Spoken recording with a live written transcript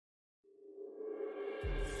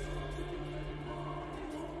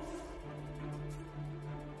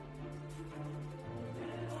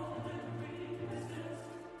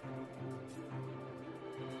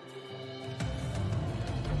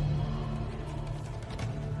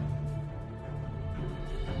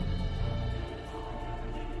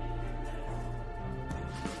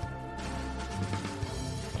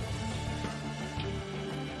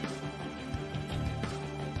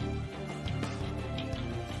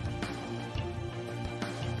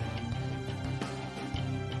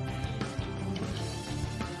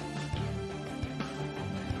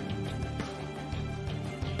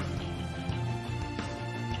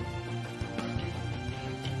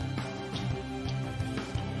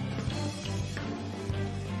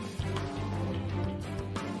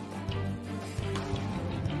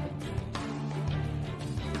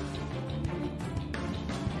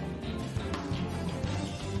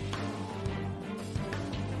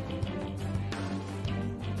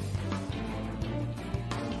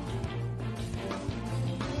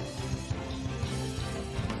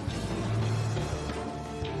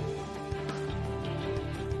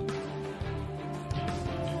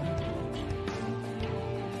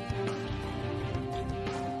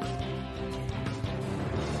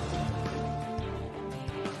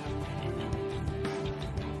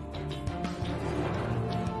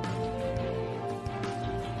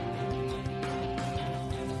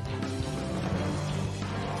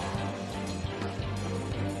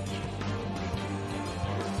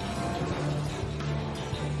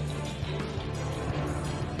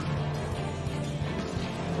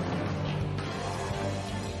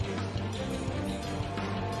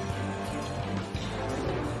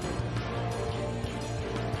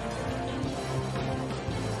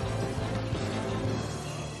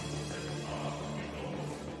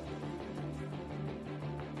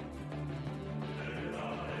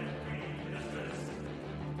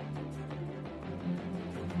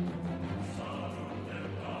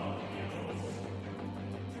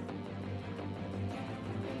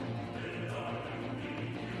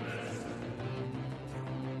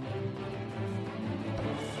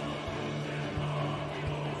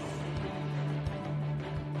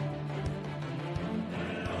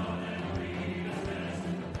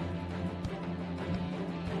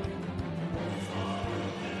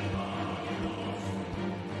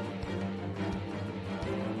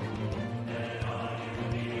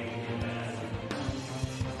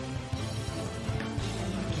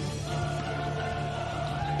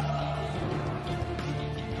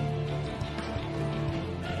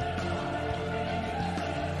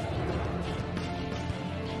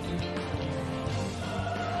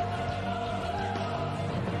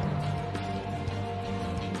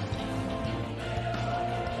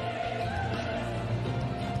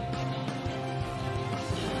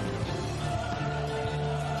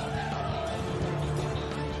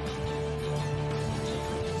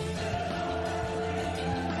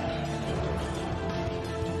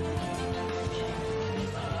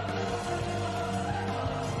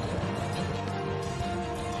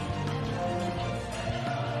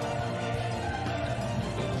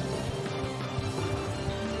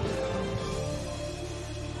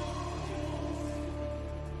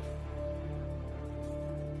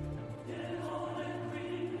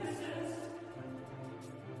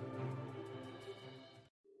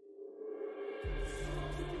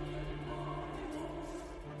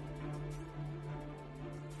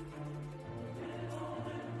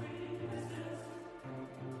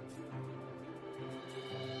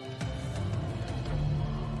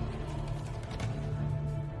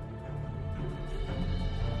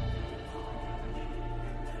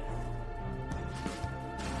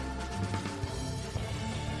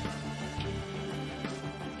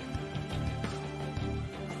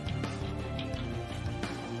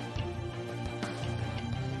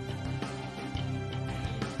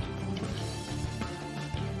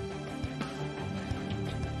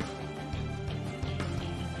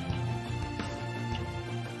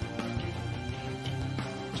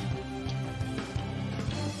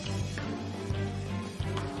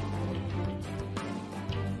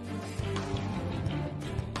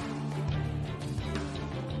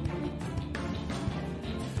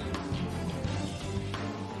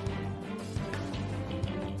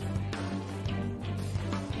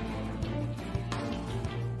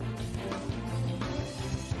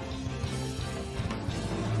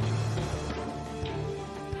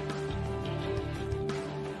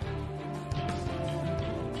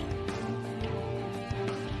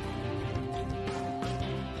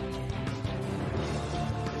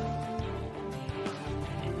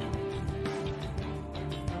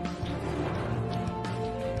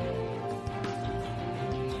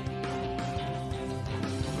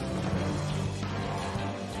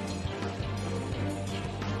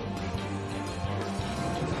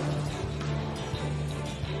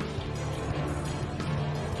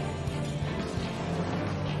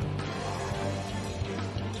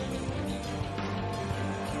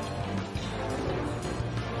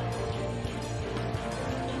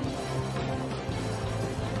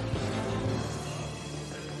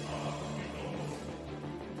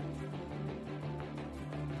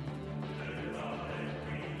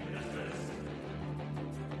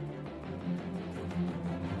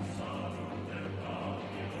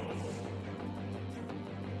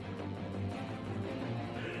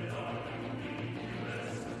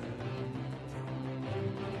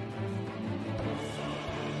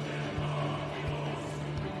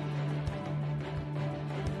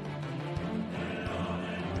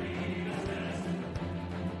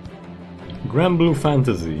Grand Blue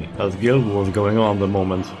Fantasy, as Guild Wars going on at the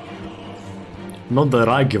moment. Not that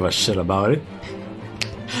I give a shit about it.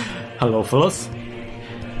 Hello fellas.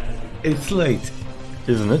 It's late,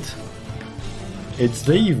 isn't it? It's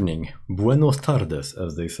the evening. Buenos tardes,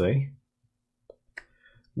 as they say.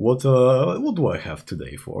 What do I have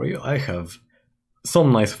today for you? I have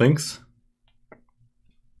some nice things.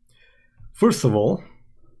 First of all,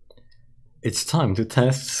 it's time to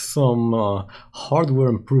test some hardware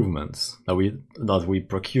improvements that we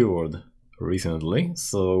procured recently.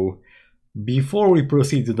 So before we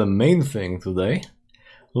proceed to the main thing today,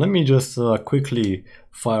 let me just quickly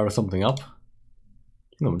fire something up.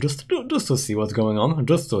 Just to see what's going on,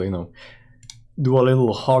 just to do a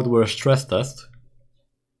little hardware stress test.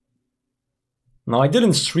 Now, I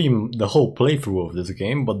didn't stream the whole playthrough of this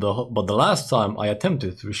game, but the last time I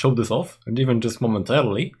attempted to show this off, and even just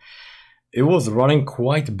momentarily, it was running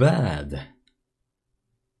quite bad.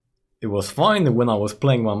 It was fine when I was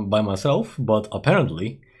playing by myself, but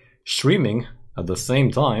apparently streaming at the same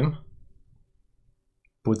time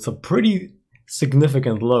puts a pretty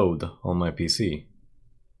significant load on my PC.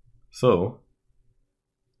 So,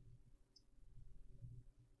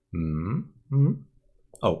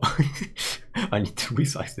 oh, I need to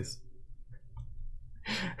resize this.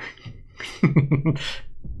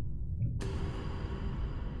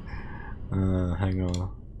 Hang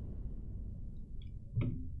on.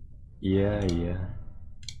 Yeah.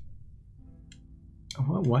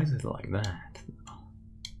 Why is it like that?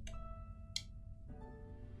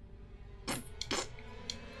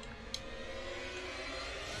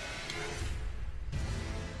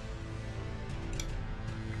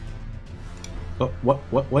 Oh,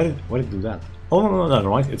 why did it do that? Oh no, that's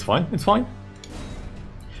right. It's fine. It's fine.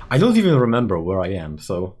 I don't even remember where I am.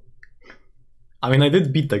 So, I mean, I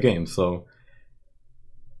did beat the game, so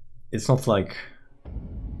it's not like.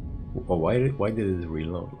 Oh, why did it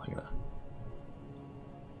reload like that?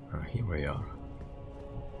 Here we are.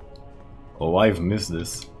 Oh, I've missed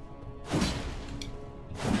this.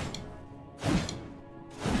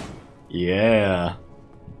 Yeah.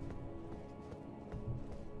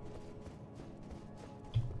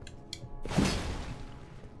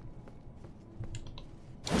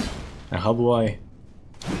 And how do I...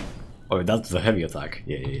 Oh, that's the heavy attack.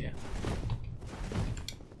 Yeah.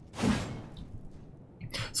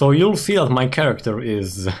 So you'll see that my character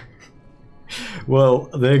is... Well,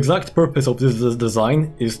 the exact purpose of this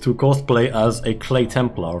design is to cosplay as a Clay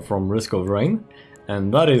Templar from Risk of Rain,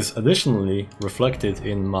 and that is additionally reflected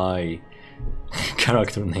in my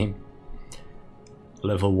character name.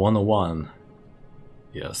 Level 101.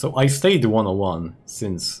 Yeah, so I stayed 101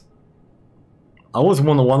 since... I was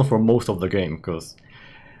 101 for most of the game, because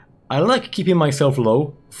I like keeping myself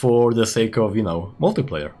low for the sake of,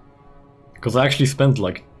 multiplayer. Because I actually spent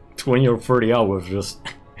like 20 or 30 hours just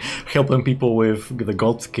helping people with the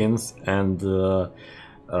gold skins and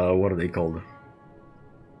what are they called?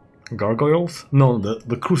 Gargoyles? No,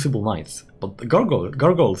 the Crucible Knights. But the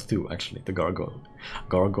gargoyles too, actually. The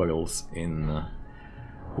gargoyles in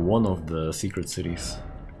one of the secret cities.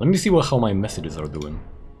 Let me see how my messages are doing.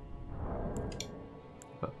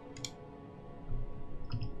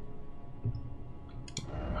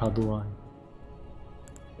 How do I?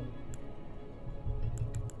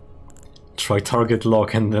 Try target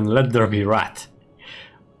lock and then let there be rat.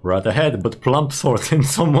 Rat ahead, but plump sword and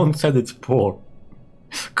someone said it's poor.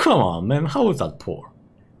 Come on, man, how is that poor?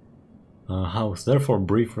 House, therefore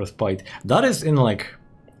brief respite. That is in like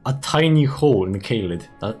a tiny hole in the K-lid,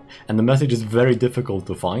 and the message is very difficult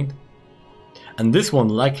to find. And this one,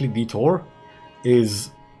 likely detour, is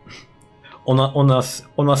on a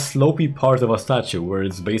slopey part of a statue where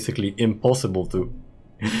it's basically impossible to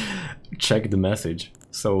check the message.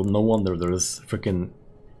 So no wonder there's freaking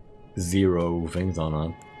 0 things on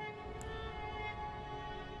it.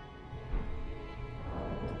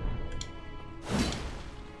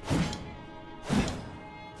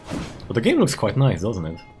 But the game looks quite nice, doesn't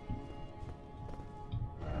it?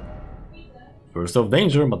 First of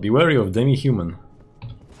danger, but be wary of demi-human.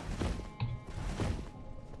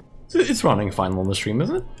 It's running fine on the stream,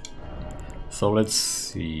 isn't it? So let's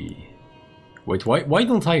see... Wait, why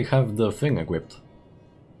don't I have the thing equipped?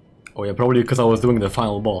 Oh yeah, probably because I was doing the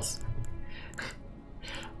final boss.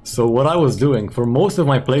 So what I was doing for most of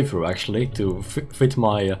my playthrough, actually, to fit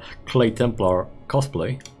my Clay Templar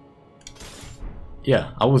cosplay...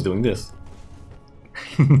 Yeah, I was doing this.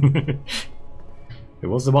 It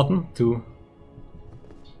was the button to...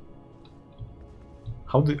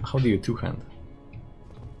 How do you two-hand?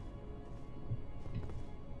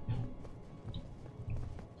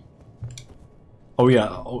 Oh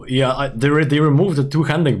yeah, they removed the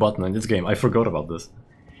two-handing button in this game. I forgot about this.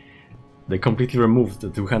 They completely removed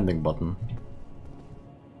the two-handing button.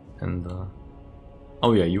 And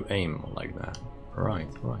oh yeah, you aim like that. Right.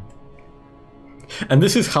 And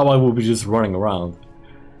this is how I will be just running around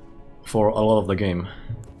for a lot of the game.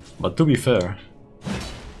 But to be fair...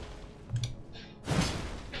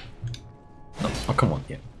 Oh come on,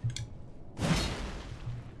 yeah.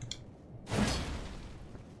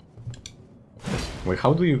 Wait,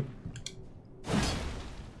 how do you...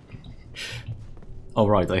 Oh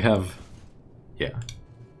right, I have... Yeah.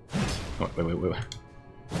 Wait.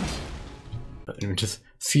 Let me just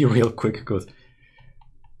see real quick, because...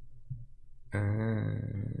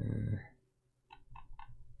 Hang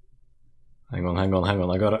on, I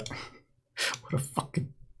gotta... What a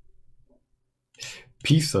fucking...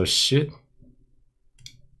 piece of shit.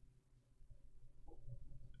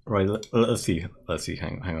 Right, let's see,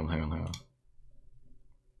 hang on.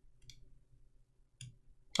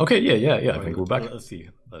 Okay, yeah, I think we're back. Let's see.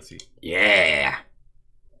 Yeah!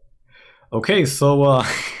 Okay, so,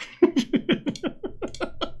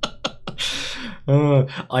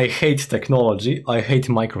 I hate technology, I hate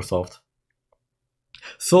Microsoft.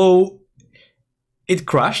 So, it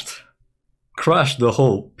crashed the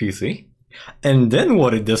whole PC, and then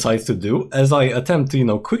what it decides to do, as I attempt to, you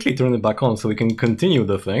know, quickly turn it back on so we can continue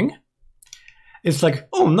the thing, it's like,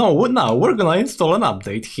 oh no, now we're gonna install an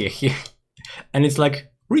update, here. And it's like,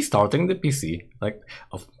 restarting the PC, like,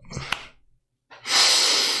 oh.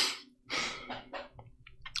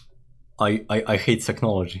 I hate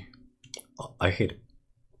technology. I hate it.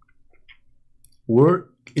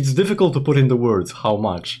 It's difficult to put into words how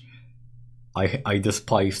much I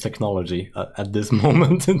despise technology at this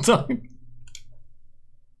moment in time.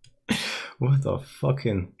 What the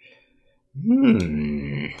fucking...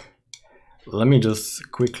 Let me just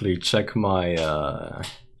quickly check my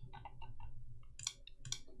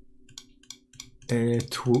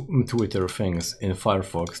Twitter things in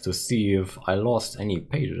Firefox to see if I lost any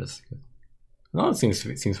pages. No, it seems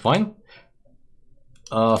fine.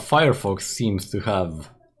 Firefox seems to have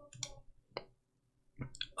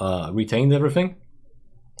retained everything.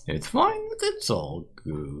 It's fine. It's all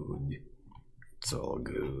good. It's all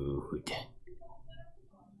good.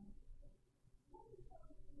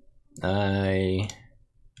 Hang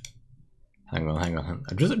on.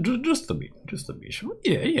 Just to be sure.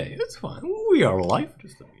 Yeah, it's fine. We are alive.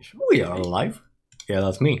 Just to be sure. We are alive. Yeah,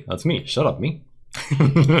 that's me. Shut up, me.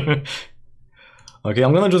 Okay,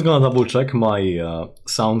 I'm just gonna double check my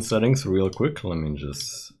sound settings real quick. Let me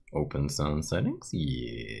just open sound settings.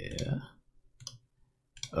 Yeah.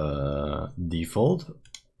 Default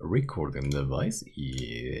recording device.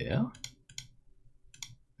 Yeah.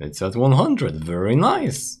 It's at 100. Very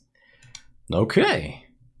nice. Okay.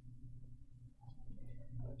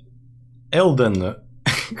 Elden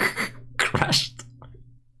crashed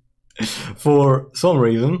for some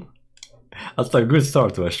reason. That's a good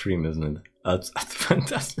start to a stream, isn't it? That's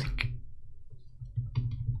fantastic.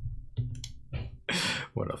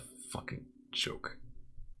 What a fucking joke.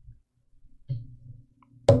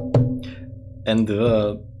 And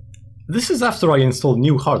this is after I installed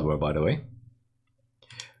new hardware, by the way.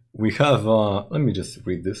 We have, let me just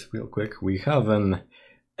read this real quick. We have an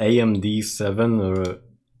AMD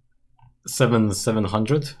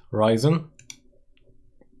 7700 Ryzen,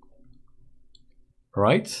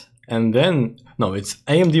 right? And then, no, it's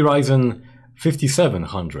AMD Ryzen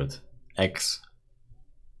 5700X,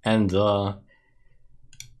 and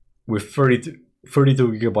with 32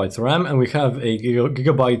 gigabytes RAM, and we have a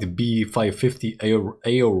gigabyte B550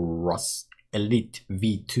 Aorus Elite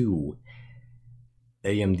V2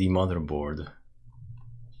 AMD motherboard.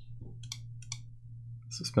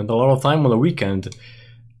 So spent a lot of time on the weekend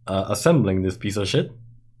assembling this piece of shit.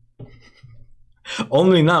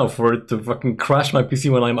 Only now for it to fucking crash my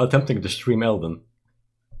PC when I'm attempting to stream Elden.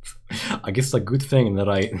 I guess a good thing that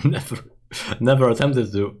I never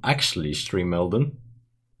attempted to actually stream Elden.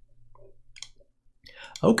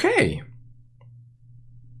 Okay.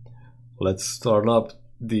 Let's start up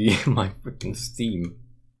my freaking Steam.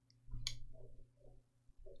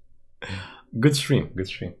 Good stream.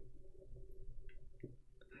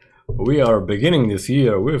 We are beginning this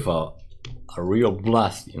year with a real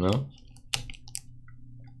blast, you know?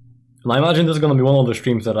 And I imagine this is gonna be one of the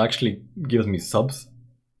streams that actually gives me subs.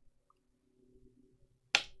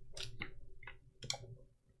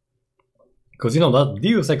 Because, you know, that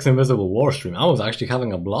Deus Ex Invisible War stream, I was actually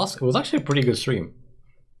having a blast. It was actually a pretty good stream.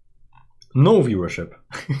 No viewership.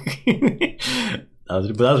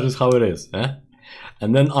 But that's just how it is, eh?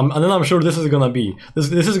 And then I'm sure this is gonna be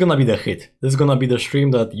the hit. This is gonna be the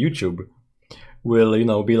stream that YouTube will, you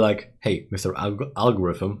know, be like, hey, Mr.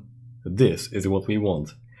 Algorithm, this is what we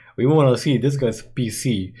want. We want to see this guy's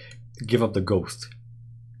PC give up the ghost,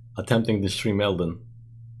 attempting to stream Elden.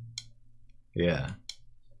 Yeah.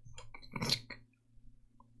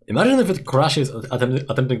 Imagine if it crashes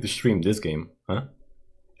attempting to stream this game, huh?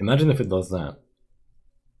 Imagine if it does that.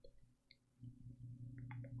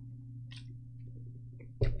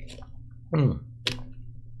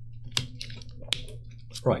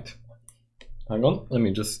 Right. Hang on, let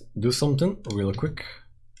me just do something real quick.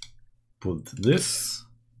 Put this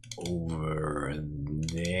over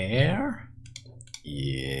there.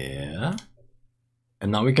 Yeah.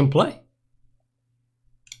 And now we can play.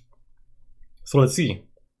 So let's see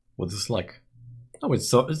what this is like. Oh,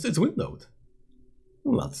 it's windowed.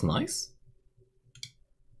 Well, that's nice.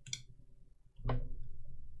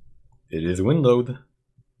 It is windowed.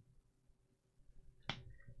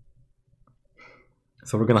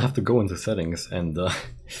 So we're gonna have to go into settings and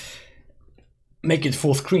make it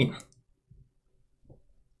full screen.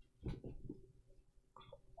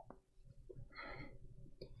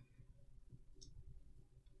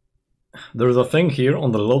 There's a thing here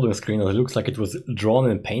on the loading screen that looks like it was drawn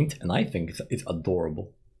in paint, and I think it's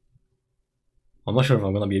adorable. I'm not sure if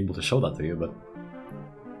I'm gonna be able to show that to you, but...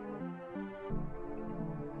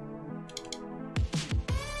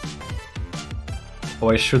 Oh,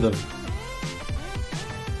 I should have...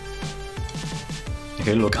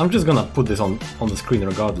 Okay, look, I'm just gonna put this on the screen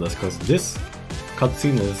regardless, because this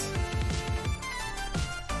cutscene is...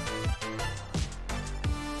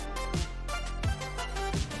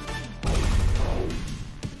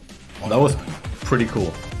 That was pretty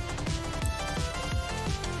cool.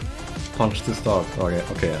 Punch to start.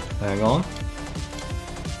 Okay, hang on.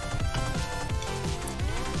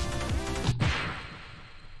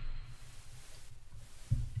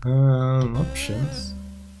 Options.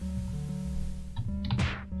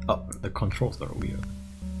 Oh, the controls are weird.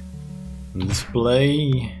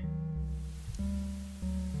 Display.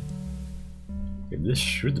 Okay, this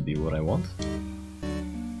should be what I want.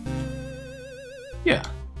 Yeah.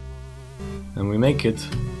 And we make it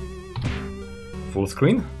full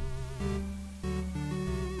screen.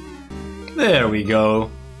 There we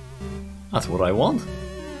go. That's what I want.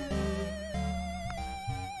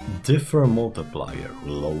 Differ multiplier.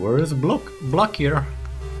 Lowers block here.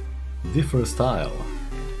 Differ style.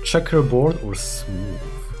 Checkerboard or smooth.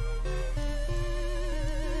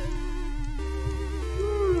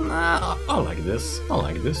 I like this. I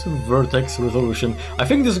like this. Vertex resolution. I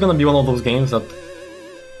think this is gonna be one of those games that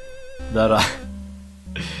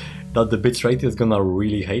that the bitrate is gonna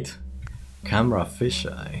really hate. Camera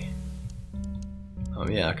fisheye. Oh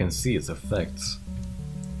yeah, I can see its effects.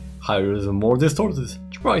 Higher is more distorted.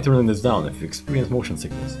 Try turning this down if you experience motion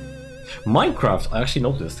sickness. Minecraft, I actually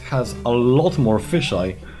noticed, has a lot more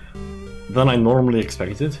fisheye than I normally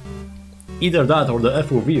expected. Either that or the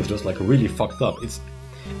FOV is just like really fucked up.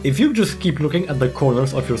 If you just keep looking at the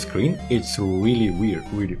corners of your screen, it's really weird,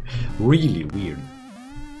 really weird.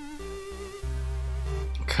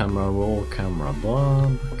 Camera roll, camera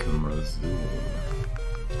bump, camera zoom.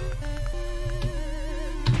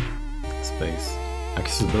 Space.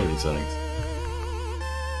 Accessibility settings.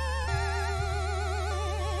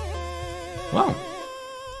 Wow.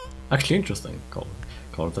 Actually interesting.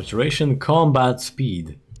 Color saturation, combat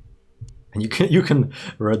speed. And you can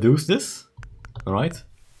reduce this. Alright.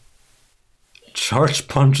 Charge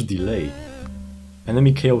punch delay.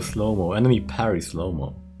 Enemy KO slow-mo, enemy parry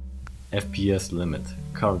slow-mo. FPS limit,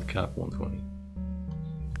 current cap 120.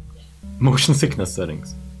 Motion sickness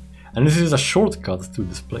settings. And this is a shortcut to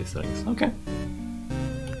display settings. Okay.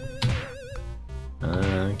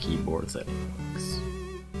 Keyboard settings.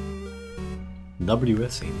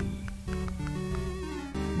 WSAD.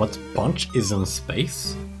 But punch is in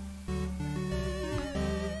space?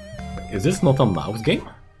 Is this not a mouse game?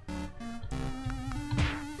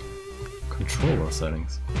 Controller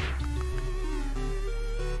settings.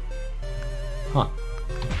 Huh.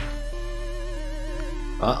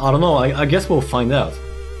 I don't know, I guess we'll find out.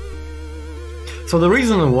 So the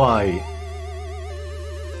reason why...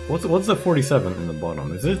 What's the 47 in the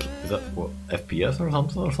bottom? Is that what, FPS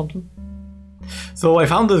or something? So I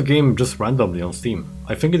found this game just randomly on Steam.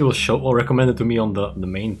 I think it was shown or recommended to me on the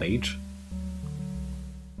main page.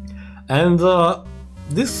 And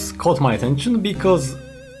this caught my attention because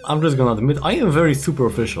I'm just gonna admit I am very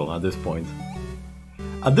superficial at this point.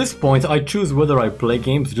 At this point I choose whether I play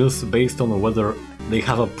games just based on whether they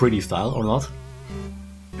have a pretty style or not.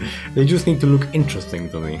 They just need to look interesting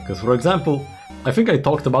to me, because for example, I think I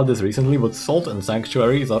talked about this recently, but Salt and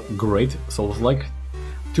Sanctuary is a great Souls-like,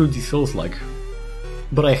 2D Souls-like,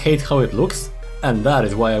 but I hate how it looks, and that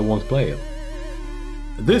is why I won't play it.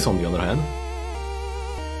 This, on the other hand,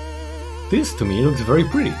 this to me looks very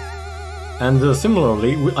pretty. And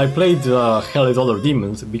similarly, I played Hell is Other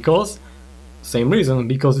Demons because, same reason,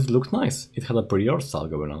 because it looked nice. It had a pretty art style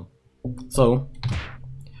going on. So,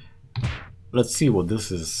 let's see what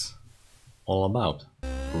this is all about.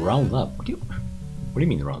 Round up? What do you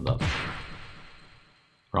mean round up?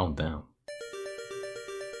 Round down.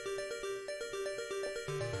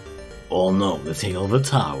 Oh no, the tale of the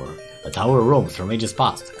tower. The tower roams from ages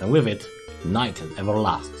past, and with it, night ever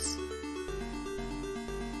lasts.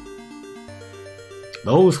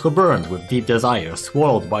 Those who burned with deep desire,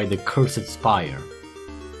 swallowed by the cursed spire.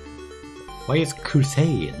 Why is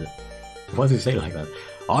crusade? Why do you say it like that?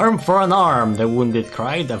 Arm for an arm, the wounded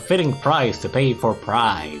cried, a fitting price to pay for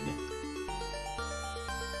pride.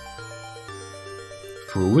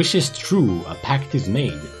 Through wishes true, a pact is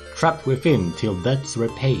made, trapped within till debts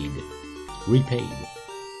repaid.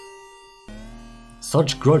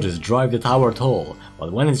 Such grudges drive the tower tall,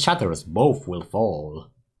 but when it shatters, both will fall.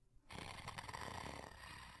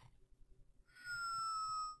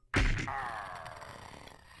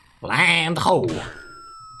 Land ho!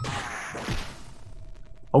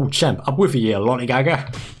 Oh champ, up with you,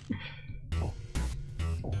 lollygaga!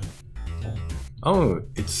 Oh,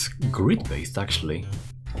 it's grid-based actually.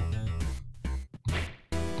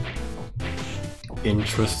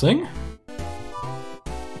 Interesting.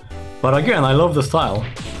 But again, I love the style.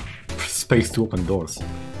 Space to open doors.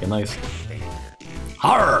 Yeah, nice.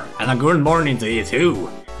 Arr! And a good morning to you too!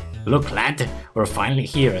 Look lad, we're finally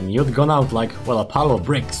here and you'd gone out like, well, a pile of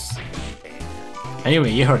bricks.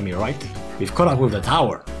 Anyway, you heard me right? We've caught up with the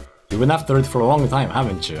tower. You've been after it for a long time,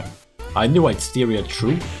 haven't you? I knew I'd steer you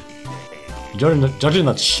true. Judging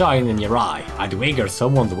that shine in your eye, I'd wager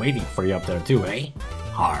someone's waiting for you up there too, eh?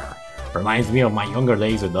 Arr! Reminds me of my younger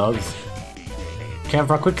days, it does. Care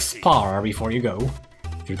for a quick spar before you go?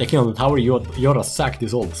 If you're taking on the tower, you ought to sack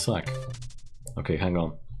this old sack. Okay, hang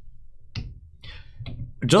on.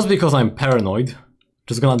 Just because I'm paranoid,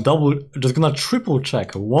 just gonna triple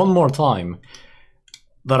check one more time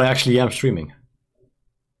that I actually am streaming.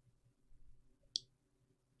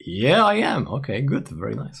 Yeah, I am. Okay, good.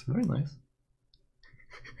 Very nice. Very nice.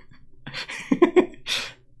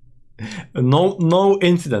 No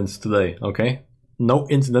incidents today, okay? No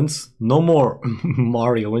incidents. No more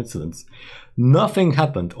Mario incidents. Nothing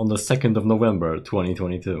happened on the 2nd of November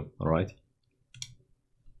 2022, alright?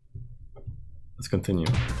 Let's continue.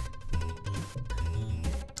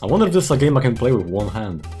 I wonder if this is a game I can play with one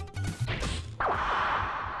hand.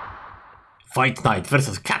 Fight Night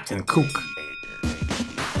versus Captain Cook.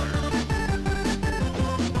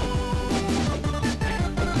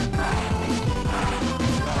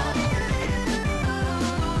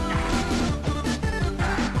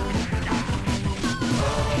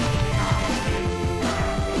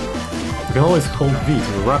 You can always hold V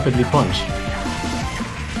to rapidly punch.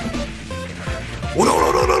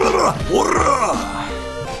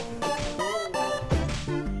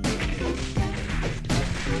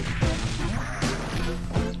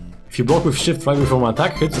 If you block with shift right before an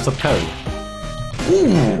attack hits, it's a parry.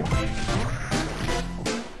 Ooh!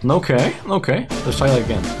 Okay, okay. Let's try that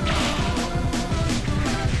again.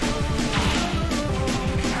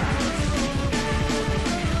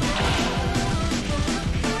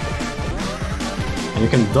 And you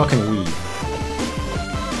can duck and weave.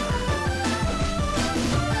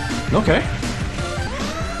 Okay.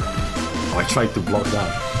 Oh, I tried to block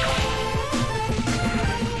that.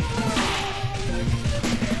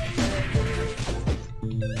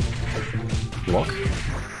 Block.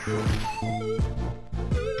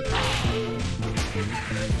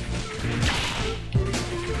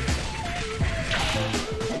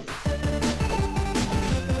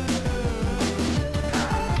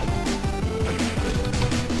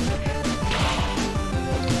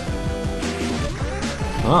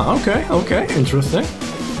 Ah, okay, okay, interesting.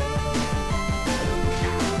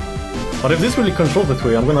 But if this really controls that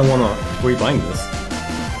way, I'm gonna wanna rebind this.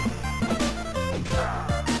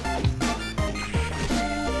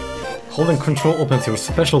 Holding control opens your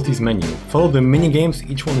specialties menu. Follow the minigames,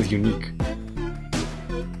 each one is unique.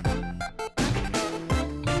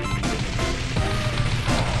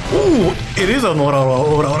 Ooh, it is a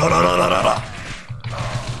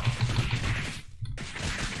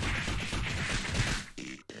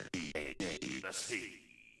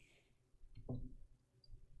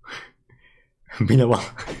Been a while.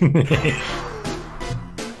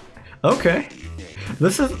 Okay.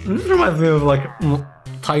 This reminds me of like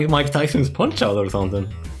Mike Tyson's Punch-Out or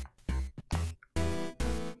something.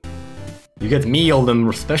 You get me all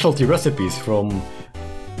them specialty recipes from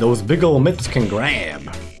those big ol' mitts can grab.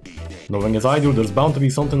 Knowing as I do, there's bound to be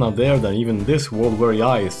something out there that even this world-weary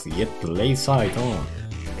eyes yet to lay sight on.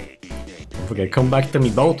 Don't forget, come back to me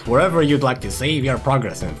boat wherever you'd like to save your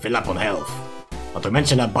progress and fill up on health. Not to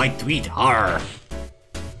mention a bite to eat, har!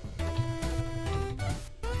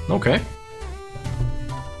 Okay.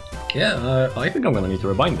 Yeah, I think I'm gonna need to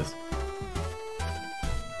rebind this.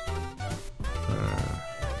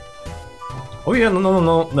 Oh yeah,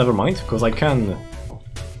 no, never mind, because I can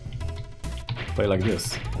play like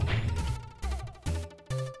this.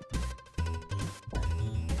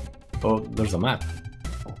 Oh, there's a map.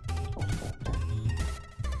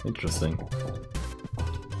 Interesting.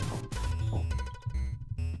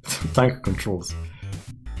 Tank controls.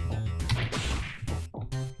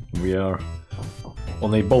 We are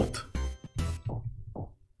on a boat.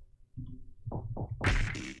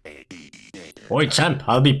 Oi champ,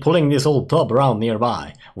 I'll be pulling this old tub around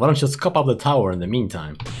nearby. Why don't you scope up the tower in the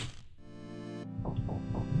meantime?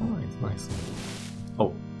 Nice.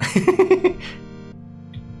 Oh.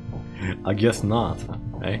 I guess not,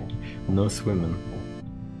 eh? No swimming.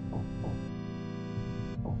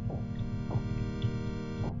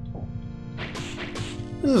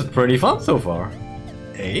 This is pretty fun so far.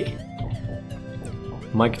 Eh?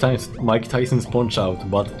 Mike Tyson's Punch Out,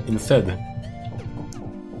 but instead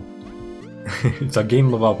it's a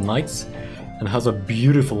game about knights and has a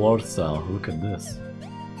beautiful art style. Look at this.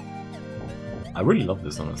 I really love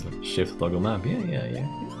this, honestly. Shift toggle map. Yeah.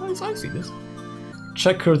 I see this.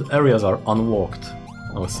 Checkered areas are unwalked.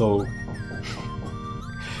 Oh, so...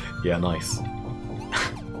 yeah, nice.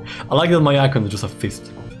 I like that my icon is just a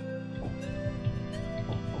fist.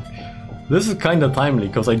 This is kinda timely,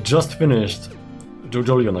 because I just finished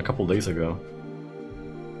JoJolion a couple days ago.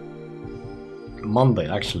 Monday,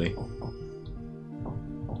 actually.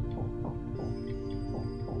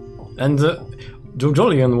 And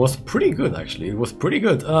JoJolion was pretty good, actually. It was pretty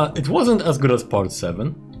good. It wasn't as good as part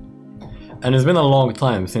 7. And it's been a long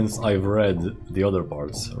time since I've read the other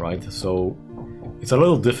parts, right? So it's a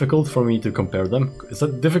little difficult for me to compare them. It's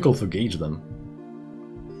difficult to gauge them.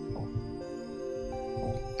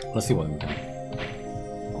 Let's see what we can.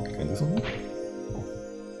 Can I do something?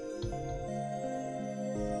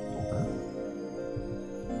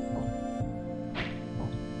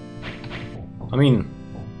 I mean,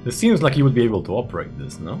 it seems like you would be able to operate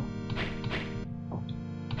this, no?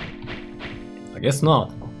 I guess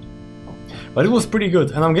not. But it was pretty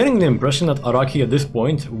good, and I'm getting the impression that Araki at this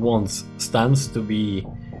point wants stands to be...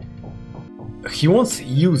 he wants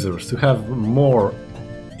users to have more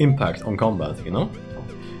impact on combat, you know?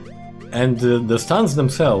 And the stands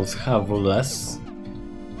themselves have less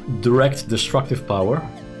direct destructive power,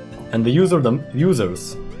 and the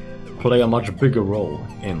users play a much bigger role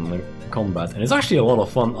in combat, and it's actually a lot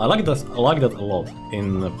of fun. I like that a lot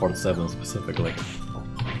in part 7 specifically.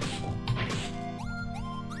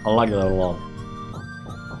 I like that a lot.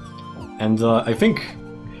 And I think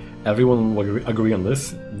everyone will agree on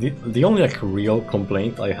this. The only like real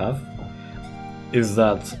complaint I have is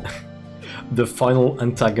that the final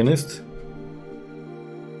antagonist,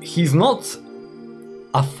 he's not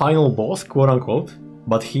a final boss, quote unquote,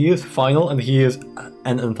 but he is final and he is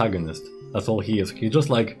an antagonist. That's all he is. He's just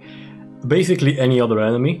like basically any other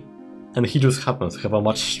enemy, and he just happens to have a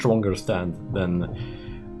much stronger stand than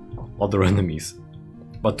other enemies.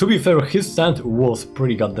 But to be fair, his stand was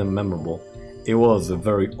pretty goddamn memorable. It was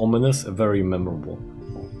very ominous, very memorable.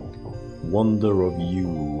 Wonder of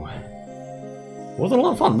You. It was a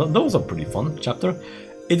lot of fun. That was a pretty fun chapter.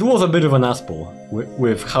 It was a bit of an asshole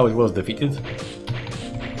with how it was defeated.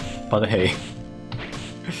 But hey,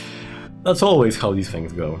 that's always how these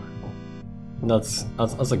things go. That's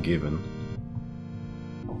a given.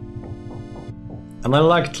 And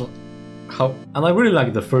I really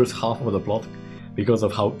liked the first half of the plot because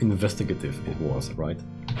of how investigative it was, right?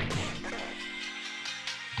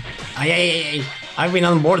 Hey, I've been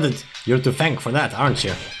onboarded. You're to thank for that, aren't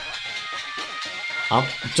you?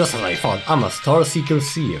 Just as I thought, I'm a Star Seeker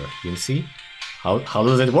Seer, you see? How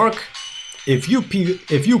does it work? If you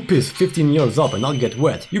piss 15 years up and not get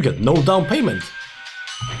wet, you get no down payment.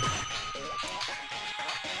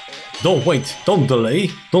 Don't wait, don't delay,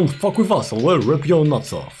 don't fuck with us or we'll rip your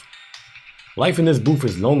nuts off. Life in this booth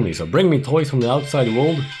is lonely, so bring me toys from the outside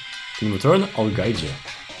world. In return, I'll guide you.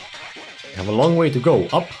 You have a long way to go,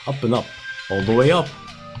 up, up and up, all the way up.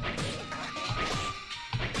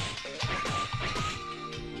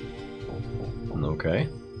 Okay,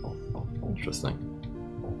 interesting.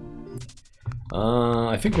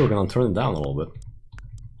 I think we're gonna turn it down a little bit.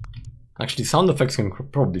 Actually, sound effects can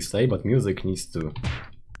probably stay, but music needs to...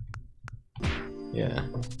 yeah.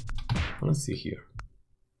 Let's see here.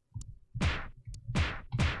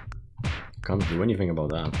 can't do anything about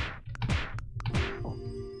that.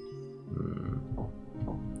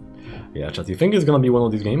 Yeah, chat, you think it's gonna be one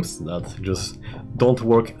of these games that just don't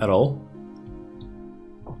work at all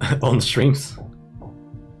on streams?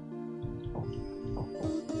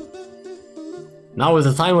 Now is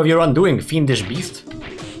the time of your undoing, fiendish beast.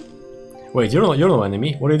 Wait, you're no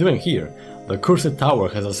enemy. What are you doing here? The cursed tower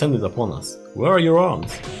has ascended upon us. Where are your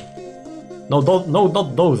arms? No,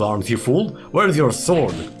 not those arms, you fool. Where's your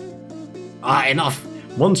sword? Ah, enough!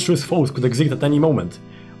 Monstrous foes could exist at any moment.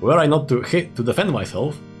 Were I not to defend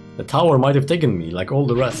myself, the tower might have taken me, like all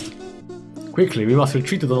the rest. Quickly, we must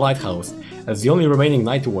retreat to the lighthouse. As the only remaining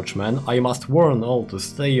night watchman, I must warn all to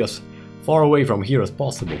stay as far away from here as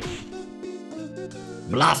possible.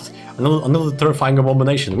 Blast! Another terrifying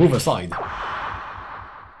abomination, move aside!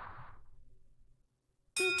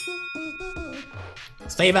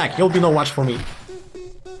 Stay back, you'll be no watch for me.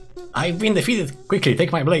 I've been defeated! Quickly,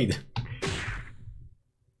 take my blade!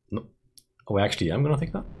 No. Oh, actually, I'm gonna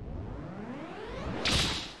take that?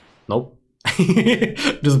 Nope.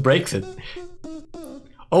 Just breaks it.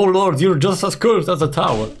 Oh lord, you're just as cursed as the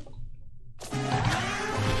tower.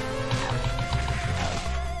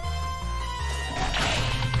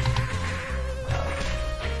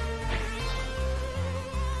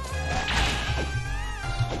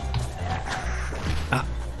 Ah.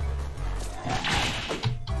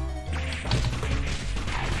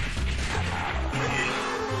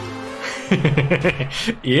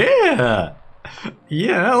 Yeah!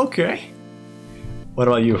 Yeah, okay. What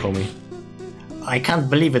about you, homie? I can't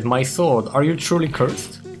believe it, my sword. Are you truly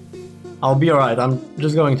cursed? I'll be alright, I'm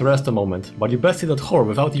just going to rest a moment, but you bested that whore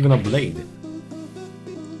without even a blade.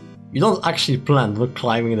 You don't actually plan on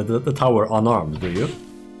climbing the tower unarmed, do you?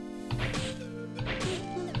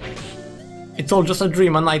 It's all just a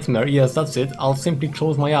dream, a nightmare. Yes, that's it. I'll simply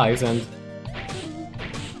close my eyes and...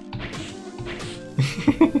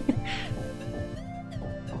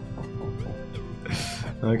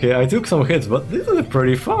 Okay, I took some hits, but this is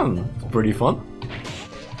pretty fun. Pretty fun.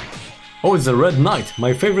 Oh, it's the Red Knight,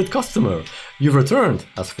 my favorite customer. You've returned,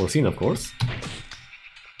 as foreseen, of course.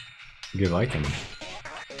 Give item.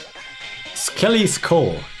 Skelly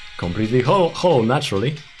Skull, completely hollow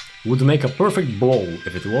naturally, would make a perfect bowl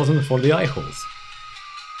if it wasn't for the eye holes.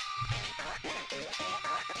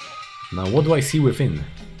 Now what do I see within?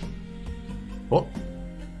 Oh!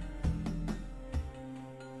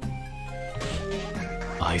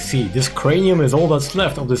 I see, this cranium is all that's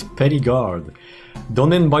left of this petty guard.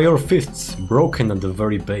 Done in by your fists, broken at the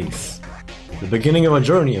very base. The beginning of a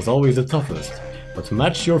journey is always the toughest, but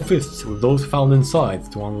match your fists with those found inside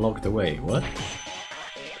to unlock the way. What?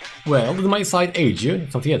 Well, did my side age you?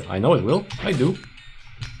 It's not yet. I know it will. I do.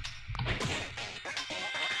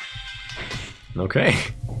 Okay.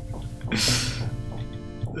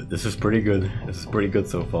 This is pretty good. This is pretty good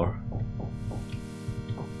so far.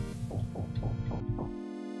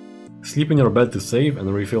 Sleep in your bed to save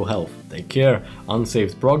and refill health. Take care,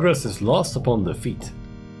 unsaved progress is lost upon defeat.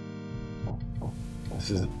 This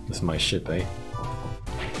is my ship, eh?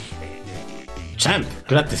 Champ!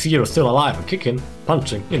 Glad to see you're still alive and kicking,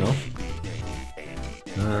 punching, you know.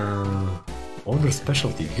 Order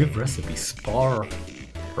specialty, good recipe, spar,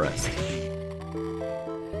 rest.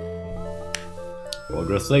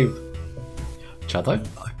 Progress saved. Chat,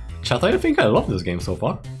 I think I love this game so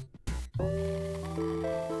far.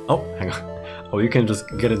 Oh, hang on. Oh, you can just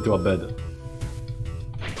get into a bed.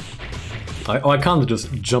 I can't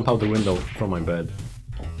just jump out the window from my bed.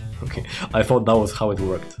 Okay, I thought that was how it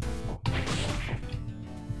worked.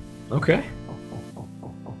 Okay.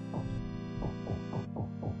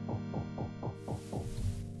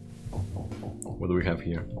 What do we have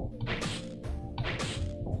here?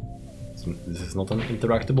 This is not an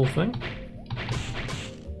interactable thing?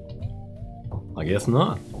 I guess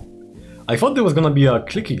not. I thought there was gonna be a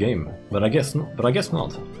clicky game, but I guess not.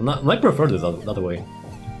 I prefer this that way.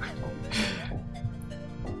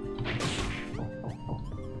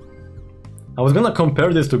 I was gonna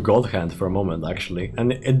compare this to God Hand for a moment, actually,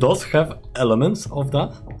 and it does have elements of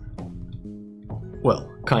that. Well,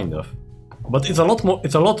 kind of, but it's a lot more.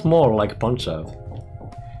 It's a lot more like Punch Out.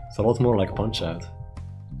 It's a lot more like Punch Out.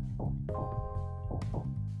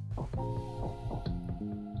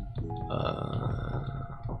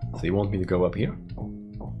 So you want me to go up here?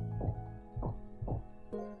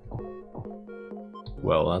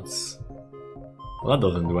 Well, that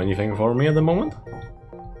doesn't do anything for me at the moment.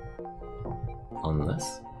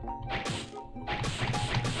 Unless...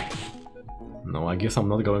 No, I guess I'm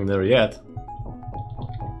not going there yet.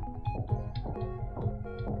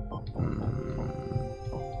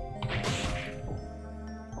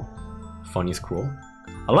 Funny scroll.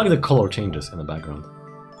 I like the color changes in the background.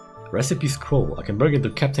 Recipe scroll. I can bring it to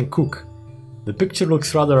Captain Cook. The picture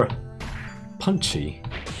looks rather punchy.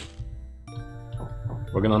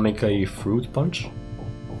 We're gonna make a fruit punch.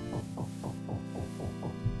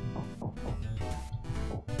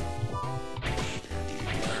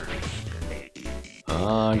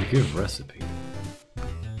 Give recipe.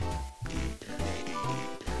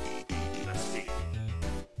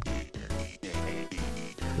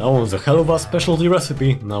 That one's a hell of a specialty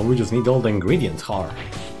recipe. Now we just need all the ingredients.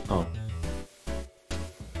 Oh.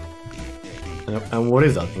 And what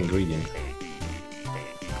is that ingredient?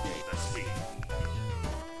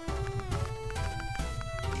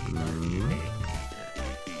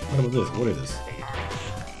 What about this? What is this?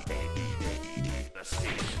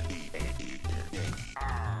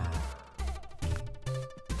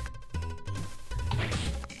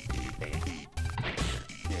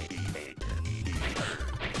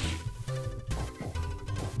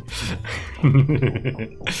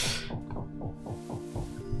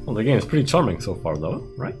 Well, the game is pretty charming so far, though,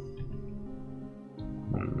 right?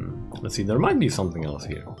 Let's see, there might be something else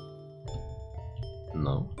here.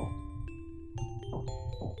 No.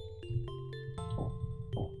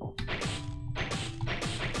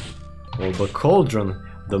 Well, the cauldron,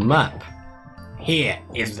 the map. Here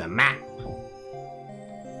is the map.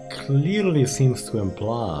 Clearly seems to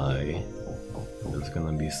imply there's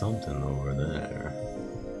gonna be something over there.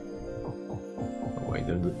 Oh, wait,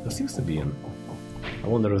 there seems to be an... I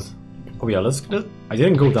wonder if... Oh yeah, let's... I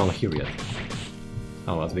didn't go down here yet.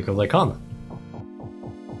 Oh, that's because I can't.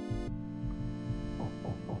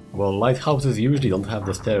 Well, lighthouses usually don't have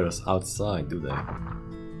the stairs outside, do they?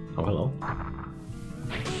 Oh, hello.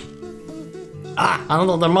 Ah,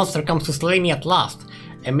 another monster comes to slay me at last,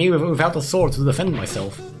 and me without a sword to defend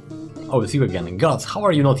myself. Oh, it's you again. Gods, how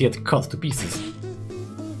are you not yet cut to pieces?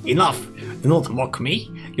 Enough! Do not mock me.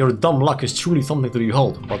 Your dumb luck is truly something to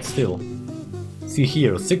behold, but still. See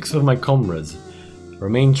here, 6 of my comrades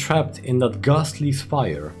remain trapped in that ghastly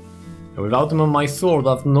spire, and without them and my sword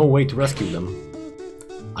I have no way to rescue them.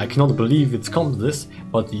 I cannot believe it's come to this,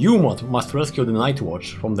 but you must rescue the Night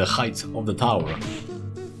Watch from the heights of the tower.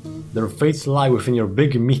 Their fates lie within your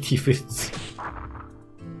big meaty fists.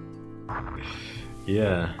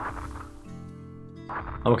 Yeah.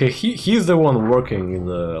 Okay, he's the one working in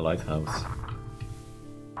the lighthouse.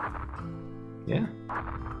 Yeah?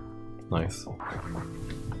 Nice.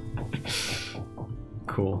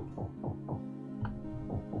 Cool.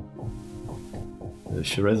 This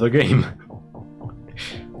sure is a game.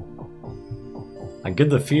 I get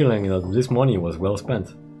the feeling that this money was well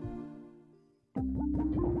spent.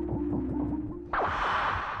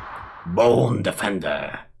 Bone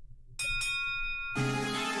Defender.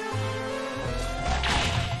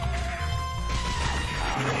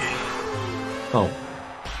 Oh.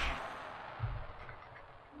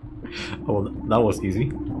 Oh, that was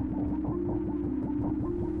easy.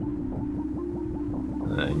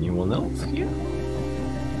 Anyone else here?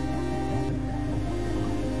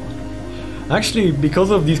 Actually,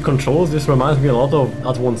 because of these controls, this reminds me a lot of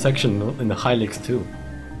that one section in the Hylix 2.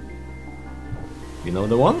 You know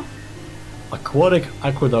the one? Aquatic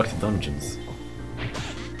Aqueduct Dungeons.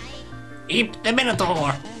 Eat the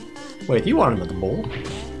Minotaur! Wait, you aren't at the ball.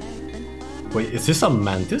 Wait, is this a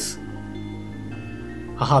mantis?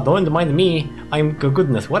 Haha, don't mind me.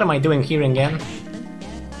 Goodness, what am I doing here again?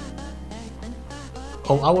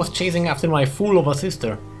 Oh, I was chasing after my fool of a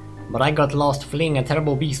sister, but I got lost fleeing a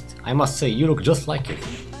terrible beast. I must say, you look just like it.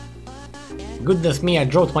 Goodness me, I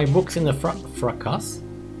dropped my books in the fracas.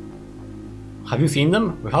 Have you seen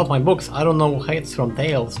them? Without my books, I don't know heads from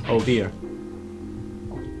tails. Oh dear.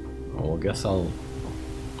 Well, I guess I'll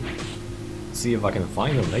see if I can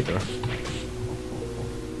find them later.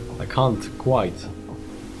 I can't quite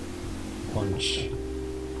punch.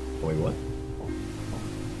 Wait, what?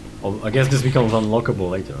 Oh, I guess this becomes unlockable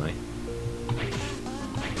later, right?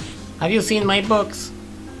 Have you seen my books?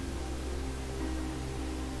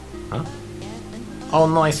 Huh? Oh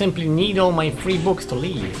no, I simply need all my free books to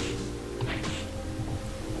leave.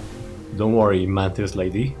 Don't worry, Mantis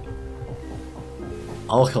lady.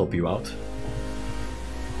 I'll help you out.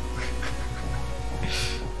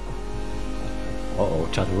 Uh-oh,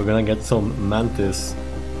 chat, we're gonna get some Mantis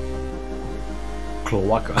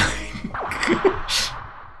cloaca.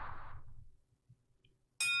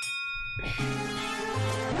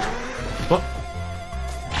 What?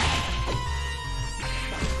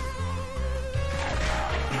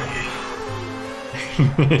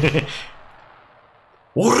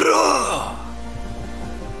 Hurrah!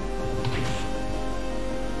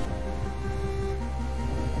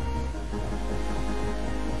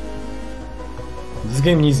 This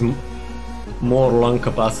game needs more lung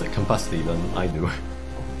capacity than I do.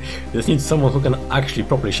 This needs someone who can actually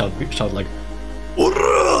properly shout like,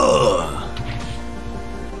 "Urrah!"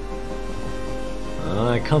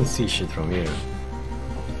 I can't see shit from here.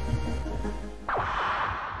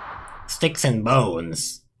 Sticks and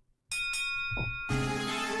bones.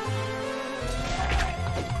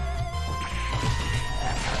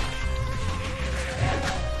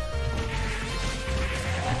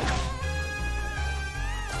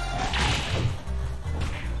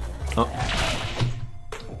 Oh.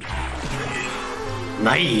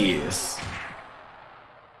 Nice!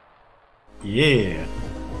 Yeah!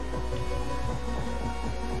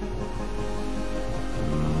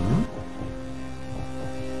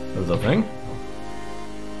 There's a thing?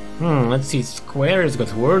 Let's see, square has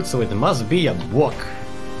got words, so it must be a book.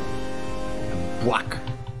 A book.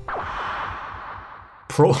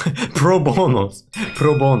 Pro bonus!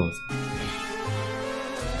 Pro bonus!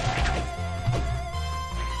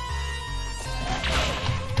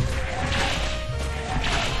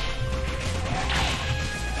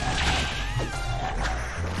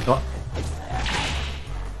 Oh.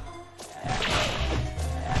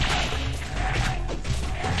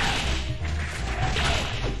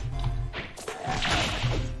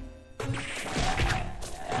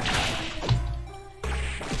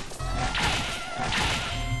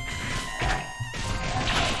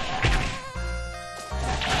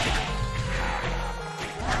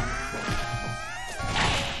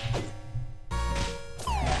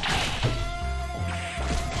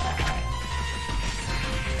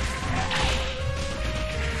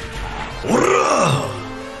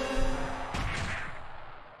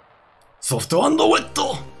 Softo ando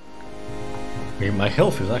wetto! My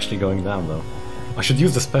health is actually going down though. I should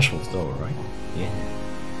use the specials though, right? Yeah.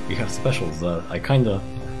 We have specials that I kinda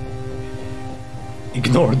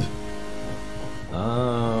ignored.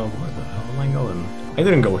 Where the hell am I going? I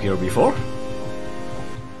didn't go here before.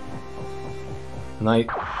 And I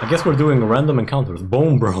guess we're doing random encounters.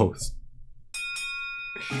 Bone Bros.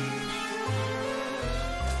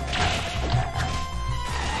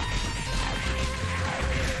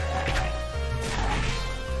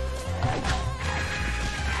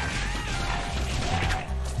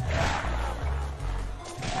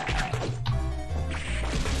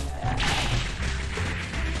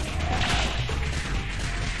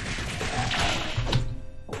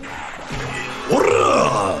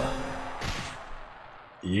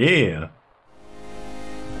 Yeah,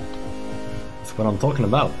 that's what I'm talking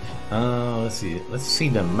about. Let's see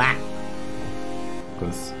the map,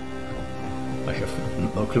 because I have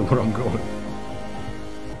no clue where I'm going.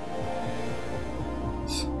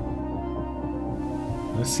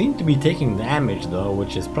 I seem to be taking damage though,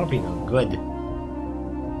 which is probably not good.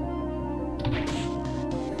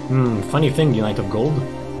 Funny thing, Unite of Gold.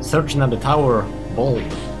 Searching at the tower,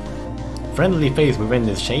 bold. Friendly face within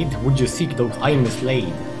this shade, would you seek those I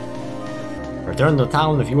mislaid? Return to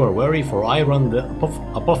town if you are weary, for I run the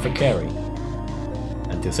apothecary.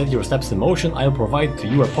 And to set your steps in motion, I'll provide to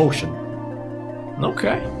you a potion.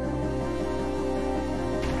 Okay.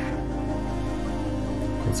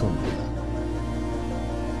 Consume.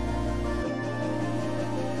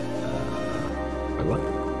 Wait, what?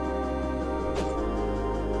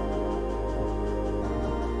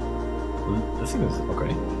 This thing is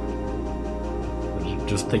okay. It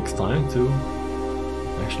just takes time to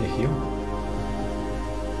actually heal.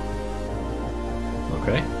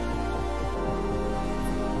 Okay.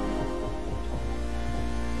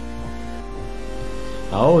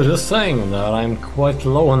 I was just saying that I'm quite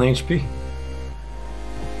low on HP.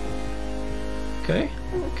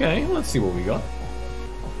 Okay, let's see what we got.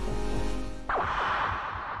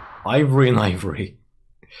 Ivory and Ivory.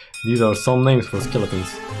 These are some names for skeletons.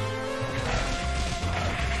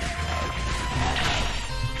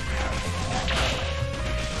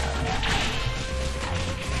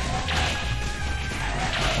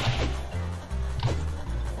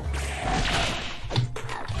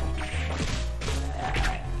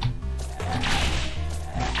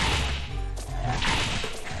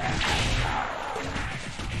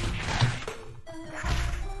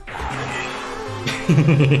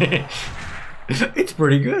 It's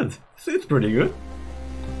pretty good. It's pretty good.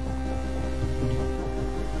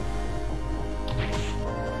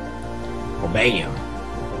 Oh, bam.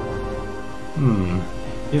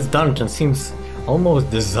 This dungeon seems almost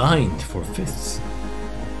designed for fists.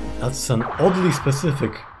 That's an oddly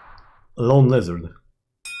specific lone lizard.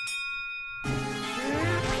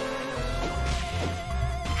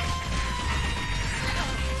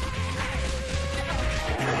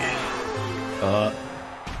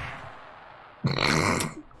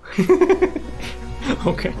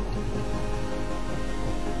 Okay.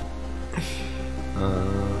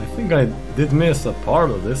 I think I did miss a part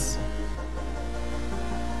of this.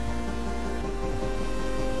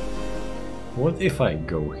 What if I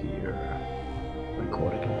go here?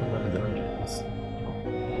 Aquatic dungeons.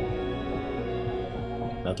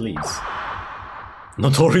 That leads.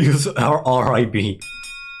 Notorious RIB.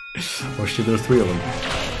 Oh shit, there's 3 of them.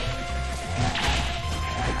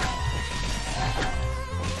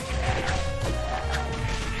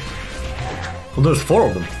 Oh, there's 4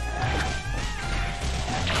 of them.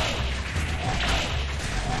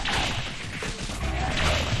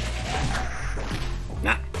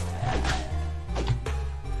 Nah.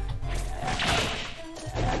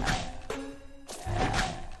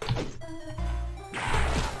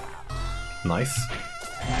 Nice.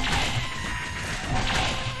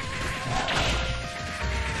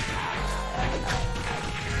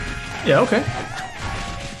 Yeah, okay.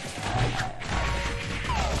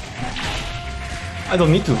 I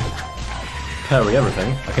don't need to parry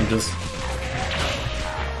everything, I can just...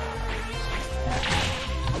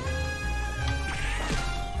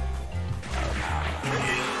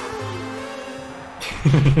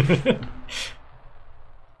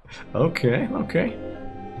 Okay, okay.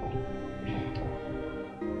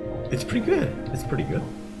 It's pretty good, it's pretty good.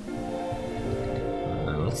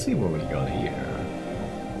 Let's see what we got here.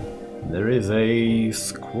 There is a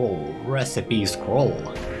scroll, recipe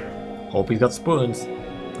scroll. Hope he's got spoons.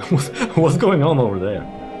 What's going on over there?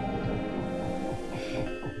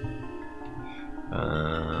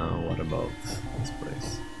 What about this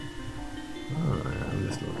place? Oh, yeah,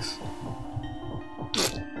 this looks...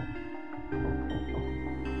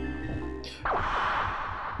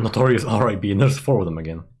 Notorious RIB, and there's 4 of them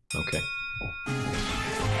again. Okay.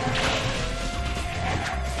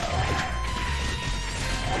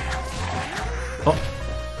 Oh.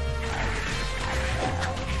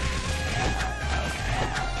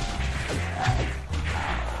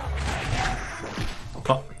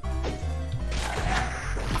 Oh.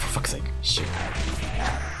 For fuck's sake. Shit.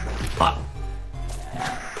 Ah.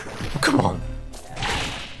 Oh, come on.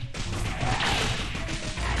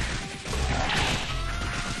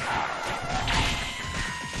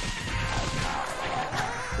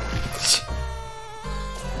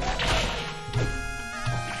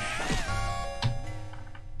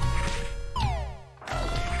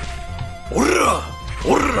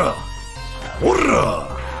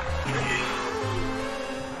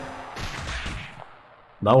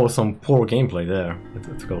 That was some poor gameplay there.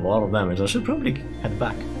 It took a lot of damage. I should probably head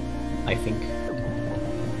back, I think.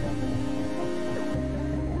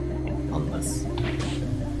 Unless...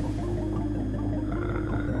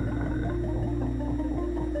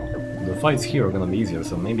 The fights here are gonna be easier,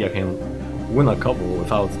 so maybe I can win a couple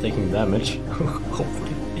without taking damage.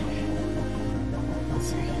 Hopefully. Let's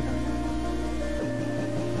see here.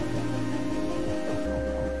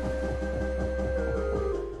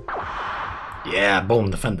 Yeah, boom,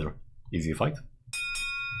 defender. Easy fight.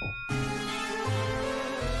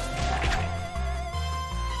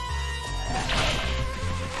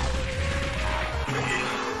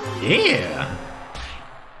 Yeah.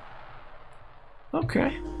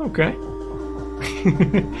 Okay, okay.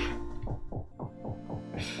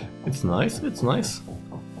 It's nice, it's nice.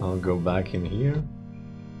 I'll go back in here.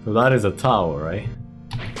 So that is a tower, right?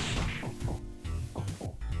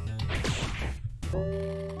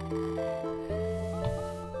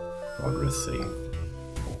 Progress save.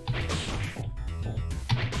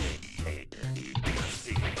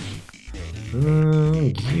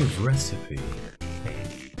 Give recipe.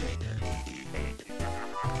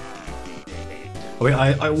 Okay,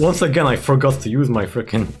 I once again I forgot to use my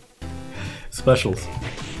frickin' specials.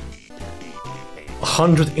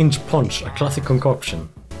 100-inch punch, a classic concoction.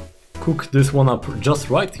 Cook this one up just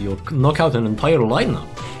right, you'll knock out an entire lineup.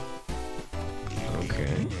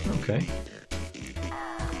 Okay, okay.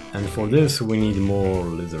 And for this we need more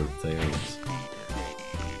lizard tails.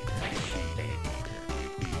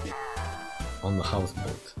 On the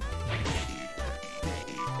houseboat.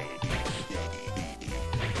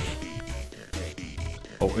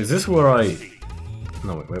 Oh, is this where I...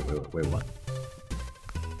 No, wait, what?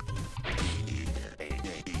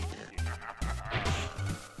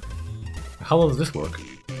 How does this work?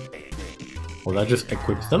 Well, that just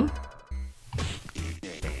equips them?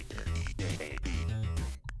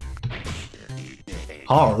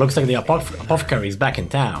 Oh, looks like the apothecary is back in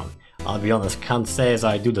town. I'll be honest, can't say as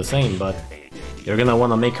I do the same, but you're gonna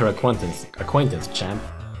wanna make her acquaintance, champ.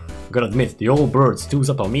 Gotta admit, the old bird stews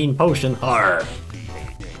up a mean potion. Arr!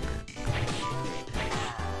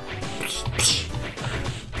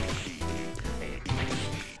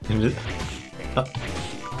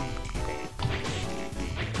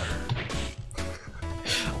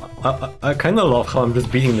 I kinda love how I'm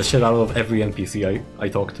just beating the shit out of every NPC I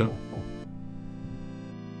talk to.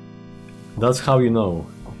 That's how you know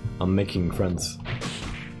I'm making friends.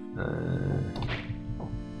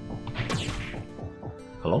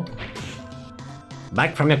 Hello?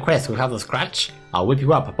 Back from your quest without a scratch? I'll whip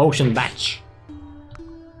you up a potion batch.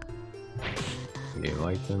 Give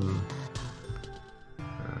item.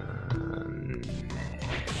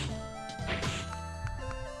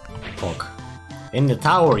 Talk. In the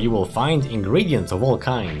tower you will find ingredients of all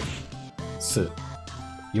kinds. So,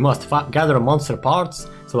 You must gather monster parts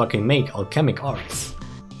so I can make alchemic arts.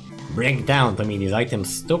 Break down to me these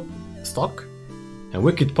items stock, and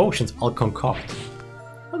wicked potions I'll concoct.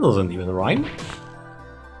 that doesn't even rhyme.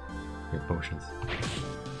 Good potions.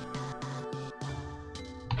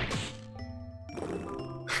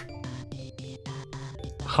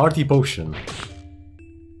 Hearty potion.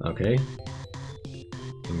 Okay.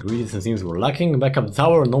 Ingredients and seems were lacking. Back up the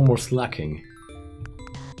tower, no more slacking.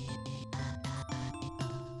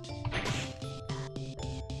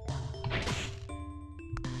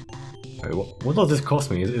 Wait, what does this cost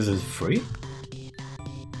me? Is it free?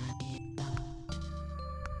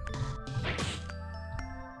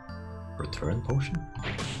 Return potion?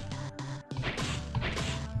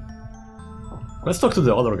 Let's talk to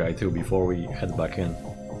the other guy too before we head back in.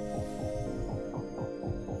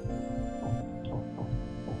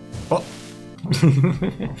 Oh!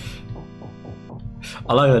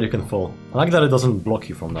 I like that you can fall. I like that it doesn't block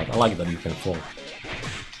you from that. I like that you can fall.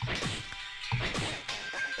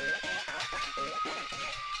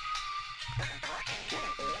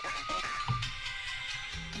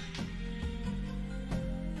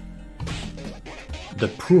 The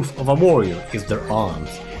proof of a warrior is their arms,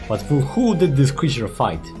 but for who did this creature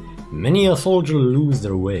fight? Many a soldier lose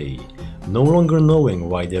their way, no longer knowing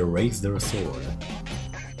why they raised their sword.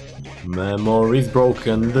 Memories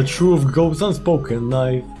broken, the truth goes unspoken,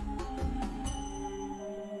 I've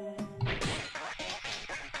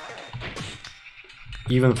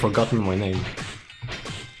even forgotten my name.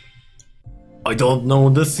 I don't know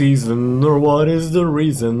the season, or what is the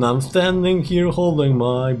reason I'm standing here holding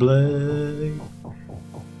my blade.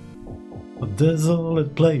 A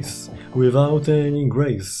desolate place, without any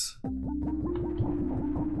grace.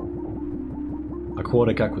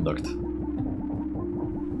 Aquatic aqueduct.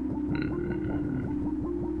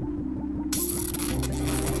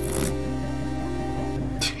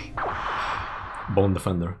 Bone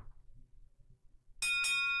defender.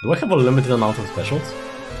 Do I have a limited amount of specials?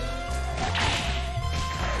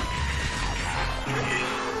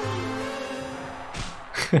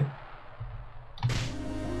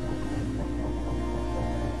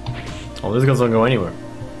 Oh, this doesn't go anywhere.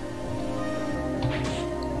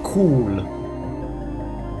 Cool.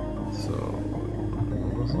 So,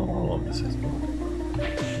 what's all of this?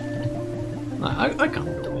 I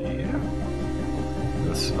can't go here.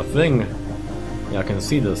 There's a thing. Yeah, I can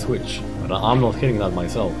see the switch, but I'm not hitting that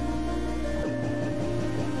myself.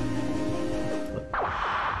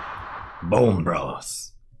 Bone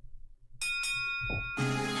Bros.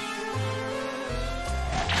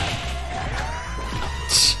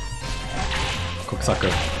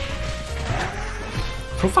 Cocksucker.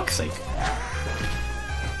 For fuck's sake.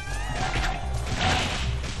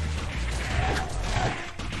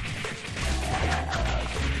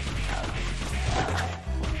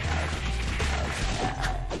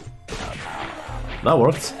 That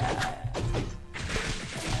worked.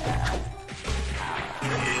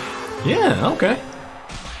 Yeah, okay.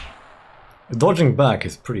 Dodging back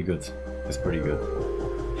is pretty good. It's pretty good.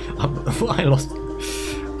 I lost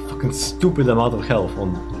a fucking stupid amount of health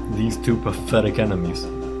on these two pathetic enemies.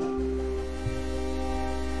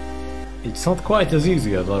 It's not quite as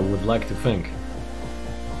easy as I would like to think.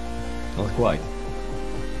 Not quite.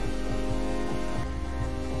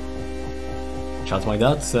 Chat, my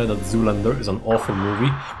dad said that Zoolander is an awful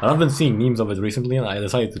movie, but I've been seeing memes of it recently and I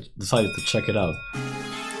decided to check it out.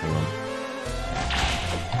 Hang on.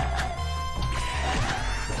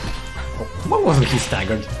 Oh, why wasn't he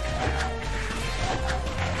staggered?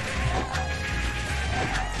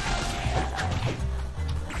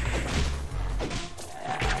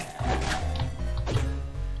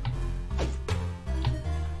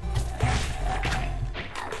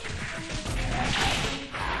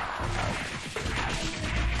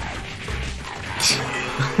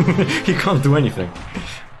 He can't do anything.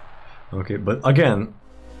 Okay, but again,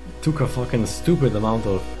 took a fucking stupid amount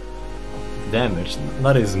of damage.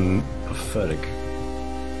 That is pathetic.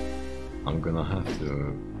 I'm gonna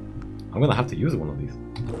have to use one of these.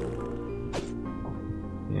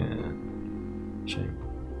 Yeah.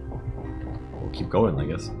 keep going, I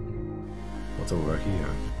guess. What's over here?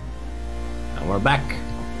 And we're back!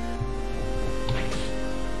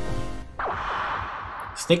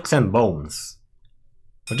 Sticks and bones.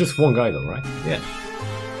 But just one guy though, right? Yeah.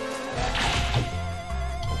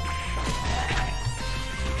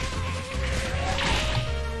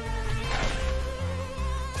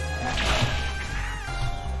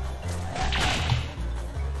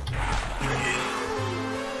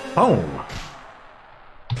 Home.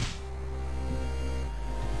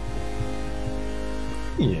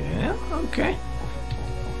 Yeah, okay.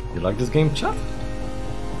 You like this game, chat?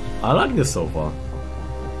 I like this so far.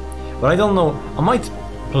 But I don't know, I might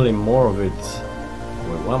play more of it.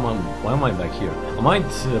 Wait, why am I back here? I might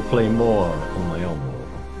play more on my own.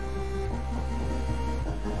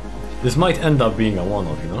 This might end up being a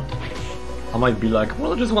one-off, you know? I might be like,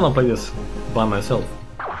 well, I just wanna play this by myself.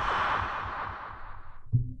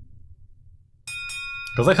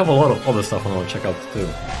 Because I have a lot of other stuff I want to check out too.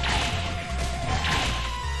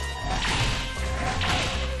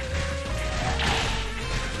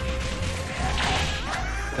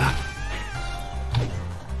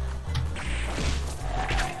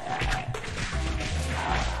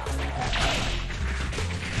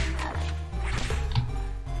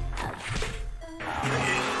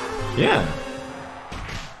 Yeah.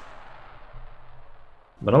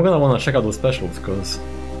 But I'm gonna want to check out the specials because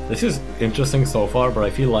this is interesting so far, but I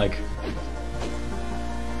feel like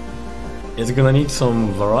it's gonna need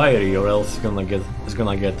some variety, or else it's gonna get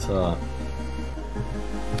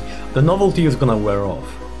the novelty is gonna wear off.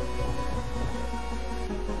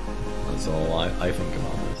 That's all I think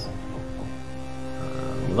about this.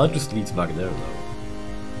 That just leads back there, though.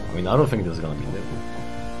 I mean, I don't think there's gonna be new.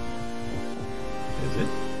 Is it?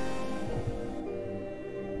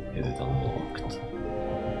 Is it unlocked?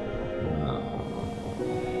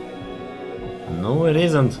 No, it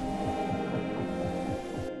isn't.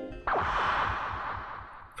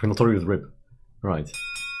 Notorious Rip. Right.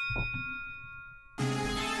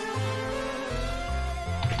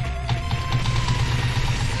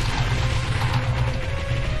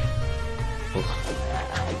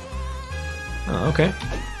 Oh, okay.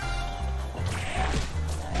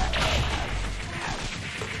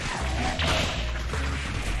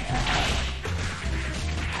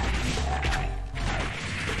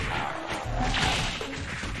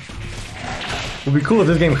 It would be cool if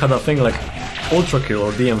this game had a thing like Ultra Kill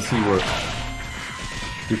or DMC where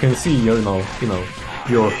you can see your,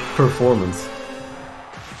 your performance.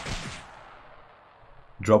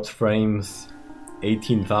 Dropped frames,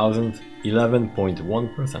 18,000,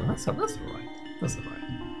 11.1%. That's alright. That's alright.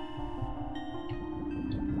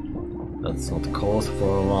 That's not cause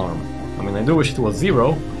for alarm. I mean, I do wish it was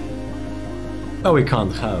 0, but we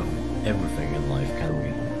can't have everything in life, can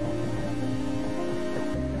we?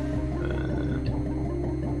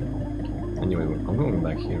 Anyway, I'm going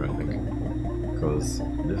back here, I think, because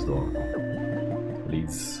this door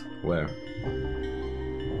leads where?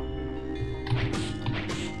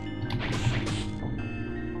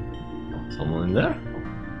 Someone in there?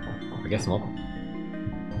 I guess not.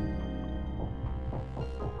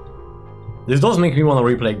 This does make me want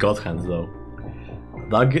to replay God Hand, though.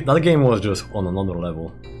 That game was just on another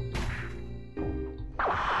level.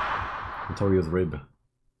 Notorious Rib.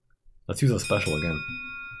 Let's use a special again.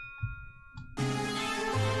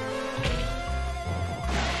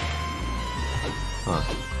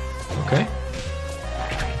 Okay.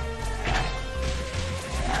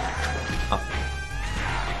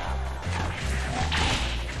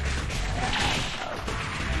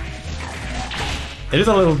 It is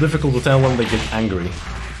a little difficult to tell when they get angry,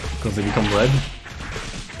 because they become red.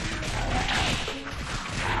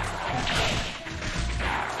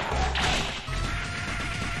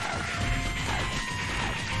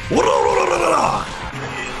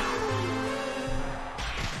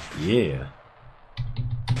 Yeah.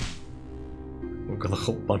 We've got a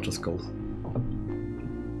whole bunch of skulls.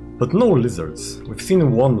 But no lizards. We've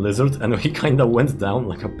seen one lizard and he kinda went down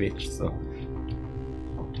like a bitch, so...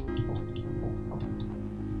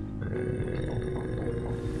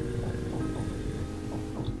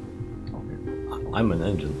 I'm an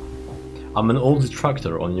engine. I'm an old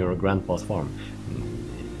tractor on your grandpa's farm.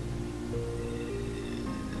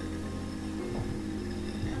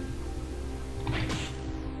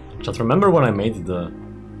 Just remember when I made the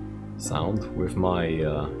sound with my,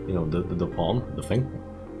 you know, the palm, the thing?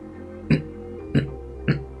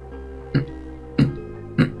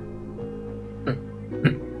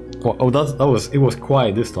 Oh, it was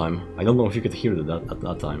quiet this time. I don't know if you could hear that at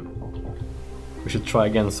that time. We should try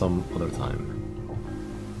again some other time.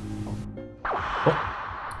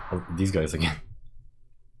 Oh, these guys again.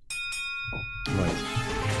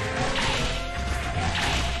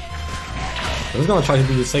 I'm just gonna try to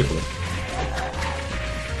do this safely.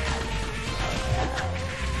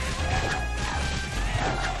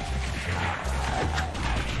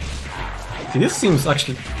 See, this seems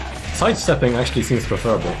actually... Sidestepping actually seems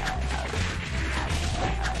preferable.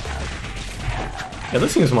 Yeah,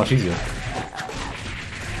 this seems much easier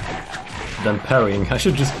than parrying. I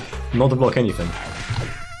should just not block anything.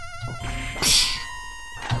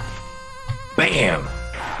 Bam!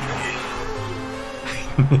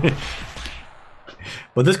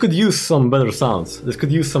 But this could use some better sounds. This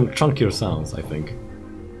could use some chunkier sounds, I think.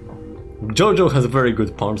 JoJo has very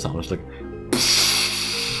good palm sounds, like...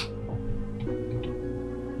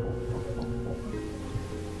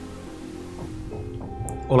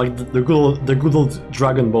 Or like the good old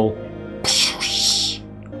Dragon Ball.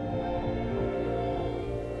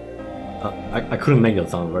 I couldn't make that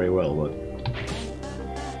sound very well, but...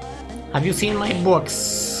 Have you seen my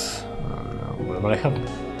books? No, but I have a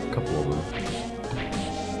couple of them.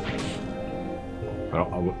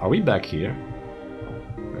 Are we back here?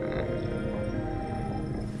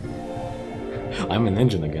 I'm an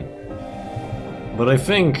engine again. But I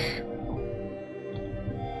think...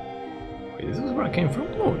 Wait, this is where I came from?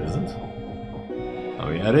 No, it isn't. Oh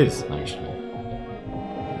yeah, it is, actually.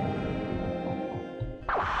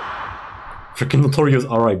 Freaking notorious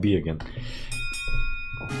RIB again.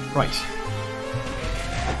 Right.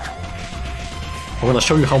 I'm gonna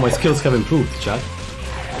show you how my skills have improved, chat.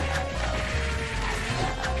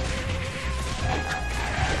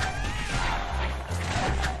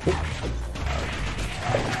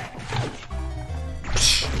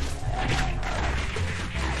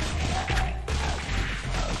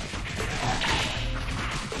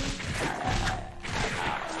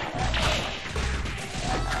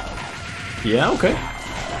 Yeah, okay.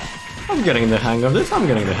 I'm getting the hang of this, I'm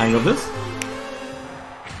getting the hang of this.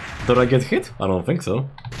 Did I get hit? I don't think so.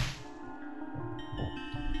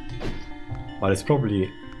 But it's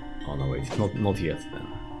probably... Oh no, wait, not yet then.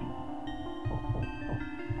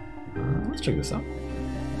 Let's check this out.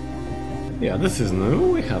 Yeah, this is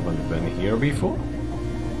new, we haven't been here before.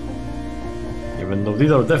 Even though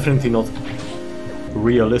these are definitely not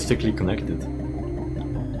realistically connected.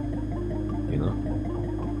 You know?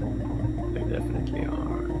 They definitely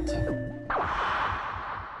aren't.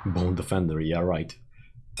 Bone Defender, yeah, right.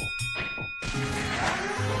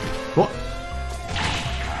 What?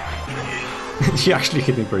 She actually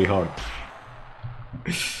hit me pretty hard.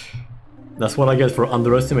 That's what I get for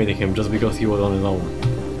underestimating him just because he was on his own.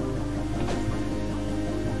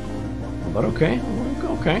 But okay,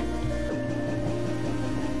 okay.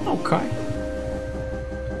 Okay.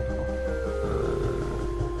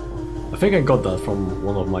 I think I got that from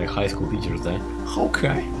one of my high school teachers there.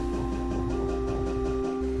 Okay.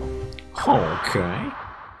 Okay.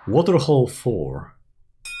 Waterhole 4.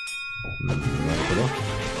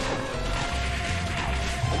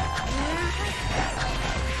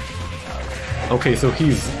 Okay, so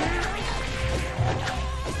he's...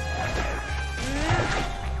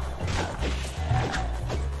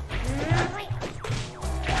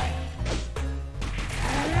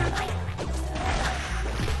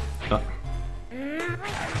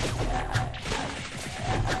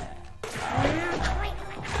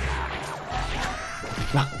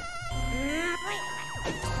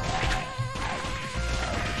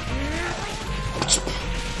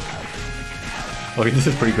 Okay, this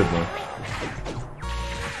is pretty good though.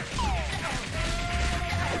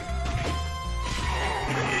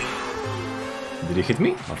 Did he hit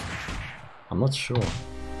me? Oh, I'm not sure.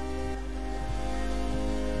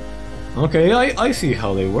 Okay, I see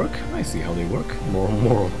how they work. I see how they work. More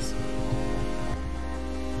or less.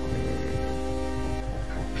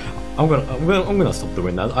 I'm gonna stop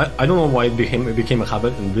doing that. I don't know why it became a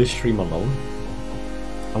habit in this stream alone.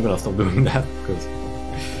 I'm gonna stop doing that because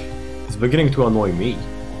it's beginning to annoy me.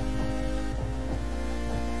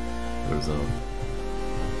 There's a...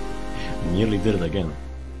 Nearly did it again.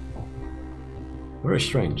 Very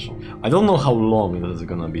strange. I don't know how long this is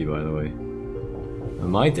gonna be, by the way. It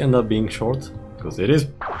might end up being short, because it is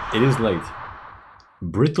late.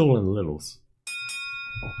 Brittle and littles.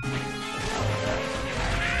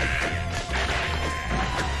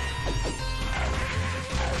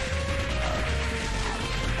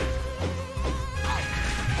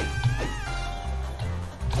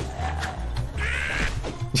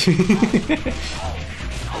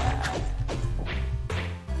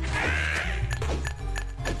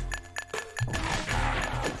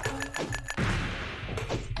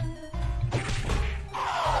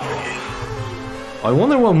 I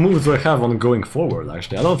wonder what moves I have on going forward,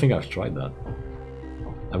 actually. I don't think I've tried that.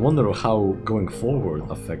 I wonder how going forward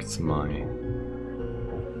affects my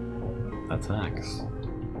attacks.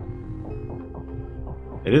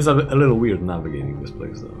 It is a little weird navigating this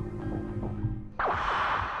place though.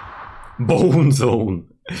 Bone Zone!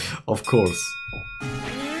 Of course.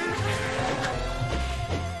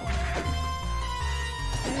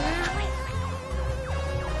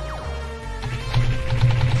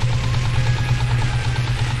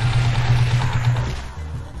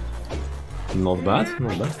 Not bad,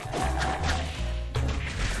 not bad.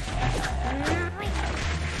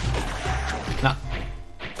 Nah.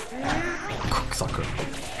 Cocksucker.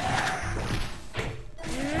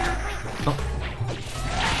 No.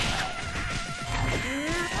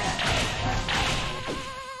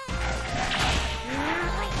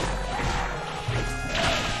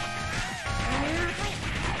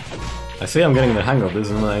 I say I'm getting the hang of this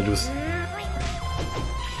and then I just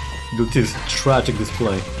do this tragic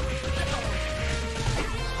display.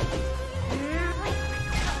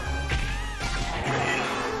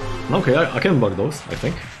 Okay, I can bug those, I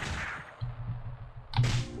think.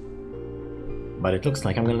 But it looks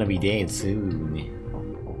like I'm gonna be dead soon.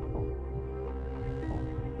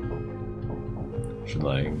 Should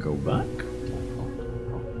I go back?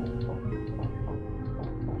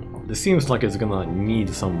 This seems like it's gonna need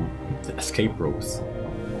some escape ropes.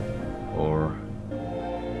 Or...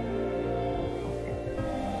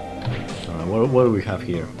 what do we have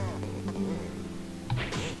here?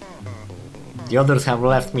 The others have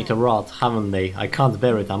left me to rot, haven't they? I can't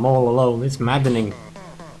bear it, I'm all alone, it's maddening.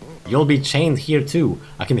 You'll be chained here too.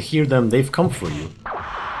 I can hear them, they've come for you.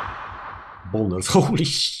 Boners, holy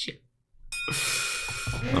shit.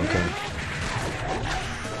 Okay.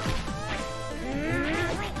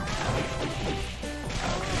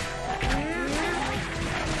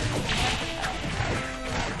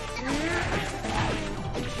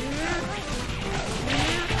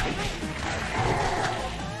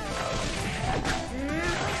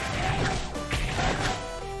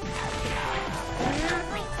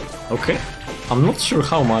 Okay, I'm not sure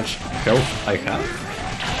how much health I have.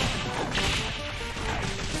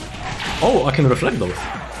 Oh, I can reflect those.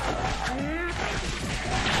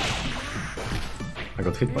 I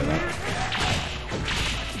got hit by that.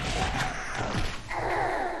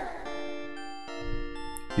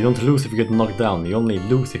 You don't lose if you get knocked down, you only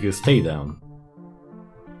lose if you stay down.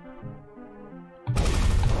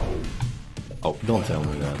 Oh, don't tell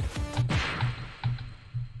me that.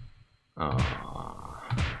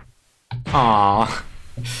 Ah,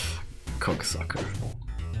 cocksucker.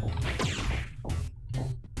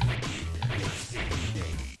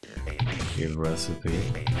 Give recipe.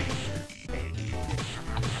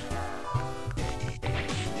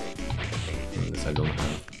 This I don't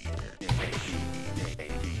have.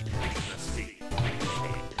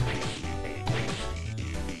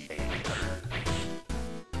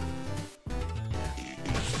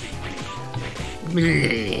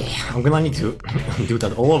 I'm gonna need to do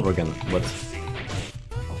that all over again, but...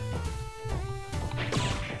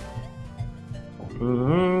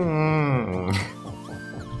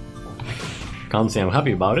 Can't say I'm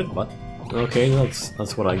happy about it, but... Okay,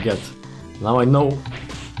 that's what I get. Now I know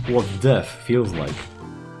what death feels like.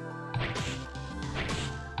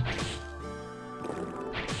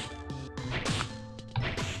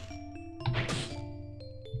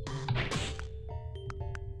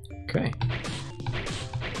 Okay.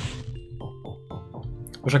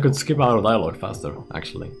 Wish I could skip out of dialogue faster,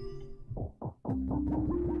 actually.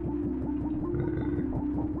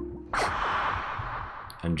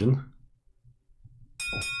 Engine.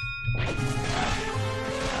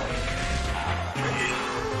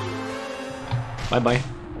 Bye-bye.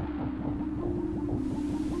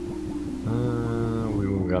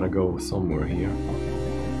 We gotta go somewhere here.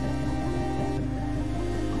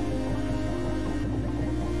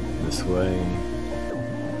 This way.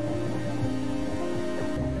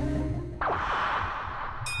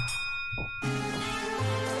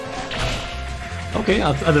 Okay,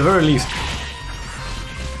 at the very least,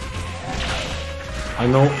 I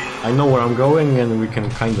know where I'm going, and we can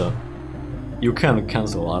kinda... You can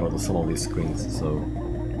cancel out of some of these screens, so...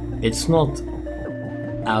 It's not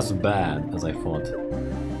as bad as I thought.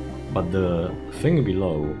 But the thing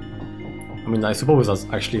below... I mean, I suppose that's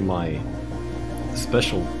actually my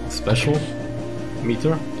special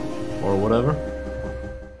meter, or whatever.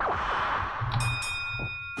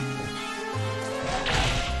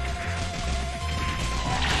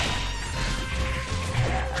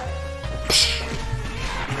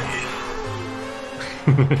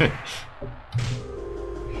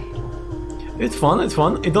 It's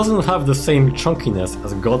fun. It doesn't have the same chunkiness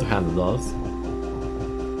as God Hand does.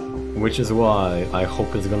 Which is why I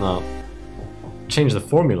hope it's gonna change the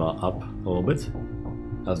formula up a little bit.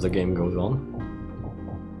 as the game goes on.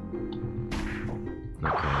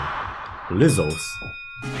 Okay. Lizzos.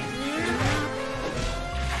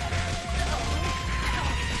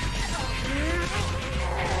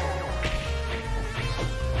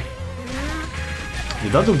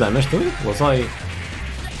 Did that do damage to it? Was I...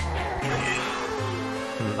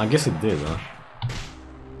 I guess it did, huh?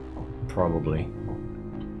 Probably.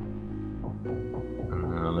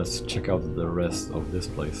 Let's check out the rest of this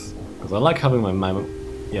place. Because I like having my map...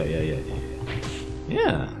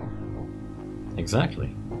 Yeah!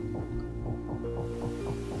 Exactly.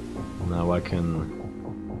 Now I can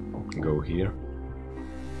go here.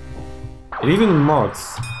 It even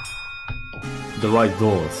marks the right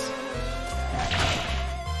doors.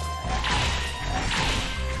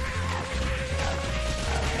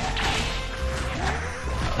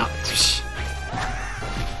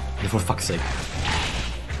 For fuck's sake.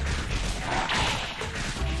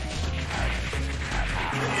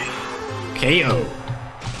 KO.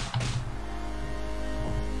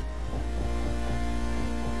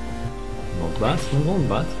 Not bad, not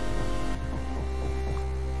bad.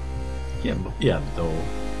 Yeah, though.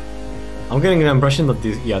 I'm getting the impression that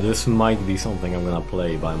this might be something I'm gonna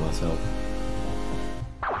play by myself.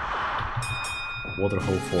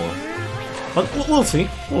 Waterhole 4. But we'll see,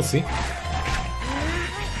 we'll see.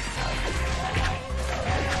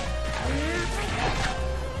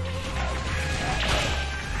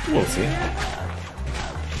 We'll see.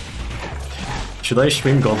 Should I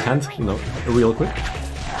stream God Hand? No, real quick?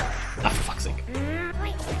 Ah, for fuck's sake.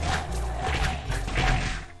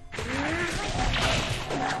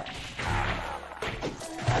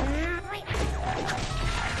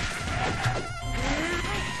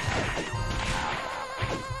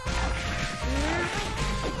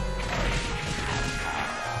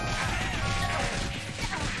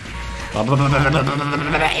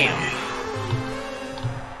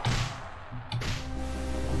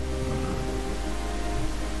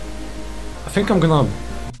 I think I'm gonna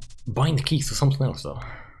bind keys to something else though.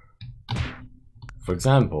 For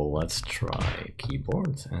example, let's try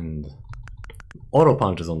keyboard and auto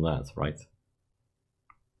punches on that, right?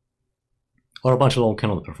 Auto punch alone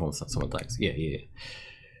cannot perform some attacks. Yeah.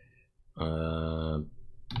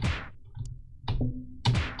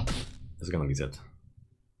 It's gonna be Z.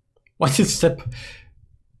 What's it step?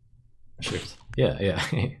 Shift. Yeah.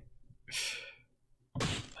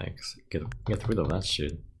 Thanks. Get rid of that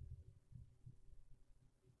shit.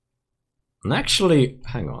 And actually,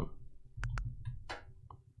 hang on.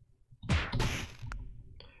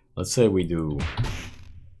 Let's say we do...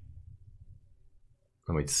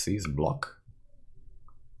 Oh wait, C's block.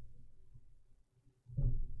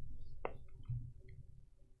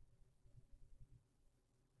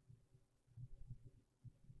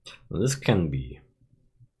 This can be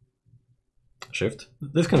shift.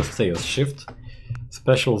 This can stay as shift.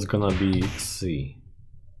 Special is gonna be C.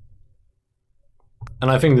 And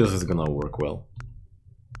I think this is gonna work well.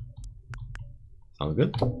 Sound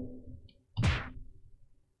good?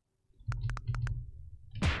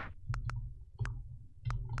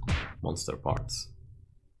 Monster parts.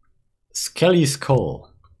 Skelly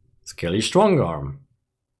skull. Skelly strong arm.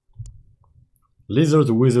 Lizard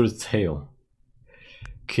wizard tail.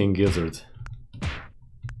 King gizzard.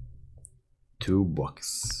 2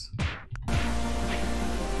 bucks.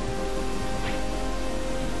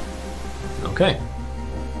 Okay.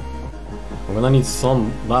 I'm gonna need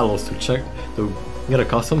some battles to get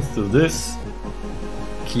accustomed to this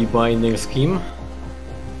key binding scheme,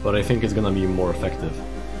 but I think it's gonna be more effective.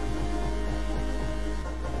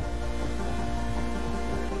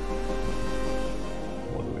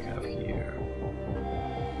 What do we have here?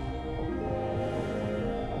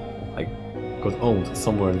 I got owned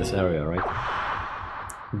somewhere in this area, right?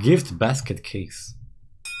 Gift basket case.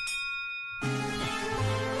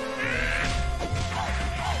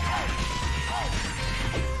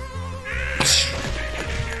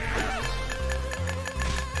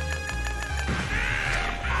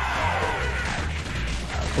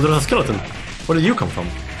 Oh, there's a skeleton. Where did you come from?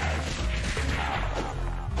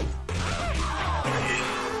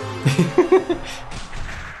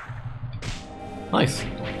 Nice.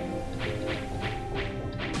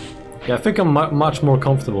 Yeah, I think I'm much more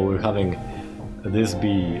comfortable with having this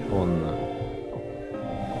be on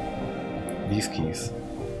these keys.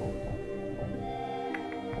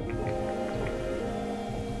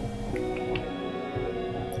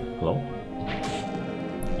 Hello?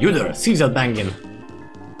 You there, cease that banging!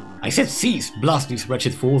 I said cease! Blast these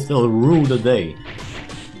wretched fools, they'll rue the day.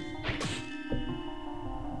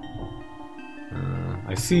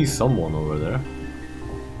 I see someone over there.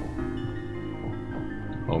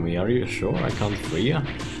 Oh, me, are you sure I can't free you?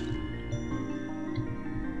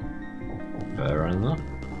 Fair enough.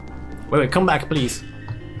 Wait, come back, please.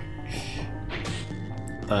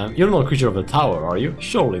 You're not a creature of the tower, are you?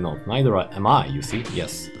 Surely not. Neither am I, you see?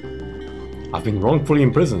 Yes. I've been wrongfully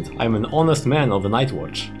imprisoned. I'm an honest man of the Night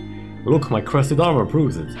Watch. Look, my crested armor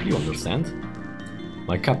proves it. You understand?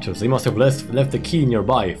 My captors, they must have left the key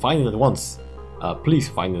nearby. Find it at once. Please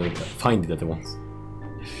find it at once.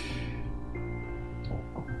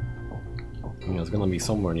 Yeah, it's gonna be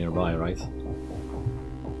somewhere nearby, right?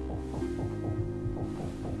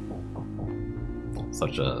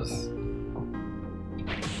 Such as...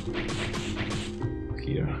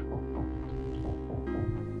 here.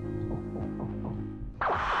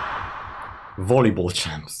 Volleyball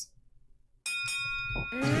champs.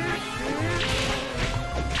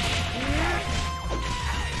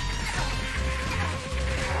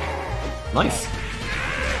 Nice.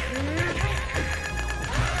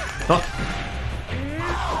 Ah.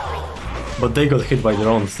 But they got hit by their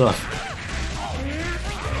own stuff.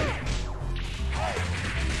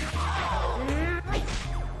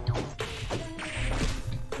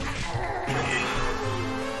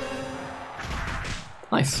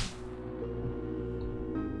 Nice.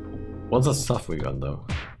 What's the stuff we got though?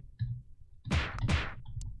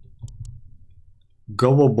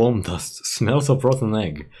 Gobo bomb dust. Smells of rotten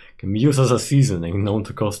egg. Can be used as a seasoning known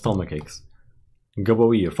to cause stomach aches.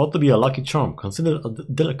 Gobo ear. Thought to be a lucky charm. Considered a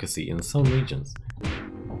delicacy in some regions.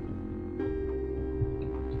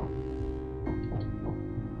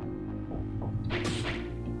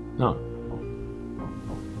 No.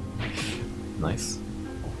 Nice.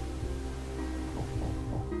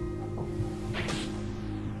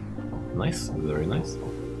 Nice, very nice.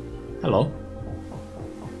 Hello.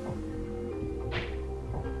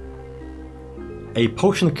 A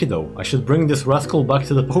potion kiddo. I should bring this rascal back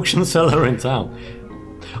to the potion seller in town.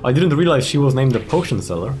 I didn't realize she was named the potion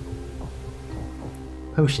seller.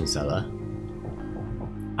 Potion seller?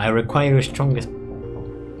 I require your strongest...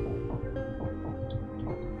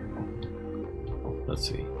 Let's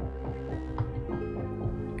see.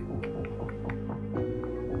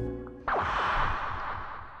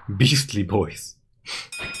 Beastly boys.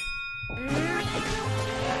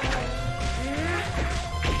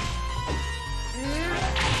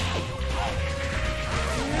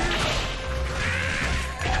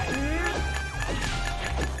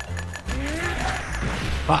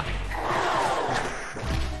 Ah.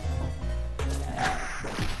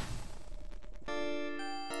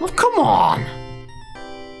 Oh, come on!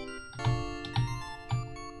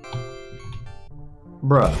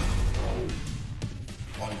 Bruh.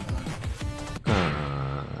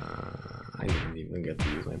 I didn't even get to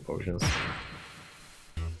use my potions.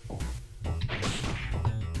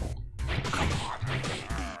 Come on.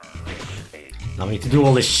 Now I need to do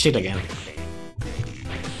all this shit again.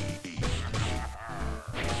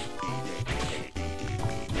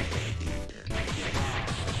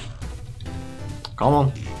 Come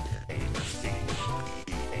on.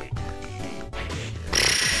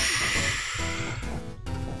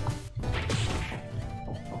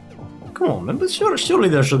 Come on, man, but surely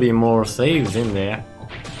there should be more saves in there.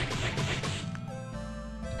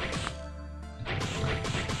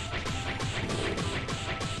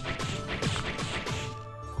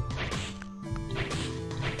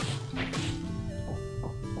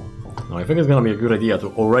 No, I think it's gonna be a good idea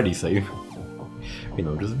to already save. You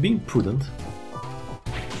know, just being prudent.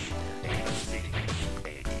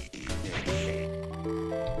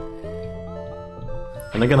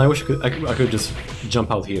 And again, I wish I could just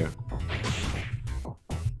jump out here.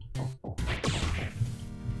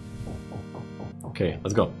 Okay,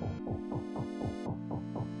 let's go.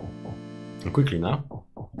 And quickly now.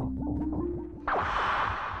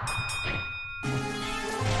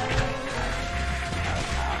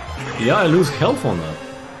 Yeah, I lose health on that.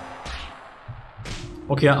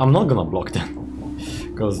 Okay, I'm not gonna block then.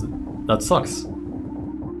 Because that sucks.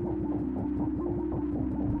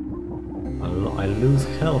 I lose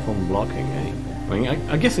health on blocking, eh? I mean,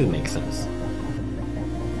 I guess it makes sense.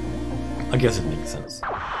 I guess it makes sense.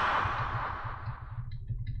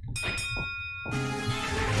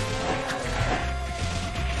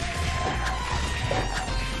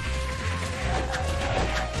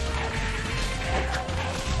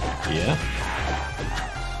 Yeah.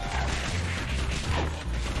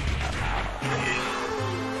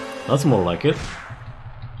 That's more like it.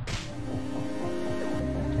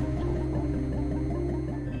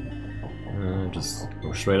 Just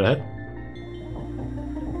go straight ahead.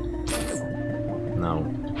 Now.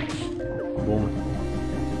 Boom.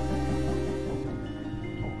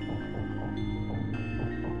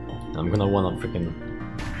 I'm gonna wanna freaking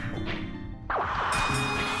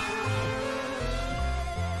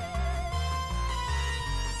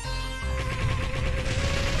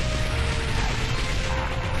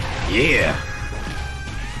Yeah!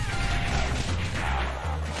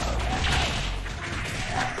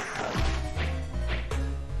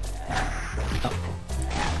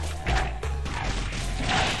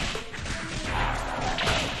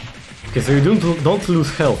 Okay, so you don't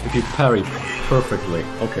lose health if you parry perfectly.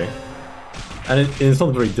 Okay. And it's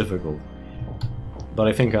not very difficult. But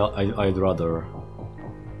I think I'd rather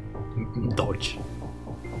dodge.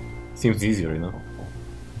 Seems easier, you know?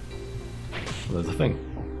 Well, that's the thing.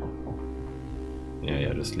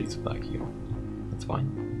 Yeah, just leads back here. That's fine.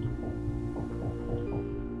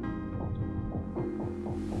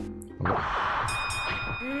 Okay.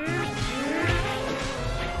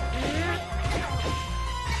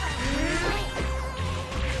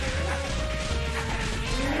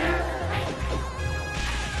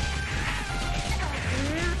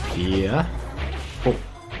 Yeah. Oh.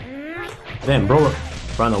 Damn, bro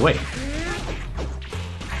ran away.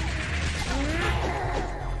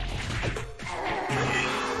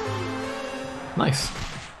 Nice.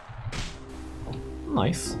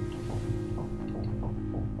 Nice.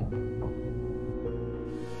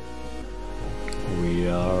 We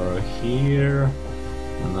are here.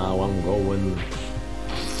 Now I'm going.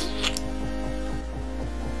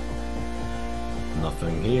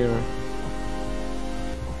 Nothing here.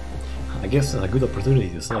 I guess it's a good opportunity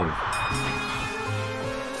to save.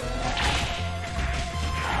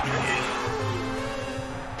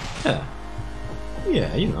 Yeah.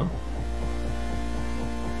 Yeah, you know.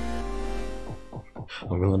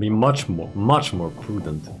 I'm gonna be much more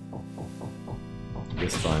prudent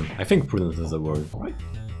this time. I think prudent is the word, right?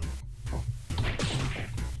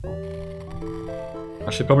 I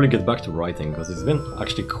should probably get back to writing, because it's been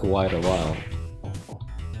actually quite a while.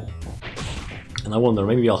 And I wonder,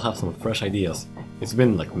 maybe I'll have some fresh ideas. It's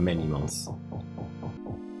been like many months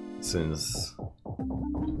since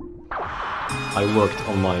I worked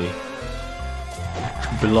on my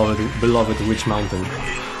beloved Witch Mountain.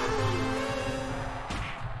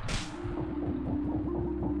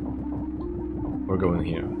 We're going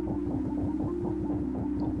here.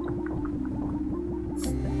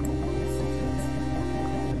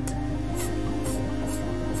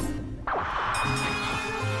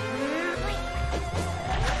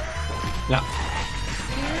 Yeah.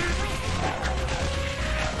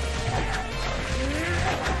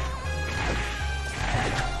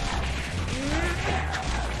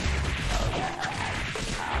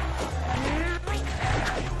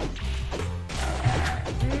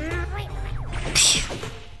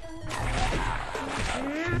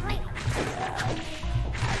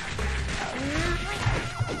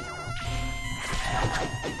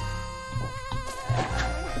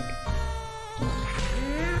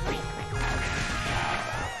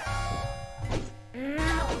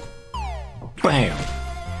 Bam!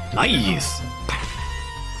 Nice!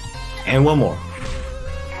 And one more.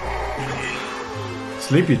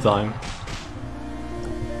 Sleepy time.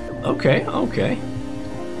 Okay, okay.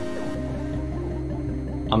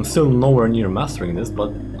 I'm still nowhere near mastering this,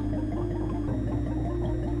 but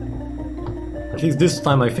at least this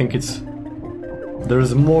time I think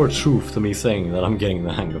there's more truth to me saying that I'm getting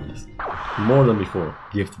the hang of this. More than before.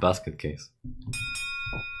 Gift basket case.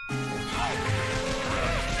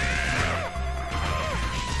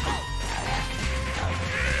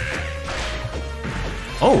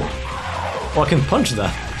 Oh! Oh, I can punch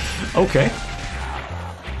that. Okay.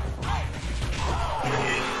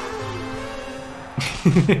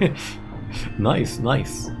 Nice,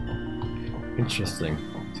 nice. Interesting.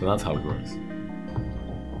 So that's how it works.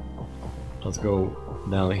 Let's go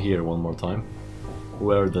down here one more time.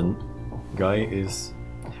 Where the guy is...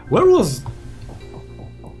 Where was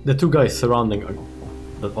the two guys surrounding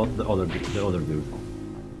the other dude?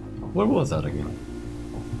 Where was that again?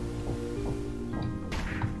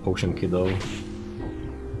 Potion kiddo.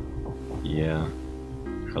 Yeah.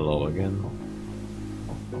 Hello again.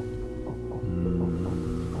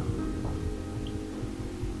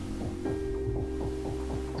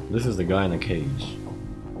 This is the guy in a cage.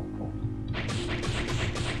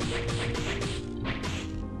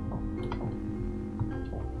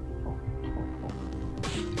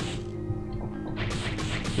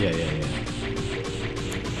 Yeah.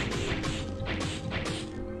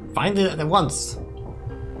 Find it at once!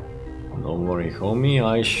 Don't worry, homie,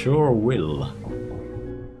 I sure will.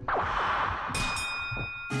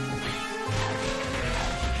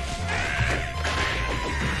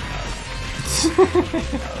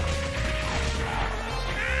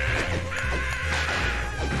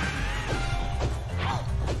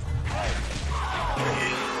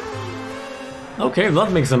 Okay,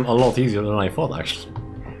 that makes them a lot easier than I thought, actually.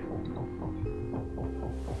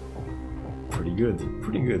 Pretty good,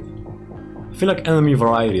 pretty good. I feel like enemy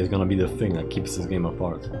variety is gonna be the thing that keeps this game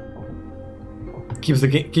apart. Keeps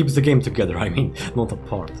the game together, I mean, not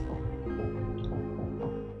apart.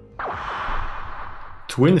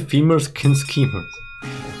 Twin femur skin schemers.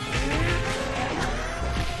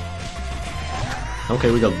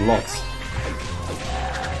 Okay, we got blocks.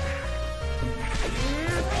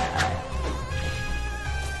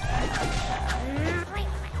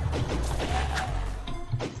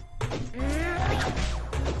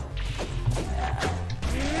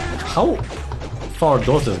 How far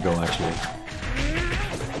does this go, actually?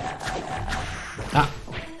 Ah!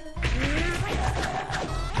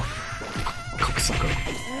 Cocksucker.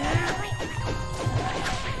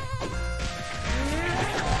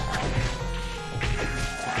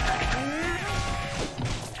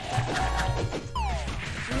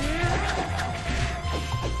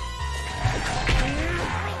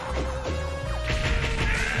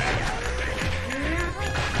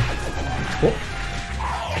 Oh.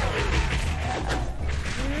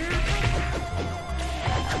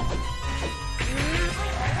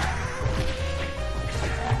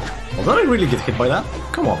 Did I really get hit by that?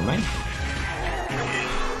 Come on, man.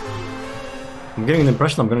 I'm getting the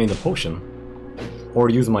impression I'm gonna need a potion. Or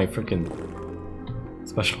use my freaking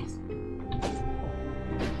specials.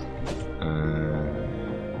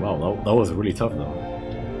 Wow, that was really tough though.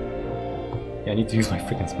 Yeah, I need to use my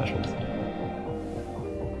freaking specials.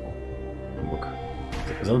 Book.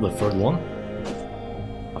 Is that the third one?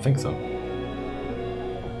 I think so.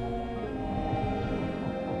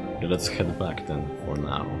 Okay, let's head back then for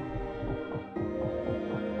now.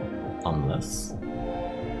 Unless...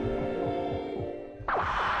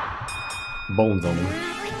 Bones on him.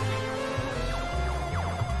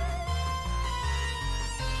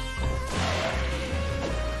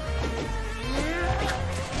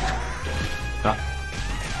 Ah.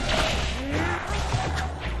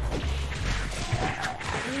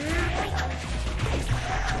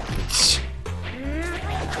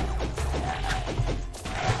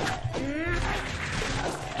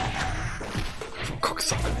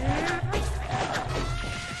 Cocksucker.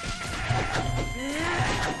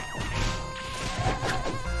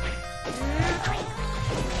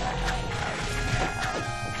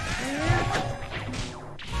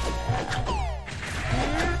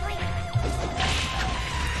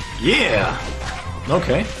 Yeah!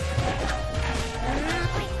 Okay.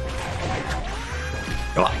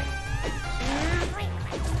 Come on.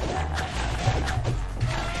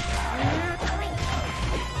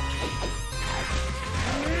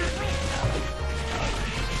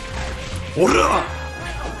 Ora!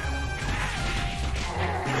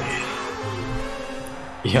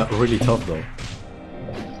 Yeah, really tough though.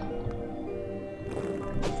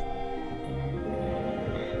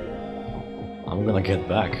 I'm gonna get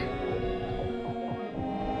back.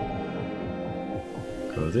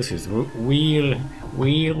 Cause this is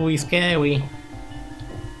really scary. I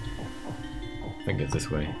think it's this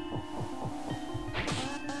way.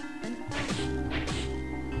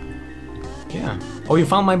 Yeah. Oh, you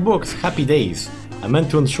found my books! Happy days! I meant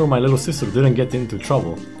to ensure my little sister didn't get into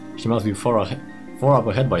trouble. She must be far up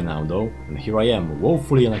ahead by now, though, and here I am,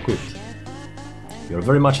 woefully unequipped. You're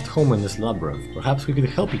very much at home in this labyrinth. Perhaps we could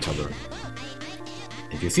help each other.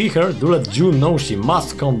 If you see her, do let June know she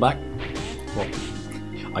must come back. Well,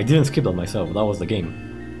 I didn't skip that myself, that was the game.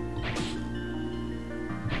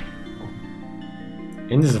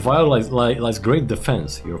 In this vial lies great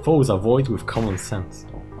defense. Your foes avoid with common sense.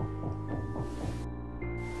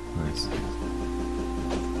 Nice.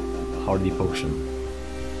 Hardy potion.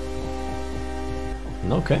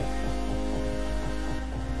 Okay.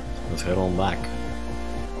 Let's head on back.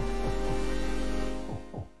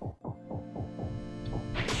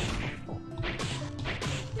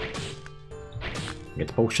 Get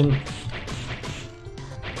the potion.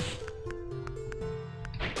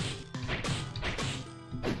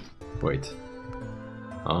 Wait.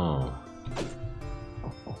 Oh.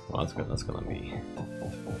 Well, that's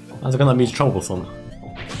gonna be troublesome.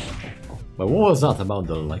 But what was that about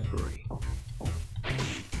the library?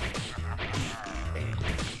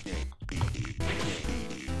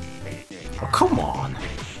 Oh, come on!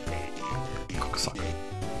 Cocksucker.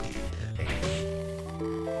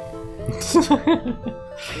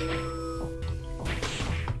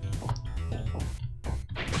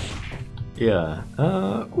 Yeah,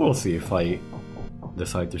 we'll see if I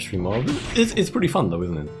decide to stream more of it. It's pretty fun though,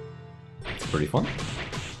 isn't it? It's pretty fun.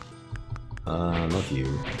 Not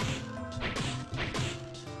you.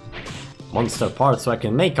 Monster parts so I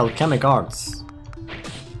can make alchemic arts.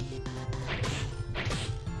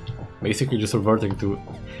 Basically just reverting to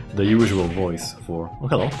the usual voice for... Oh,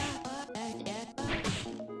 hello.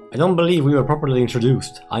 I don't believe we were properly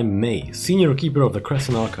introduced. I'm May, Senior Keeper of the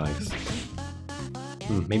Crescent Archives.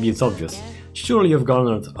 Maybe it's obvious. Surely you've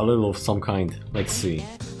garnered a little of some kind. Let's see.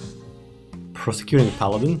 Prosecuting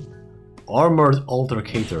Paladin? Armored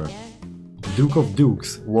Altercator. Duke of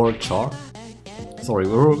Dukes, Lord Char? Sorry,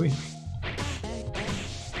 where were we?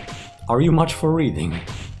 Are you much for reading?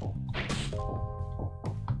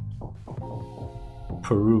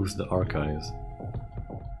 Peruse the archives.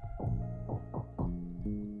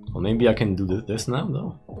 Well, maybe I can do this now,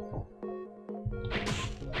 though.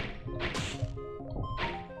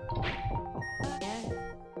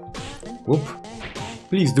 Whoop.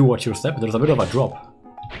 Please do watch your step, there's a bit of a drop.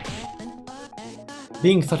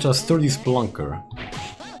 Being such a sturdy spelunker.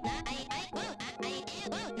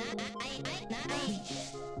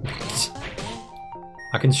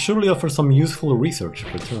 I can surely offer some useful research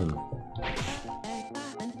in return.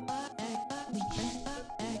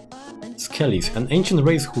 Skellies, an ancient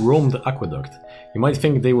race who roamed the aqueduct. You might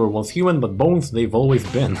think they were once human, but bones they've always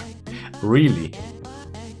been. Really?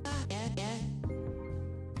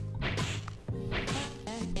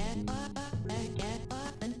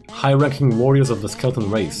 High-ranking warriors of the skeleton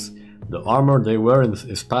race. The armor they wear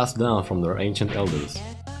is passed down from their ancient elders.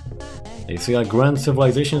 They say that grand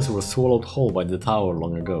civilizations were swallowed whole by the tower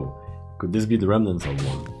long ago. Could this be the remnants of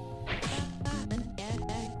one?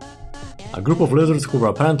 A group of lizards who were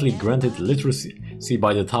apparently granted literacy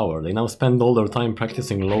by the tower. They now spend all their time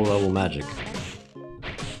practicing low-level magic.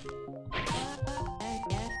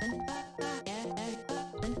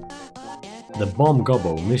 The Bomb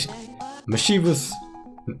Gobbo, mischievous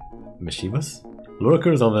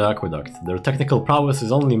lurkers of the aqueduct. Their technical prowess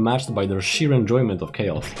is only matched by their sheer enjoyment of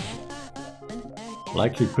chaos.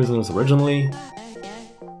 Likely prisoners originally.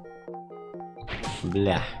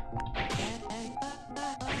 Blah.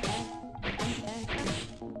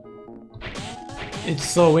 It's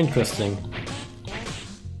so interesting.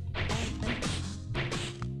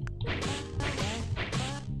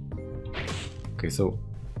 Okay, so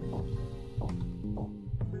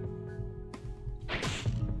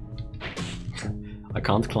I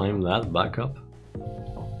can't climb that back up.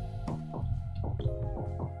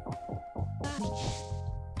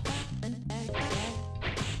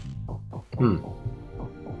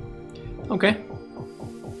 Okay.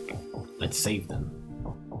 Let's save them.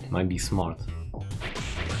 Might be smart.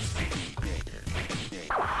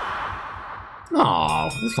 No,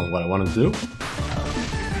 that's not what I want to do.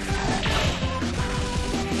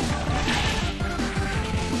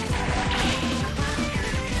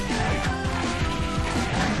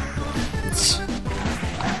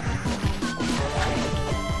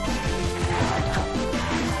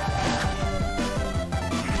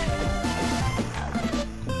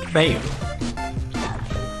 Bam.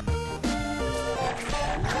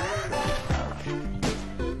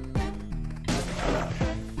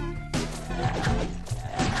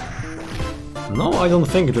 No, I don't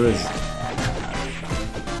think there is.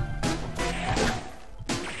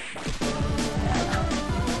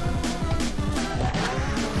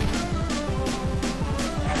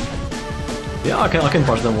 Yeah, I can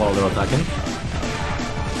punch them while they're attacking.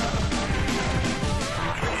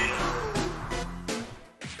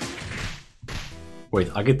 Wait,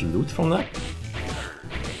 I get loot from that?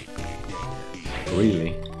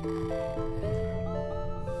 Really?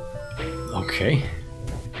 Okay.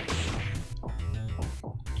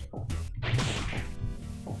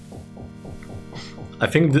 I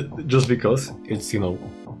think that just because it's, you know,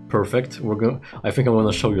 perfect, I think I'm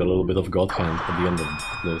gonna show you a little bit of God Hand at the end of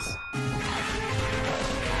this.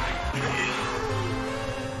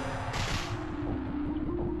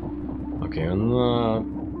 Okay, and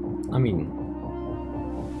I mean,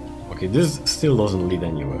 okay, this still doesn't lead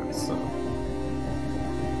anywhere, so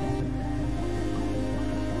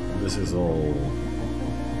this is all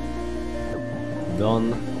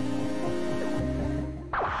done.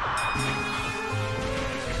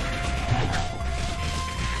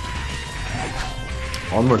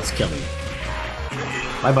 Armored skeleton.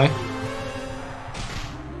 Bye bye.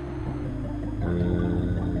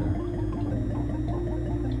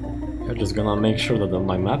 I'm just gonna make sure that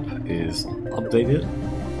my map is updated.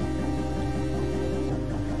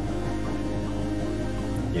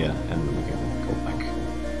 Yeah, and then we can go back.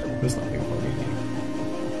 There's nothing for me here.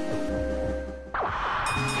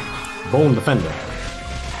 Bone Defender.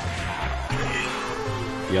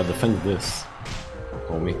 Yeah, defend this,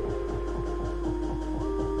 homie.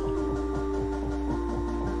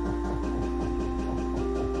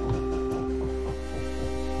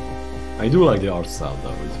 I do like the art style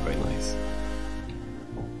though, it's very nice.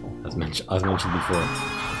 As mentioned before.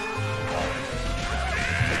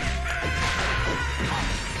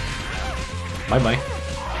 Bye-bye.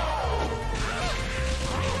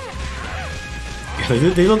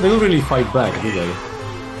 They don't really fight back, do they?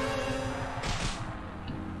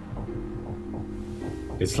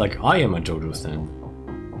 It's like I am a JoJo stand.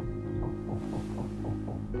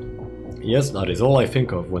 Yes, that is all I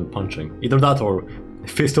think of when punching. Either that or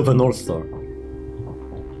Fist of the North Star.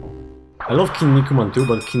 I love Kinnikuman too,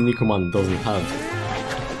 but Kinnikuman doesn't have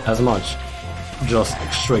as much just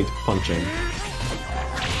straight punching.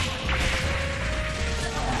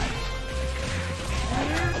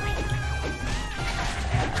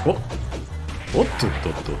 Oh.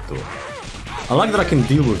 I like that I can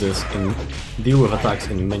deal with this and deal with attacks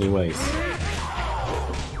in many ways.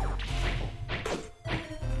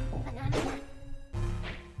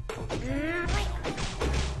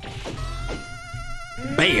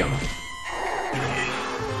 Bam!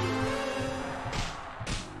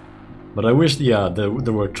 But I wish, yeah, there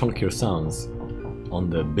were chunkier sounds on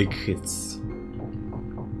the big hits.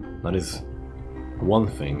 That is one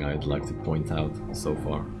thing I'd like to point out so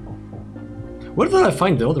far. Where did I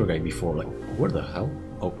find the other guy before? Like, where the hell?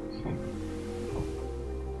 Oh, okay.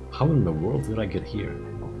 How in the world did I get here?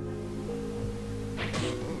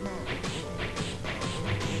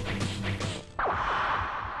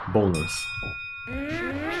 Bonus.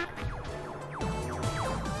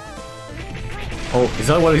 Oh, is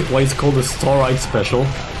that why it's called the Starlight Special?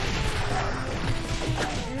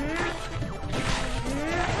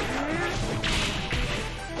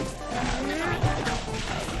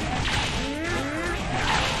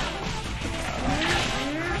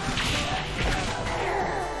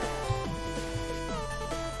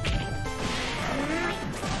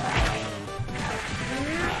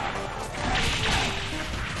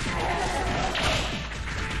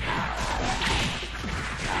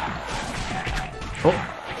 Oh.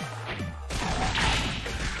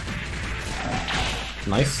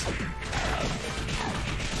 Nice.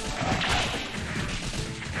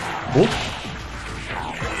 Oh.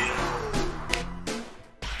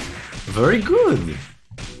 Very good.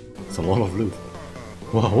 It's a lot of loot.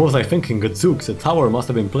 Wow, what was I thinking? Gadzooks, the tower must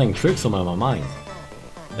have been playing tricks on my mind.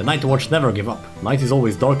 The Night Watch never give up. Night is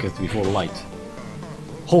always darkest before light.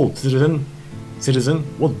 Hold, citizen. Citizen,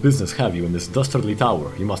 what business have you in this dastardly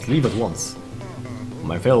tower? You must leave at once.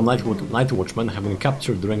 My fellow night watchmen have been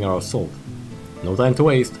captured during our assault. No time to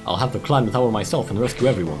waste, I'll have to climb the tower myself and rescue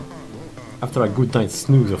everyone. After a good night's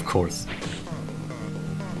snooze, of course.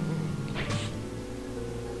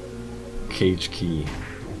 Cage key.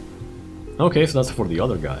 Okay, so that's for the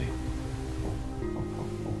other guy.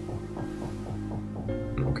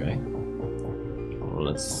 Okay. Well,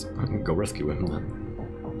 let's go rescue him then.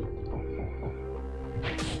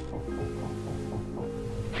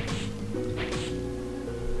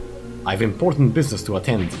 I've important business to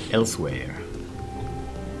attend elsewhere.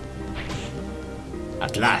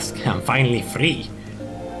 At last, I'm finally free.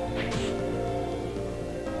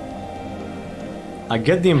 I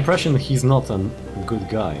get the impression he's not a good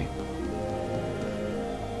guy.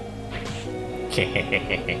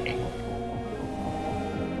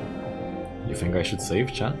 You think I should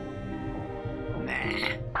save, chat?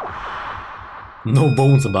 Nah. No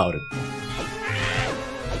bones about it.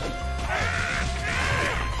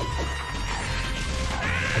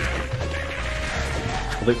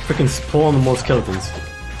 They freaking spawn more skeletons.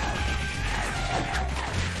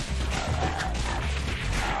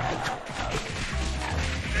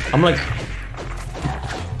 I'm like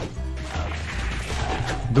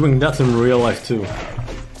doing that in real life too.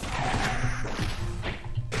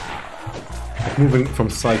 Like moving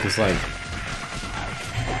from side to side.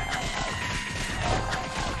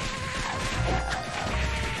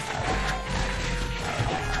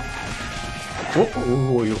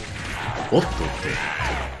 What the?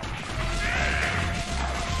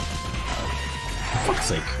 For fuck's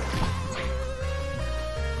sake.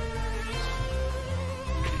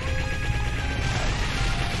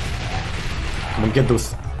 Come on, get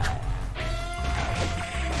those.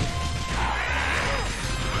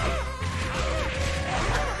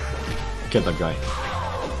 Get that guy.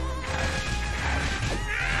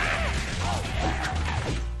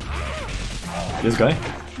 This guy?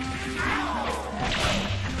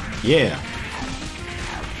 Yeah.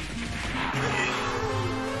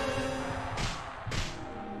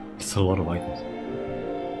 It's a lot of items.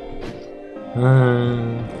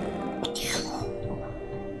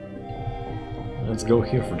 Let's go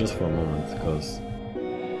here for just for a moment, because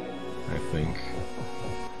I think.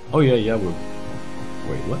 Oh yeah, we're.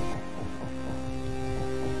 Wait, what?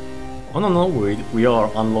 Oh no, we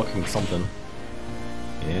are unlocking something.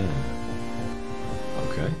 Yeah.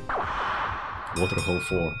 Okay. Waterhole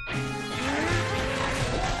 4.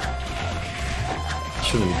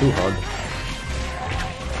 shouldn't be too hard.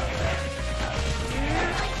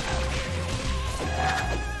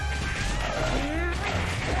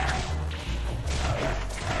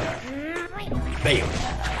 Bam!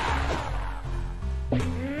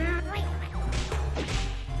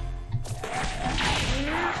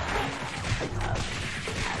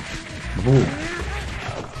 Boom!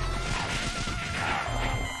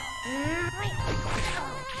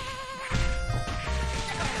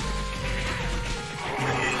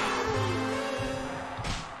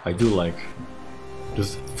 I do like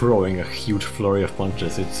just throwing a huge flurry of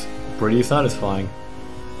punches, it's pretty satisfying.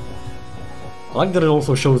 I like that it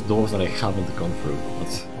also shows doors that I haven't gone through,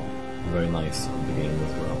 that's very nice at the beginning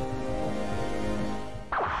as well.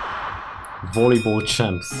 Volleyball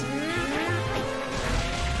champs.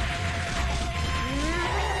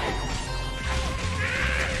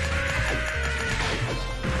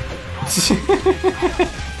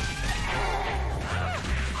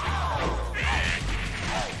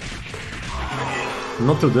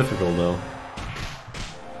 Not too difficult though.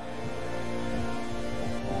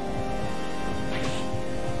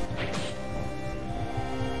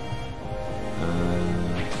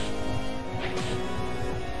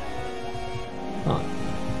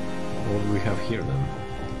 What do we have here then?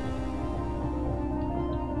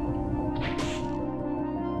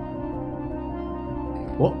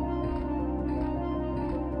 What?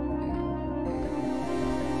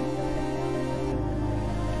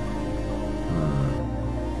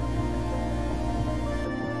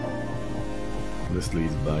 This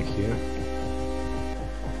leads back here.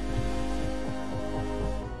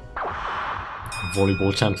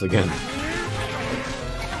 Volleyball champs again.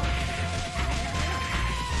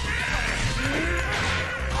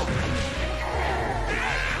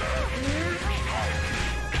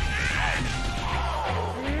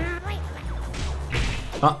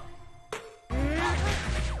 Ah.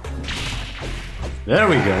 There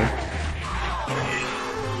we go.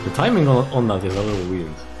 The timing on that is a little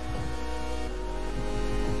weird.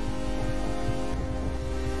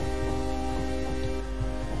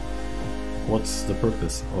 What's the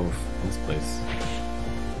purpose of this place?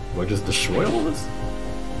 Do I just destroy all this?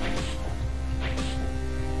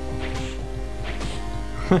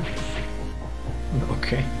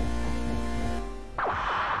 Okay.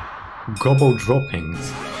 Gobble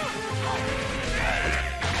droppings.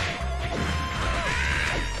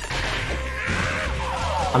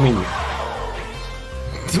 I mean,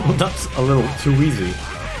 that's a little too easy.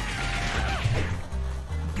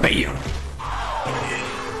 Bam!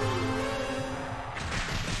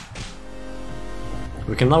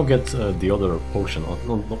 We can now get the other potion, not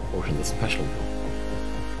potion, the special.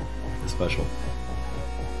 The special.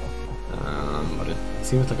 But it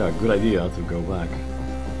seems like a good idea to go back.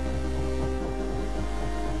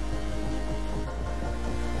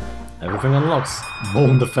 Everything unlocks.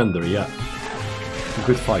 Bone Defender, yeah.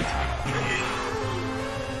 Good fight.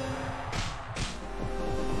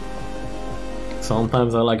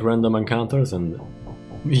 Sometimes I like random encounters and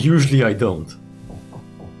usually I don't.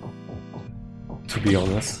 To be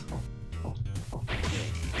honest.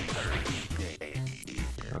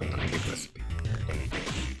 Big recipe.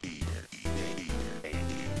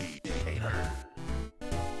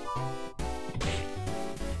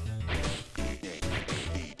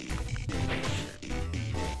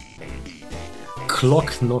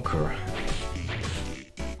 Clock knocker.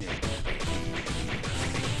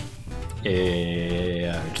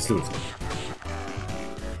 Yeah, just do it.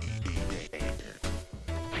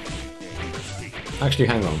 Actually,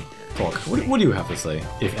 hang on. Talk. What do you have to say,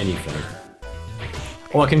 if anything?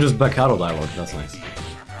 Oh, I can just back out of dialogue. That's nice.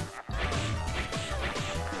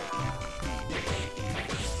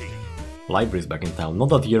 Library's back in town. Not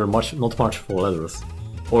that you're not much for letters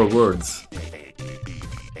or words.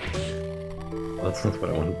 That's not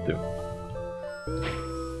what I wanted to do.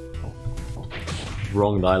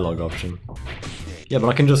 Wrong dialogue option. Yeah, but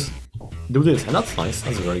I can just do this, and that's nice.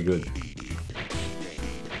 That's very good.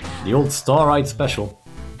 The old Star-Eyed special.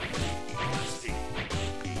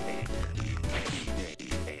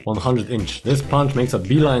 100 inch. This punch makes a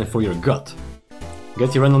beeline for your gut.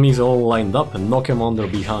 Get your enemies all lined up and knock them on their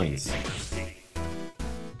behinds.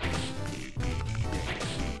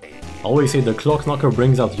 Always say the clock knocker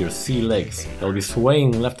brings out your sea legs. They'll be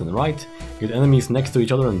swaying left and right. Get enemies next to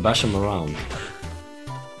each other and bash them around.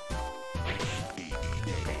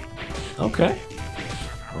 Okay.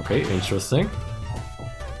 Okay, interesting.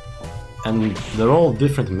 And they're all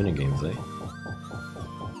different minigames, eh?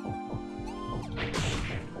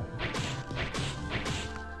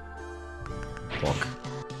 Clock.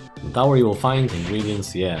 In the tower you will find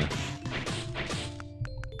ingredients, yeah.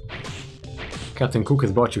 Captain Cook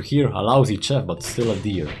has brought you here, a lousy chef but still a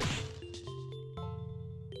dear.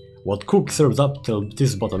 What Cook serves up till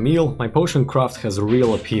this but a meal, my potion craft has a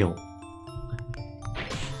real appeal.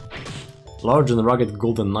 Large and rugged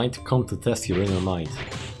golden knight, come to test your inner might.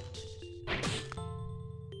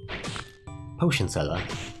 Potion seller.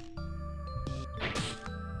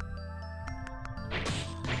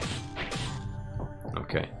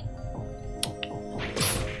 Okay.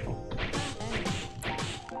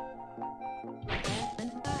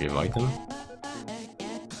 Give item.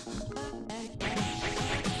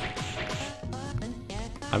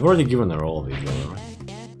 I've already given her all of these, though, right?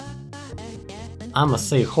 I must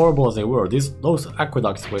say, horrible as they were, those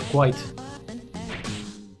aqueducts were quite...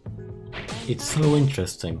 It's so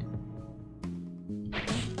interesting.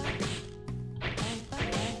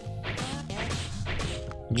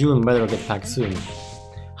 June better get back soon.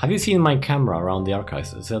 Have you seen my camera around the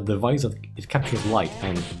archives? It's a device that it captures light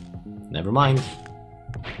and... Never mind.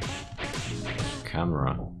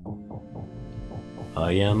 Camera.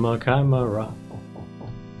 I am a camera.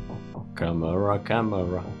 Camera,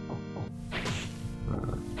 camera.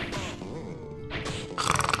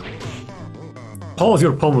 Pause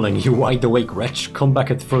your pummeling, you wide-awake wretch. Come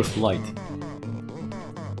back at first light.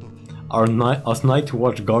 Us night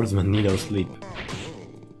watch guardsmen need our sleep.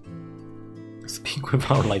 Speak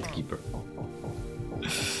with our lightkeeper.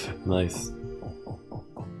 Nice.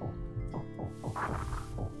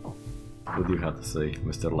 What do you have to say,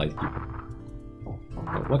 Mr. Lightkeeper?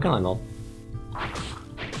 Why can I not?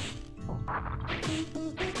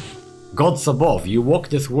 Gods above, you walk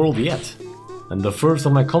this world yet, and the first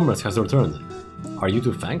of my comrades has returned. Are you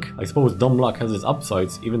to thank? I suppose dumb luck has its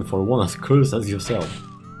upsides, even for one as cursed as yourself.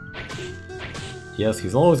 Yes,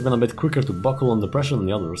 he's always been a bit quicker to buckle under pressure than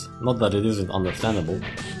the others, not that it isn't understandable.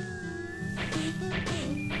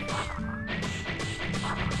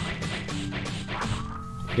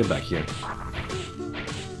 Get back here.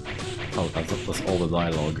 Oh, that's all the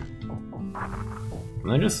dialogue. Can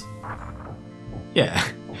I just... Yeah,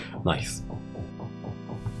 nice.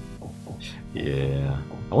 Yeah,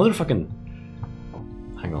 I wonder if I can...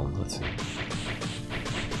 Hang on, let's see.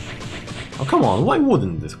 Oh, come on, why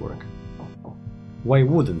wouldn't this work? Why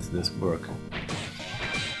wouldn't this work?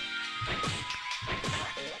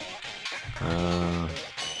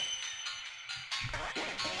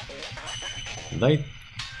 Did I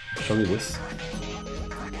show you this?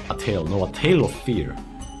 A tale, no, a tale of fear.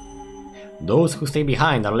 Those who stay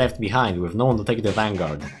behind are left behind with no one to take the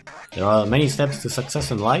vanguard. There are many steps to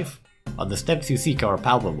success in life, but the steps you seek are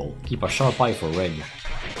palpable. Keep a sharp eye for red.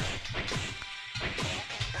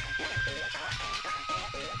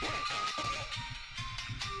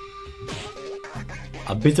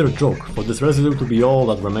 A bitter joke, for this residue to be all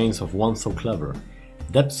that remains of one so clever.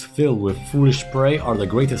 Depths filled with foolish prey are the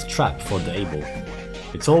greatest trap for the able.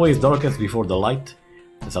 It's always darkest before the light,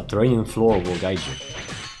 the subterranean floor will guide you.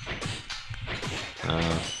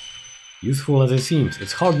 Useful as it seems,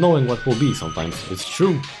 it's hard knowing what will be sometimes, it's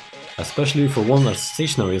true, especially for one as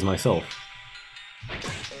stationary as myself.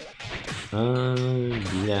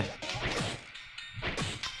 Yeah.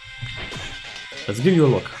 Let's give you a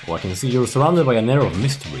look. Oh, I can see you're surrounded by an air of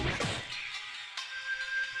mystery.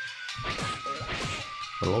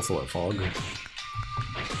 But also a fog.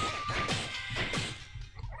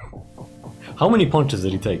 How many punches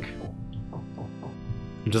did he take?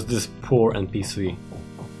 Just this poor NPC.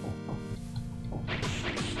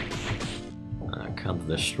 I can't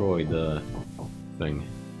destroy the thing.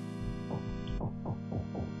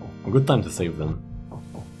 A good time to save them.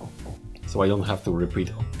 So I don't have to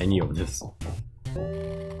repeat any of this.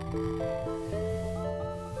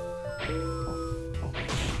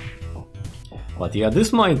 But yeah,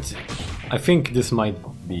 this might... I think this might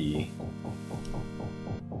be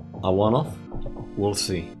a one-off. We'll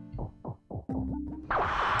see.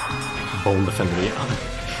 Bone defender, yeah.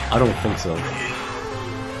 I don't think so.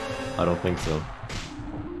 I don't think so.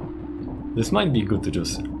 This might be good to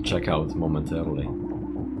just check out momentarily.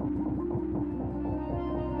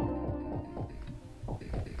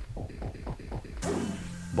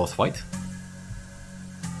 Boss fight?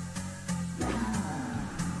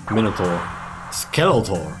 Minotaur.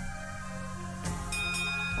 Skeletor.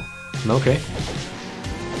 Okay.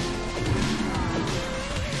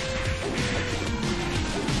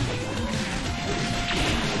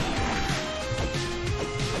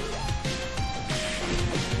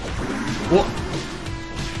 What?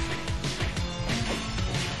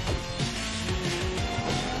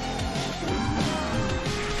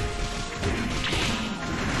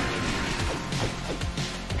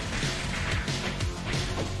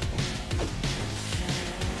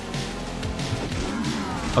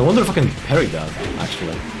 I wonder if I can parry that,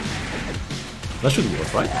 actually. That should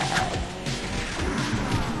work, right?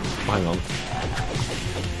 Oh, hang on.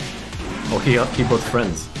 Oh, he brought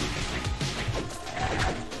friends.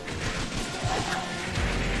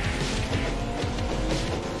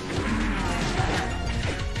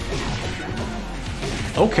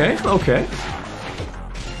 Okay, okay.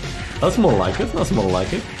 That's more like it, that's more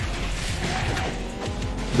like it.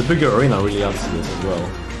 The bigger arena really adds to this as well.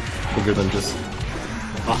 Bigger than just...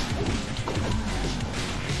 Ah.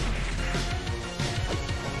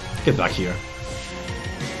 Get back here.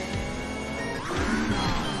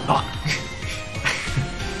 Ah.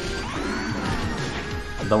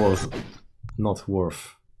 That was not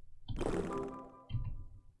worth.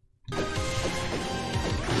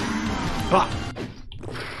 Ah.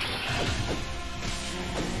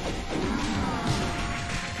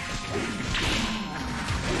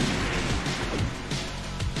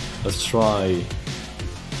 Let's try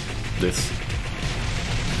this.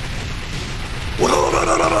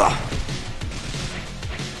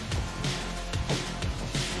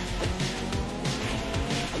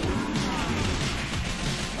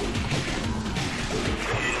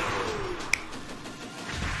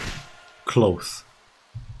 Close.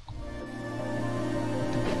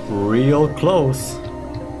 Real close.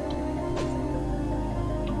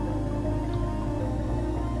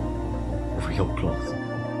 Real close.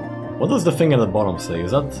 What does the thing at the bottom say?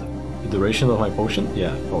 Is that the duration of my potion?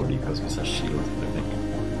 Yeah, probably because it says shield, I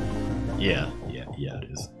think. Yeah, it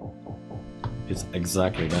is. It's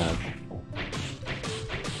exactly that.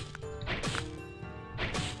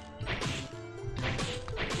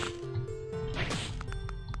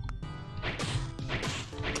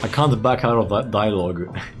 I can't back out of that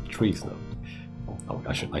dialogue trees though. Oh,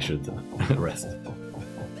 I should rest.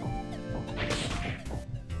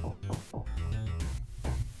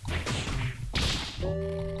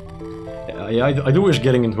 Yeah, I do wish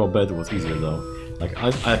getting into a bed was easier though. Like,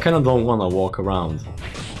 I kind of don't want to walk around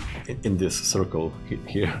in this circle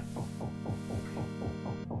here.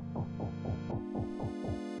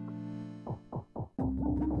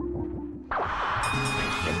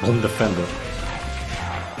 Yeah, bomb defender.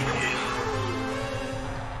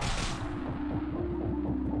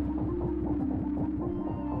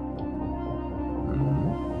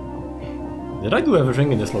 Did I do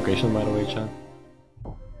everything in this location, by the way, chat?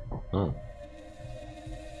 Oh.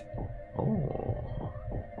 Oh.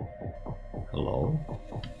 Hello?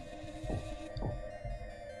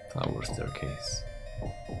 Tower staircase.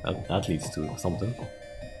 That leads to something.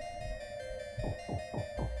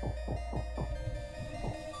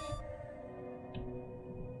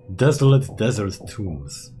 Desolate desert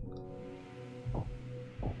tombs.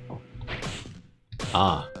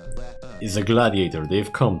 Ah. Is a gladiator.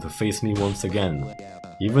 They've come to face me once again.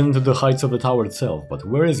 Even to the heights of the tower itself. But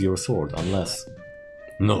where is your sword? Unless...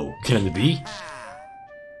 No, can it be?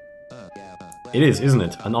 It is, isn't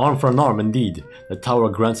it? An arm for an arm, indeed. The tower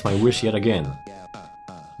grants my wish yet again.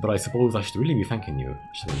 But I suppose I should really be thanking you,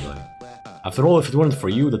 shouldn't I? After all, if it weren't for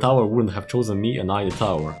you, the tower wouldn't have chosen me and I the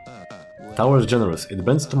tower. The tower is generous. It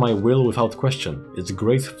bends to my will without question. Its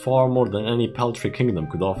grace far more than any paltry kingdom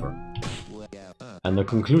could offer. And the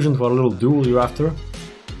conclusion to our little duel you're after?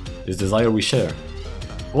 This desire we share.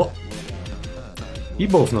 What? We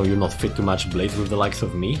both know you're not fit to match blades with the likes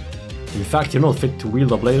of me. In fact, you're not fit to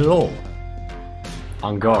wield a blade at all.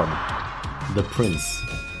 En garde. The prince.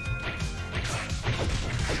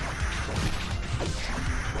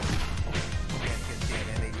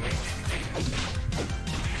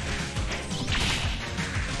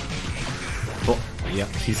 Oh, yeah,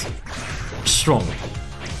 he's strong.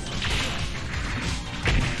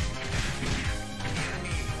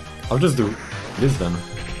 I'll just do this then.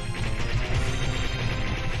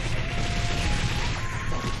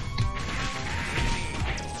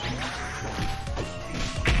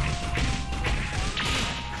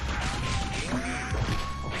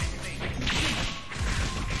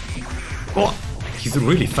 Oh, he's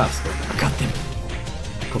really fast though. I got him.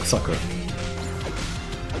 Cocksucker.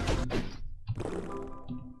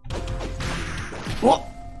 What?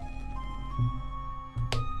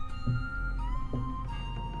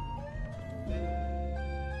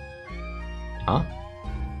 Huh?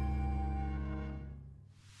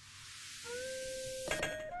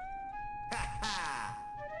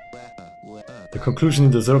 The conclusion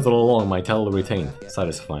you deserved all along, my tale retained.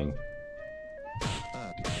 Satisfying.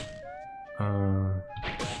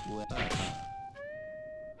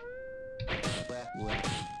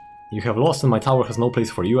 You have lost and my tower has no place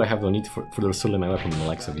for you. I have no need for further sully my weapon in the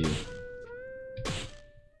likes of you.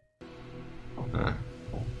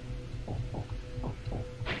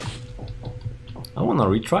 I wanna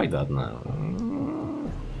retry that now.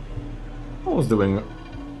 I was doing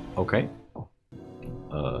okay.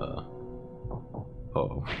 Oh.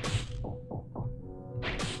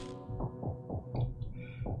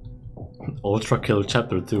 Ultra Kill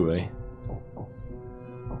Chapter 2, eh?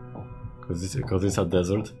 Cause it's a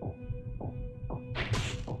desert.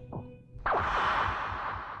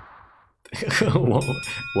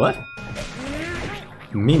 What?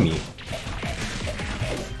 Mimi.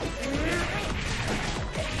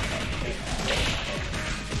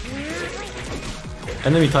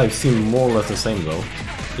 Enemy types seem more or less the same though.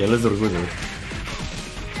 Yeah, lizard wizard.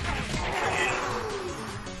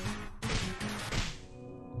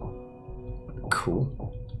 Cool.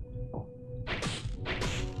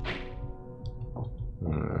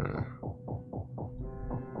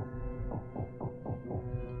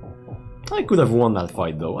 I could have won that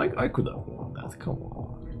fight though. I could have won that. Come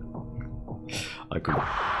on. I could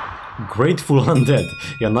have. Grateful Undead.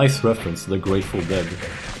 Yeah, nice reference to the Grateful Dead.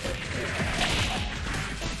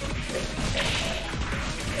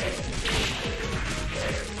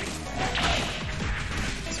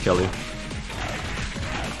 Skelly.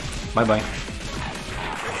 Bye bye.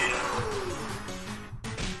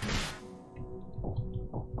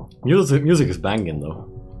 Music is banging though.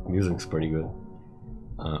 Music's pretty good.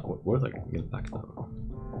 Where did I get back though?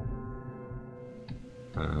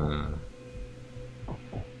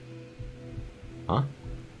 Huh?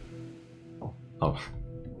 Oh,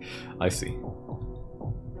 I see.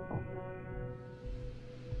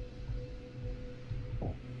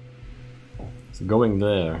 So going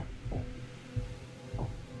there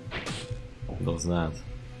does that.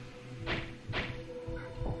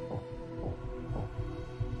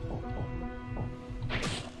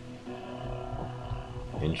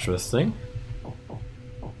 Interesting.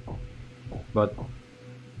 But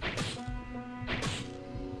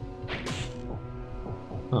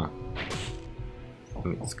huh. I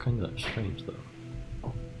mean, it's kind of strange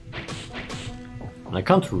though. And I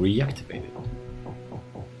can't reactivate it.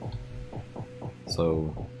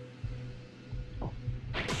 So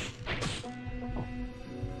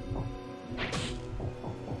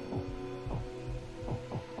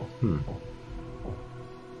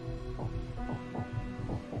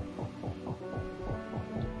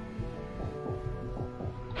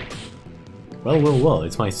Well,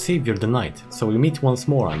 it's my savior the night, so we meet once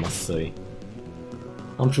more, I must say.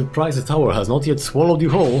 I'm surprised the tower has not yet swallowed you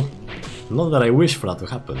whole. Not that I wish for that to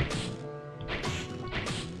happen.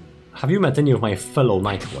 Have you met any of my fellow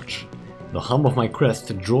Nightwatch? The hum of my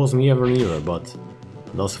crest draws me ever nearer, but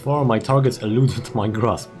thus far my targets eluded my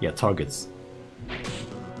grasp. Yeah, targets.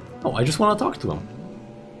 Oh, I just want to talk to them.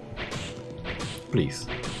 Please.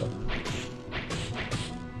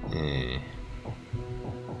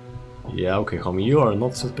 Yeah, okay, homie, you are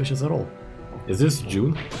not suspicious at all. Is this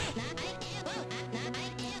June?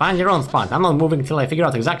 Find your own spot. I'm not moving till I figure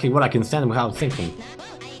out exactly what I can stand without thinking.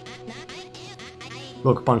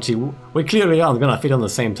 Look, Punchy, we clearly aren't gonna fit on the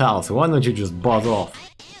same tile, so why don't you just buzz off?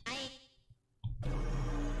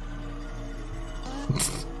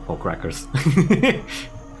 Oh, crackers.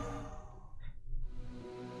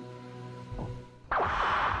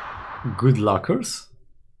 Good luckers?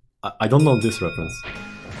 I don't know this reference.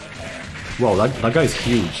 Wow, that guy's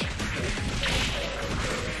huge.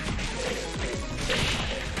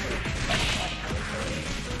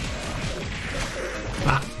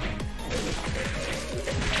 Ah.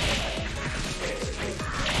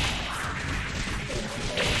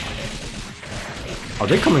 Are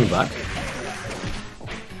they coming back?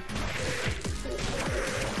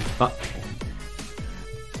 Ah.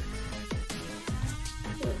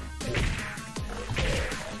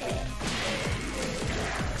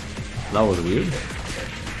 That was weird.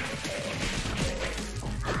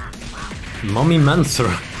 Mummy Mancer.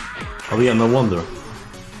 Oh yeah, no wonder.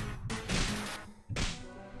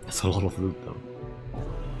 That's a lot of loot though.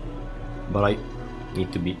 But I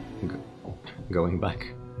need to be going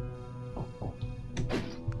back.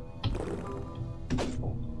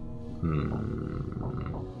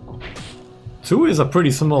 2 is a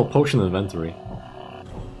pretty small potion inventory.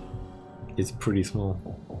 It's pretty small.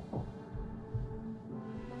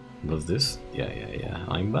 Does this? Yeah,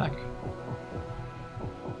 I'm back.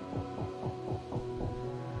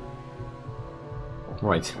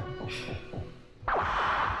 Right.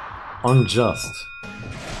 Unjust.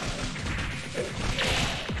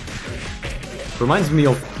 Reminds me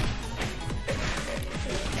of...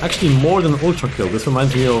 Actually, more than Ultra Kill, this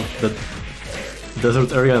reminds me of the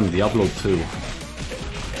desert area in Diablo 2.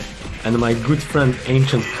 And my good friend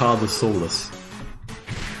Ancient Ka the Soulless.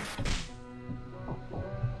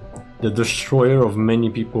 The destroyer of many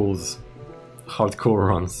people's hardcore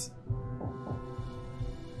runs.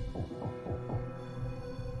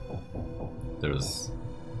 There's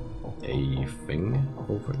a thing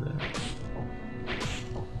over there.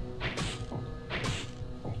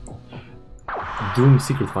 Doom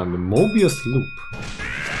secret find the Mobius loop.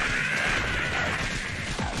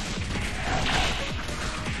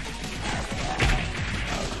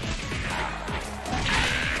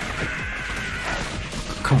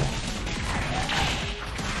 Come on.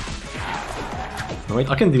 No, wait,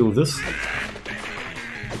 I can deal with this.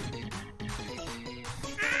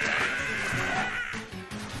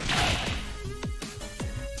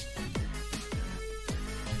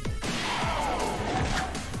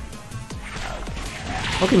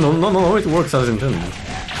 Okay, no, it works as intended.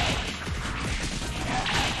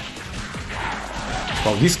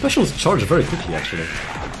 Wow, these specials charge very quickly, actually.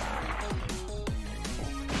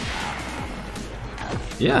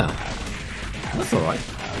 Yeah, that's alright.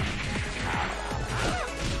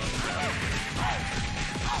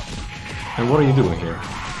 And what are you doing here?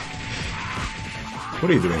 What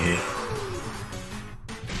are you doing here?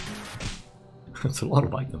 That's a lot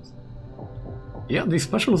of items. Yeah, these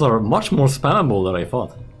specials are much more spammable than I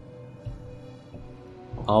thought.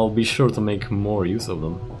 I'll be sure to make more use of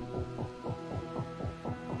them.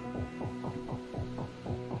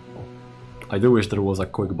 I do wish there was a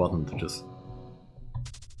quick button to just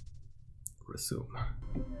resume.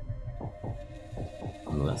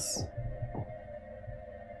 Unless...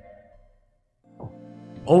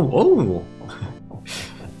 Oh!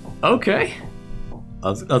 Okay!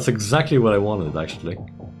 That's exactly what I wanted, actually.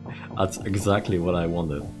 That's exactly what I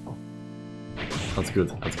wanted. That's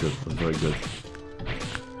good, that's very good.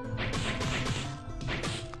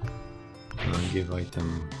 Give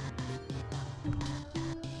item...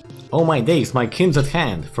 Oh my days, my kin's at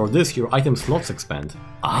hand! For this your item slots expand.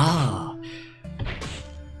 Ah!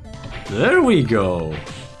 There we go!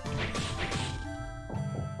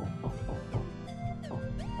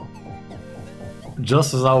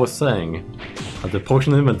 Just as I was saying, the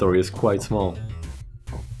potion inventory is quite small.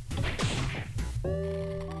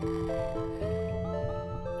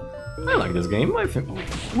 I like this game. I think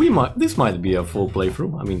this might be a full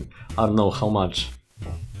playthrough. I mean, I don't know how much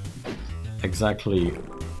exactly.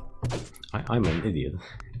 I'm an idiot.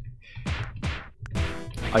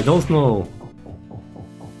 I don't know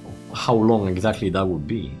how long exactly that would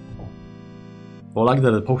be. Or like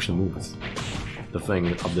that the potion moves. The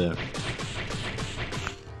thing up there.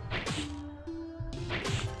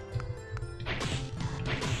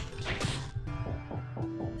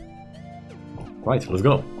 Right, let's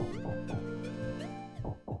go.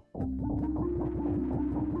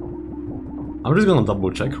 I'm just gonna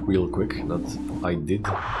double check real quick that I did.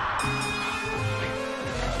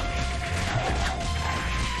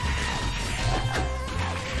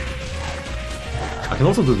 I can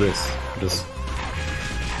also do this. Just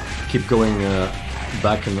keep going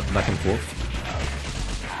back and forth.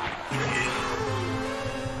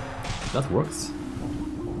 That works.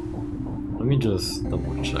 Let me just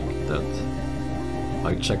double check that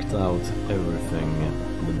I checked out everything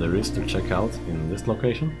that there is to check out in this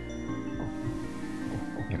location.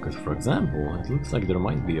 Yeah, because for example, it looks like there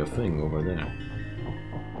might be a thing over there.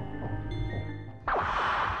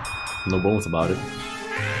 No bones about it.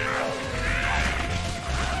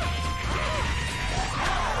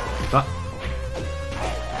 Ah.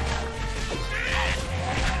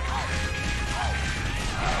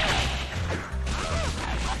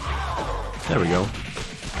 There we go.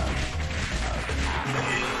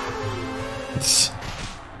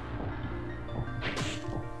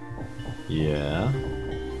 Yeah.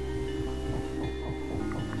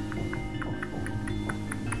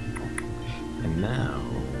 And now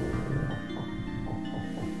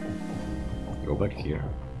go back here.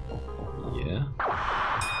 Yeah.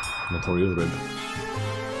 Notorious Rib.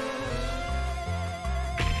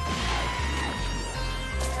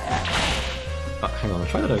 Hang on,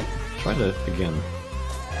 try that again.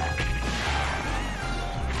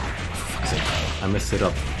 For fuck's sake, I messed it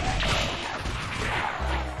up.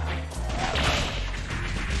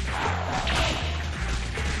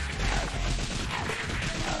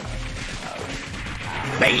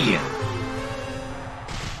 Bam!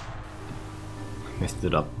 Messed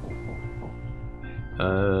it up.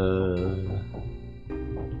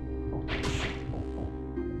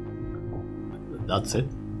 That's it?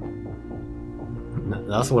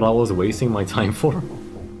 That's what I was wasting my time for?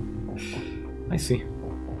 I see.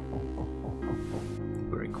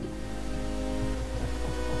 Very cool.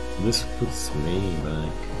 This puts me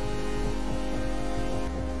back.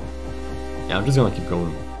 Yeah, I'm just gonna keep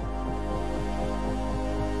going.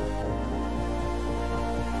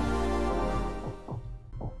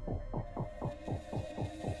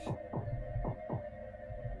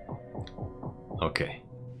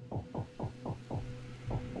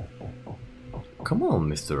 Come on,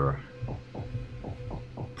 Mr.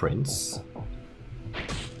 Prince.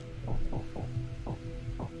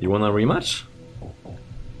 You want a rematch?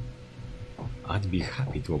 I'd be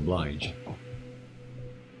happy to oblige.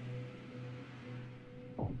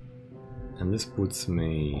 And this puts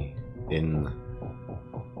me in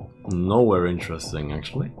nowhere interesting,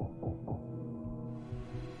 actually.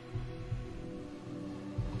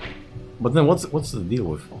 But then what's the deal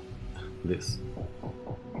with this?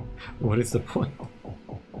 What is the point?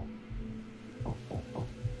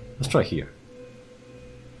 Let's try here.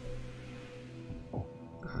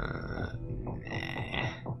 Nah.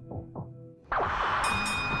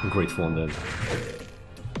 Grateful Undead.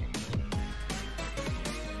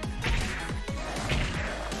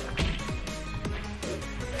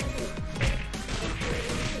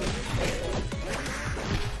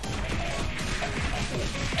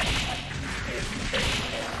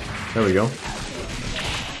 There we go.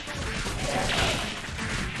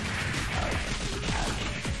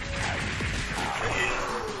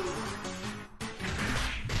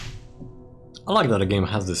 I like that the game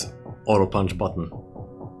has this auto punch button.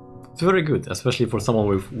 It's very good, especially for someone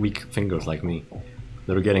with weak fingers like me.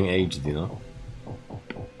 They're getting aged, you know?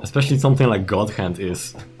 Especially something like God Hand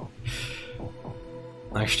is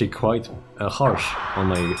actually quite harsh on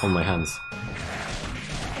my hands.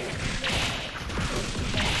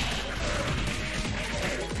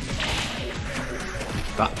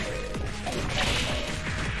 Ah.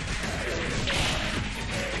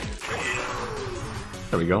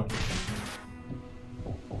 There we go.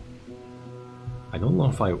 I don't know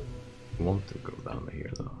if I want to go down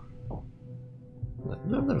here though.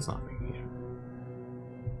 There's nothing here.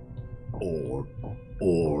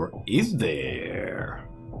 Or is there?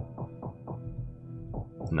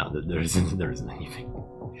 No, there isn't anything.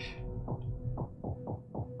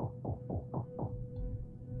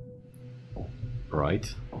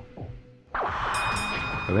 Right.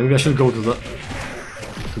 Maybe I should go to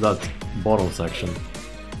that bottom section.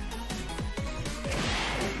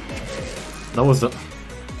 That was the...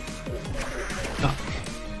 Ah.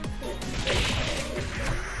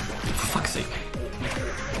 For fuck's sake.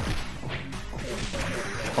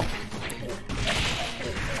 Oh.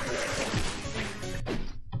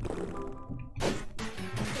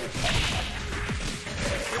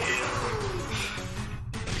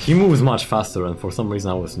 He moves much faster, and for some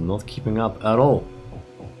reason I was not keeping up at all.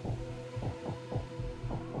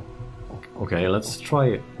 Okay, let's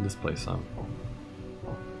try this place out.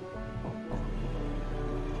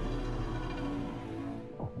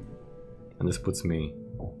 And this puts me...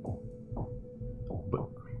 But...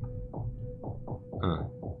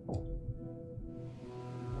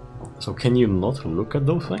 So can you not look at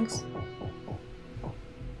those things?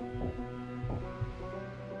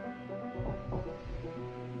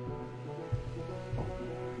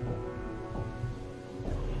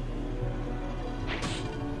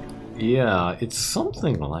 Yeah, it's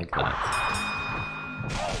something like that.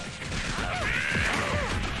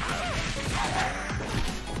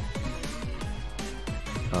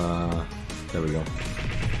 There we go.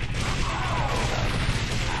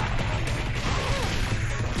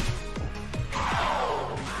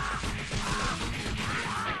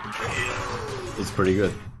 It's pretty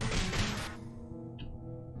good.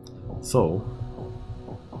 So...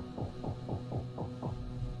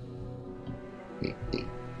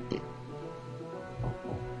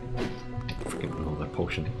 Freaking another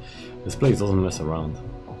potion. This place doesn't mess around.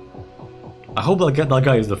 I hope that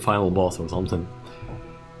guy is the final boss or something.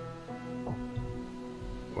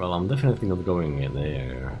 Well, I'm definitely not going in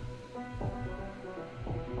there.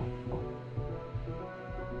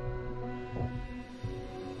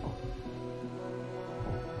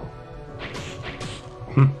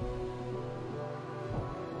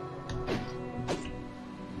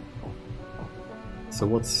 So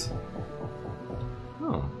what's...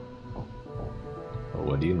 Oh. Well,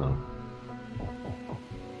 what do you know?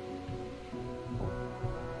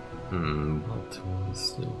 What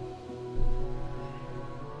was the...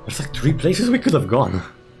 There's like 3 places we could have gone.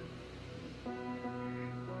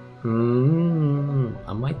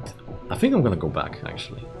 I think I'm gonna go back,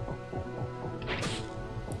 actually.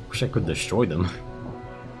 Wish I could destroy them.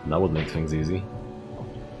 That would make things easy.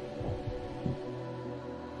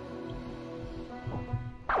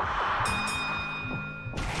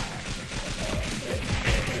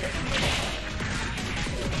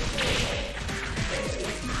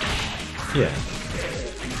 Yeah.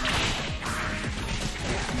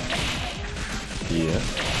 Yeah.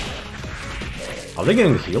 Are they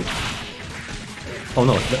getting healed? Oh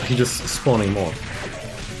no, he's just spawning more.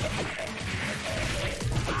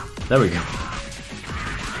 There we go.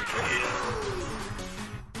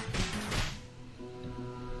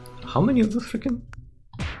 How many of those freaking?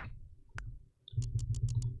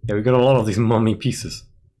 Yeah, we got a lot of these mummy pieces.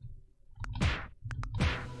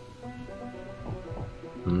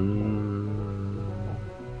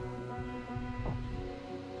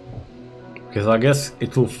 Because I guess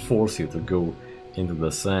it will force you to go into the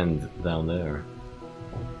sand down there.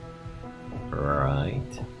 Right.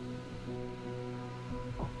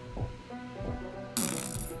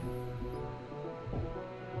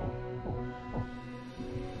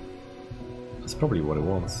 That's probably what it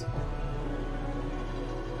was.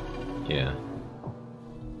 Yeah.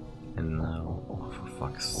 And now, oh, for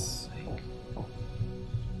fuck's sake.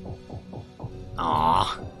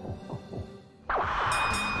 Ah.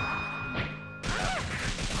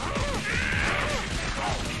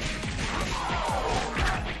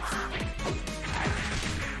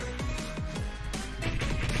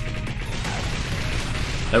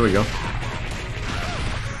 There we go.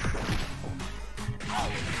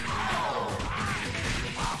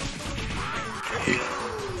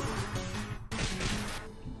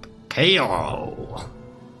 KO.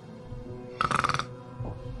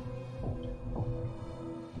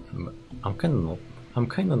 I'm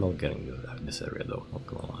kinda not getting this area though, not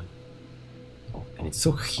gonna lie. And it's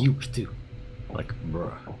so huge too. Like,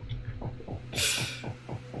 bruh.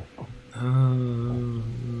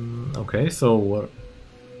 Okay, so what?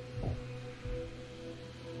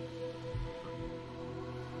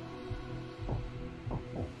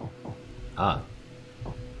 Ah.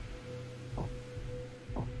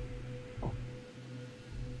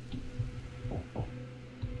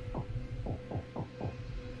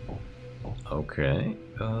 Okay.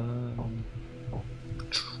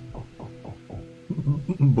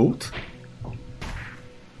 Boot?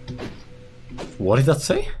 What did that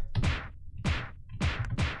say?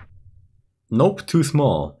 Nope, too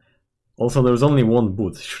small. Also, there's only one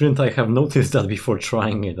boot. Shouldn't I have noticed that before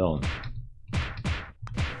trying it on?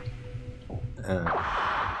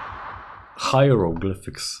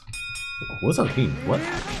 Hieroglyphics. What's that mean? What?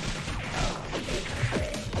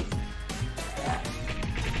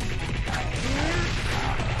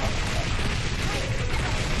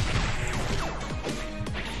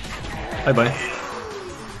 Bye bye.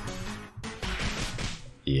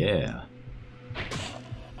 Yeah.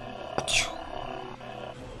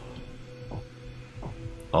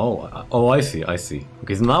 Oh, I see, I see.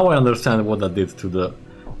 Because now I understand what that did to the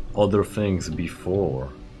other things before.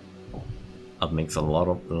 That makes a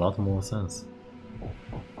lot more sense.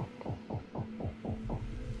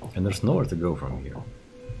 And there's nowhere to go from here.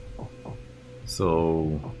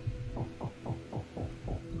 So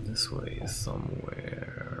this way is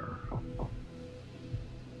somewhere.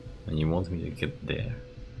 And you want me to get there?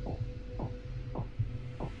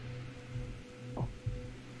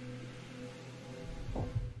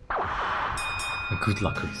 Good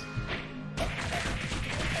luck, Chris.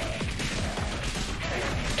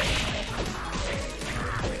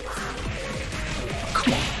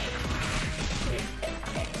 Come on.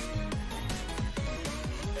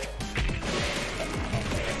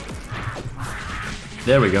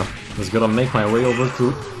 There we go. Just gotta make my way over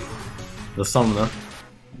to the summoner.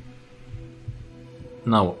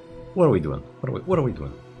 Now, what are we doing? What are we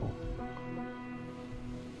doing?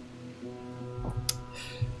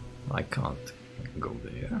 I can't go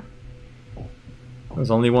there.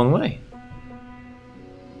 There's only one way.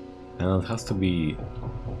 And it has to be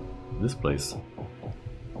this place.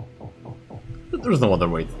 There's no other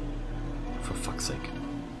way. For fuck's sake.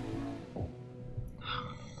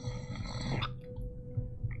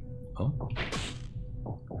 Oh.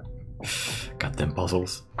 Goddamn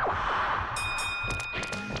puzzles.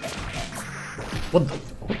 What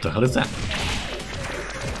the hell is that?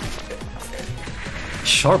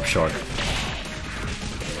 Sharp shark.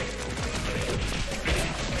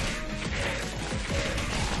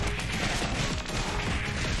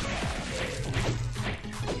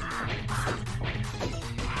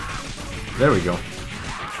 There we go.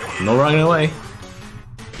 No running away.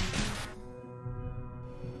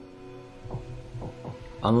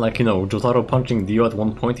 Unlike, you know, Jotaro punching Dio at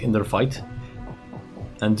one point in their fight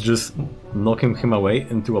and just knocking him away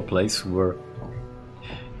into a place where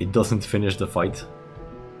it doesn't finish the fight.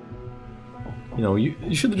 You know,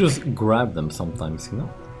 you should just grab them sometimes, you know,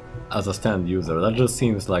 as a stand user. That just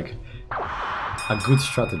seems like a good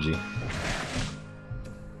strategy.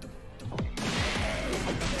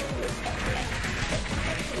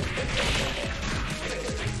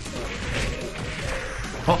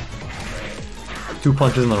 Oh! 2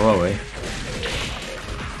 punches in a row, eh?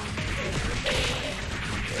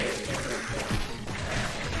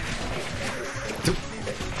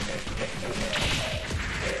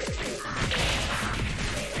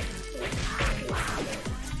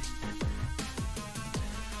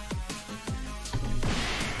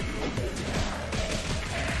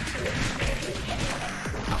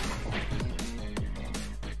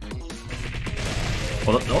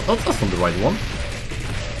 Oh, that's not the right one.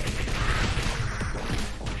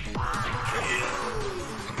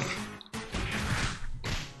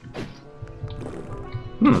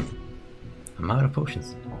 I'm out of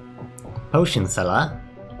potions. Potion seller.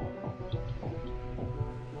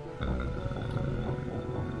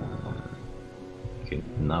 Okay,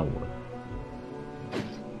 now what?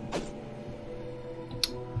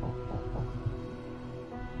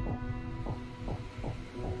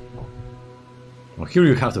 Well, here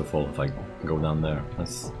you have to fall if I go down there.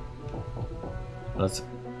 Let's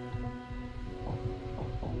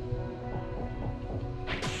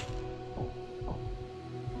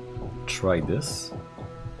try this.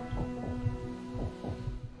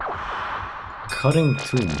 Cutting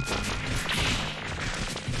tomb.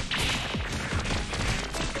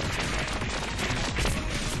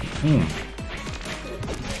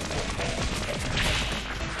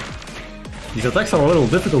 These attacks are a little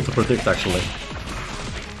difficult to predict, actually.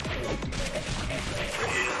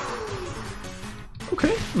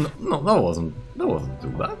 Okay, no, that wasn't too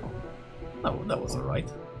bad. That was alright.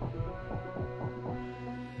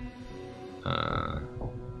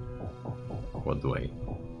 What do I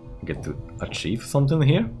get to achieve something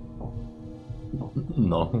here?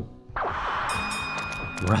 No.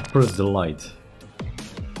 Rapper's Delight.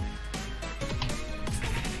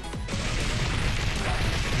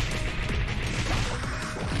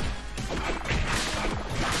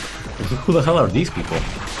 Who the hell are these people?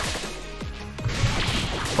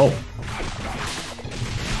 Oh.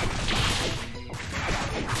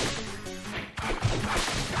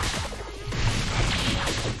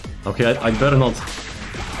 Okay, I better not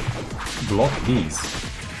block these.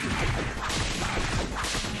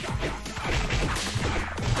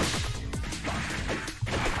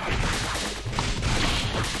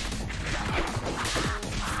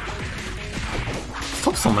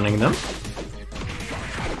 Stop summoning them.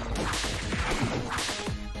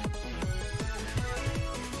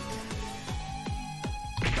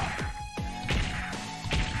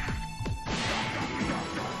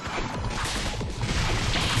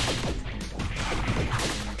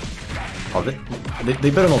 Oh, they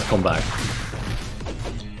better not come back.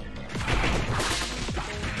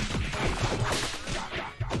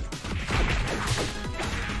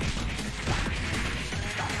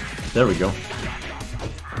 There we go.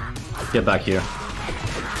 Get back here.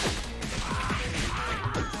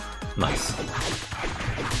 Nice.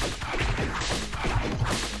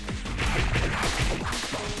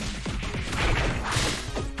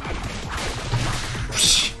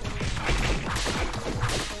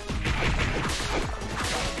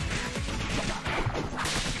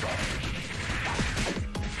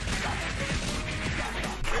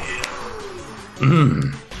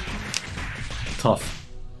 Tough.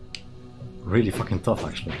 Really fucking tough,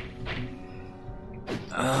 actually.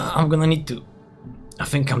 I'm gonna need to... I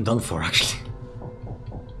think I'm done for, actually.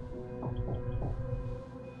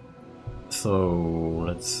 So,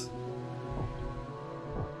 let's...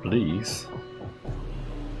 Please.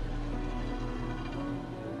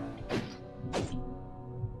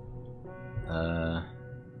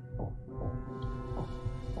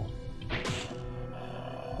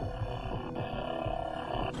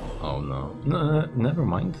 Oh no. No, never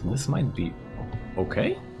mind. This might be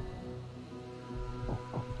okay.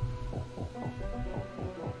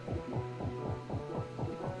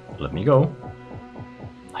 Let me go.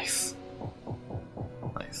 Nice.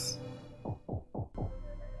 Nice.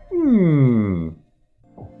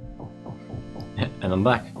 And I'm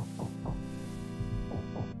back.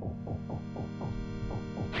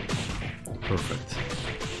 Perfect.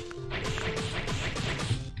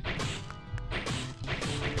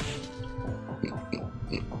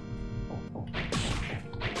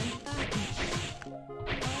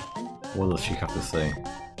 What does she have to say?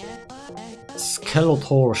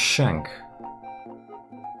 Skeletor Shank.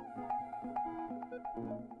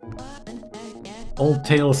 Old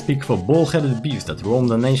tales speak of a bull-headed beast that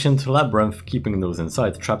roamed an ancient labyrinth, keeping those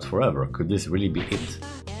inside trapped forever. Could this really be it?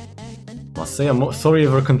 Must say I'm sorry I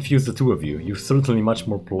ever confused the two of you. You're certainly much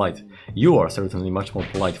more polite. You are certainly much more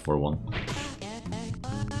polite for one.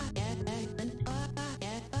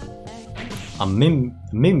 A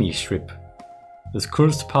Mimi Shrip. This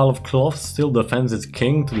cursed pile of cloth still defends its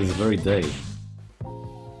king to this very day.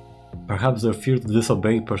 Perhaps their fear to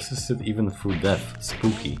disobey persisted even through death.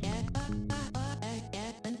 Spooky.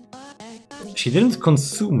 She didn't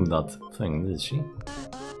consume that thing, did she?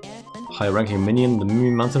 High-ranking minion, the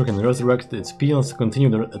Mimi Mancer can resurrect its peons to continue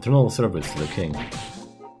their eternal service to the king.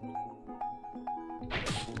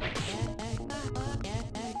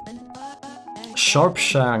 Sharp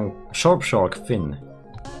Shark Fin.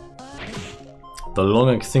 the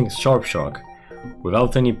long-extinct sharp shark.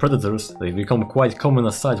 Without any predators, they've become quite common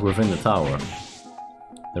as sight within the tower.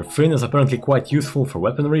 Their fin is apparently quite useful for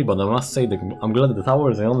weaponry, but I must say that I'm glad that the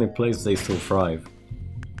tower is the only place they still thrive.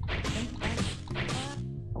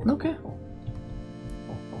 Okay.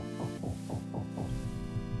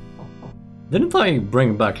 Didn't I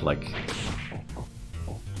bring back like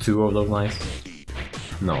 2 of those knives?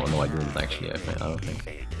 No, I didn't actually, I don't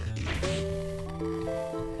think.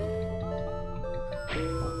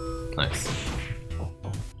 Nice.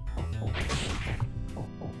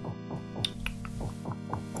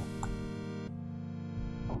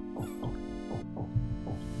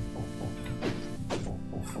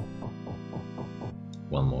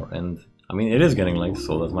 One more, and I mean it is getting late,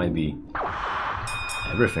 so that might be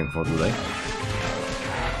everything for today.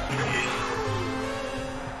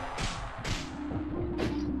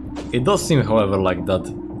 It does seem, however, like that,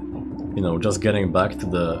 you know, just getting back to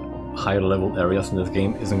the higher level areas in this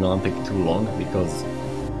game isn't gonna take too long, because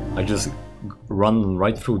I just run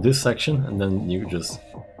right through this section and then you just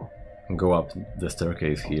go up the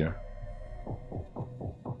staircase here.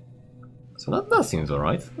 So that seems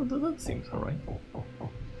alright. That seems alright.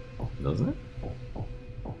 Doesn't it?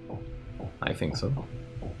 I think so.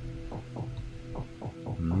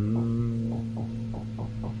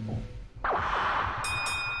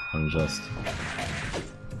 I'm just...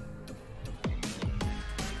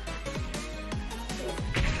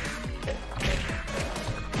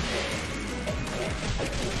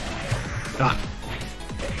 Ah!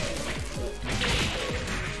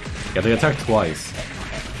 Yeah, they attack twice.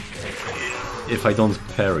 If I don't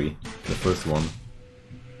parry the first one.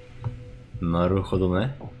 Naruhodo ne?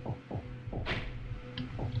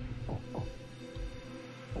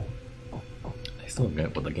 I still don't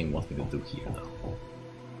get what the game wants me to do here though.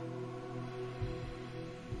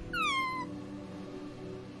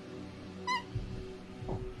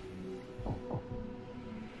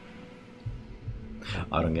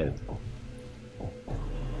 I don't get it.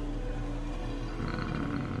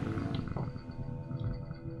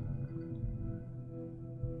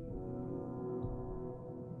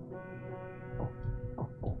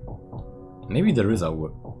 Maybe there is a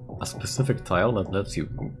specific tile that lets you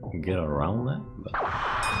get around that, but...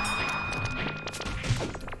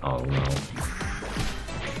 Oh no.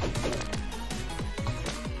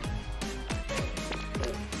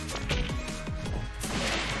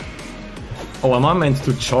 Oh, am I meant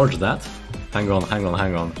to charge that? Hang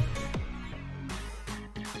on.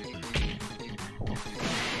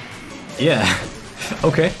 Yeah,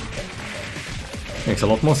 okay. Makes a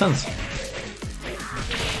lot more sense.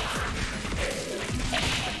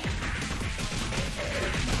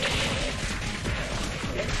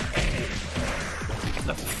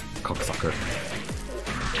 That cocksucker.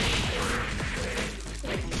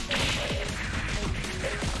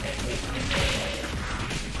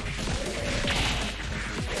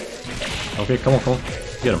 Okay, come on.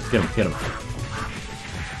 Get him.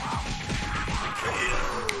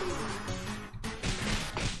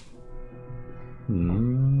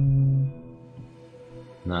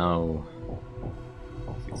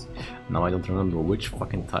 Now I don't remember which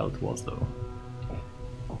fucking tile it was though.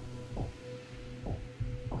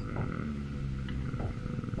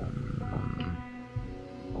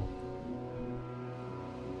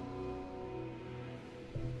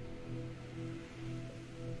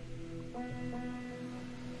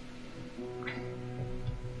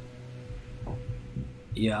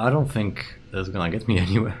 Yeah, I don't think that's gonna get me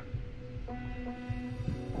anywhere.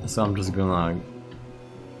 So I'm just gonna...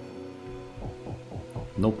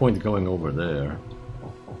 No point going over there.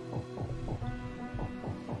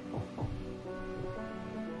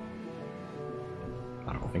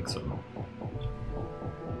 I don't think so.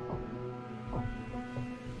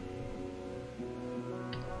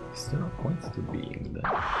 Is there a point to being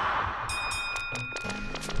there?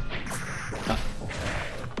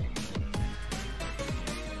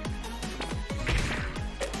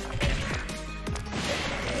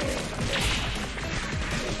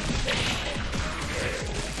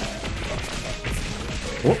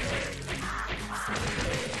 Oh.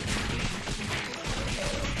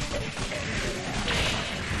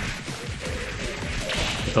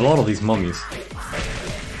 There's a lot of these mummies,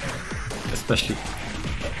 especially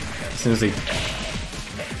since they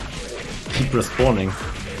keep respawning.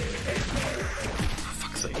 For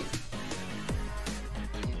fuck's sake.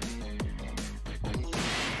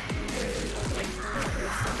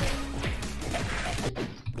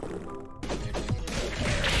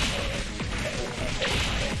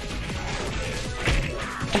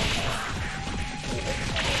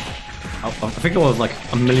 I think I was like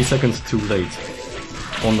a millisecond too late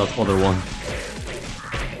on that other one.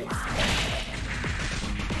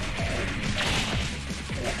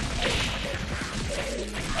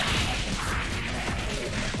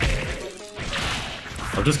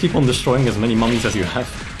 I'll just keep on destroying as many mummies as you have.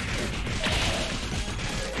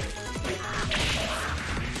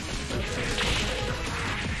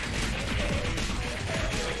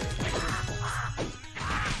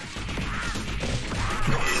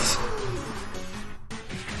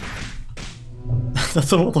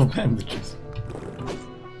 That's a lot of bandages.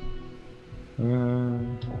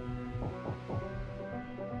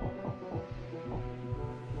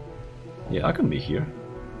 Yeah, I can be here.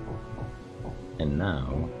 And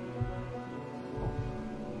now...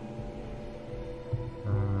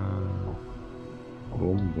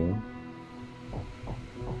 boom, boom.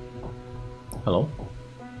 Hello?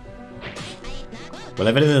 Well,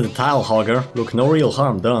 I've edited the tile hogger. Look, no real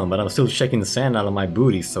harm done, but I'm still shaking the sand out of my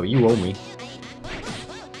booty, so you owe me.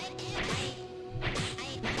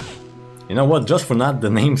 You know what, just for that, the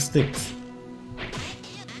name sticks.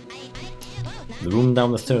 The room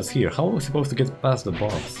down the stairs here. How are we supposed to get past the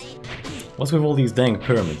bars? What's with all these dang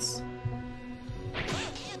pyramids?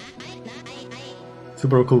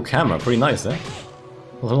 Super cool camera, pretty nice, eh?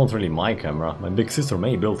 Well, not really my camera. My big sister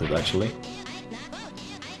May built it, actually.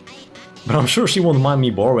 But I'm sure she won't mind me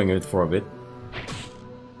borrowing it for a bit.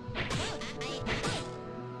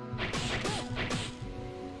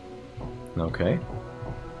 Okay.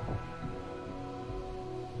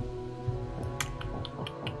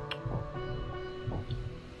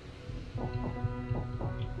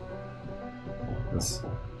 This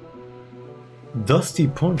dusty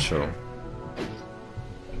poncho.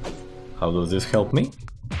 How does this help me?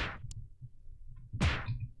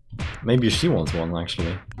 Maybe she wants one,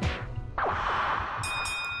 actually.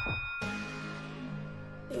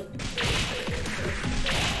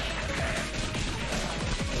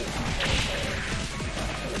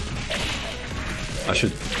 I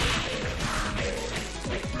should...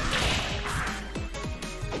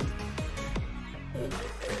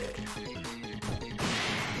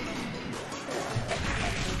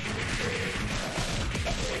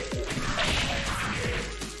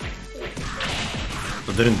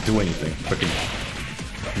 That didn't do anything.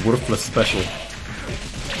 Freaking worthless special.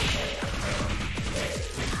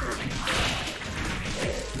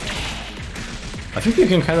 I think you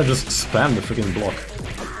can kind of just spam the freaking block.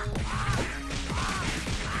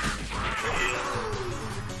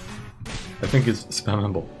 I think it's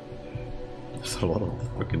spammable. There's a lot of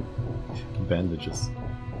freaking bandages.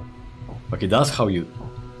 Okay, that's how you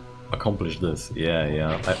accomplish this.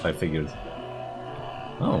 Yeah, I figured.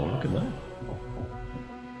 Oh, look at that.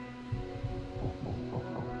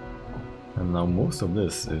 And now most of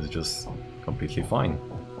this is just completely fine.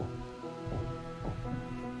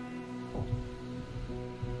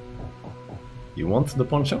 You want the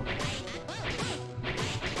poncho?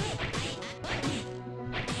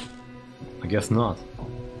 I guess not.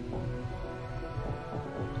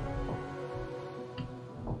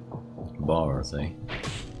 Bars, eh?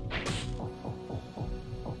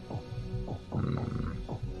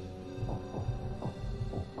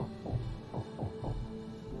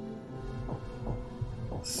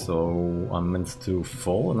 So I'm meant to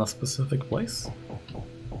fall in a specific place?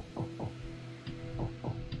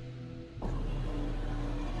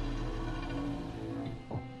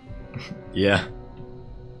 Yeah.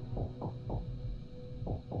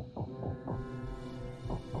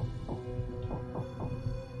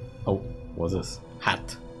 Oh, what's this?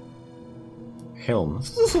 Hat. Helm.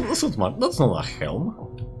 That's not a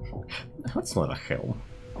helm. That's not a helm.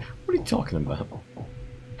 What are you talking about?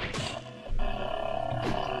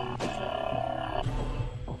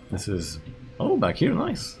 This is... Oh, back here,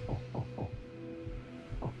 nice.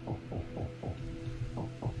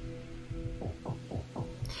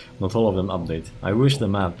 Not all of them update. I wish the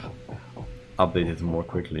map updated more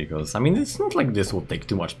quickly, because, I mean, it's not like this will take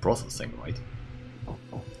too much processing, right?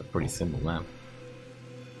 It's a pretty simple map.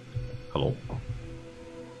 Hello?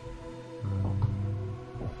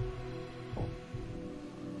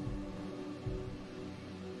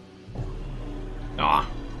 Ah!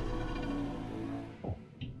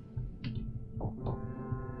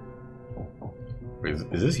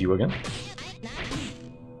 Is this you again?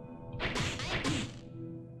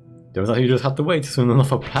 Turns out you just have to wait soon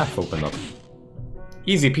enough a path opened up.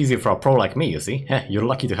 Easy peasy for a pro like me, you see? Heh, you're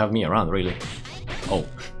lucky to have me around, really. Oh.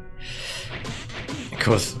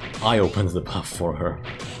 Because I opened the path for her.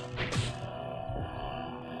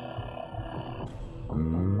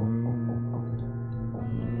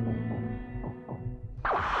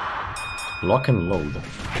 Lock and load.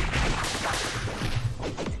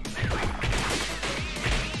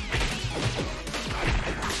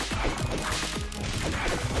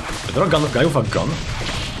 Is there a guy with a gun?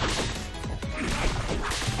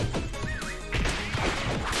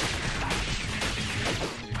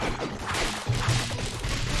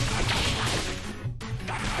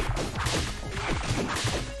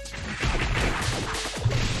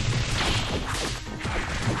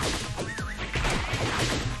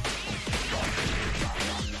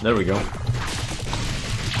 There we go.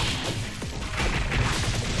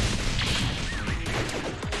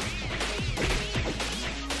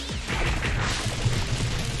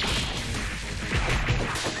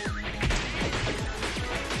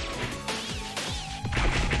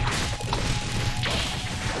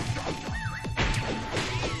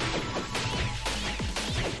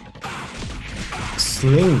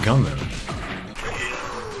 Sling Gunner.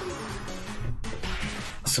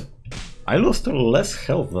 So, I lost less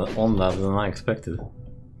health on that than I expected.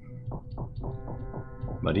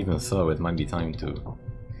 But even so, it might be time to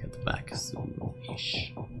head back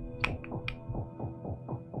soon-ish.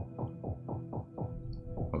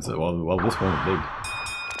 Well, this one big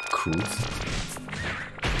cruise.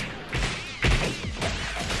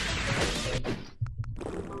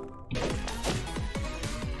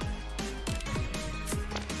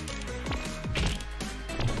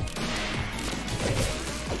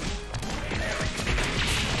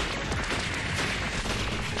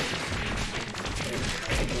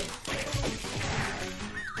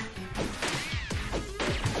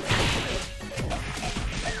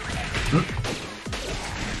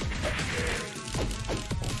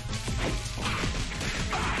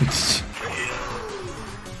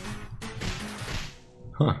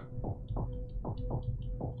 Huh.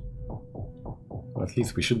 Well, at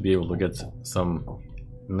least we should be able to get some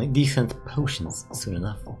decent potions soon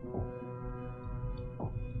enough.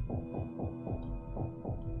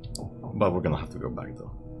 But we're gonna have to go back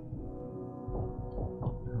though.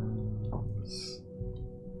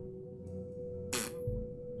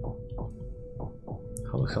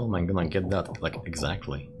 How the hell am I gonna get that, like,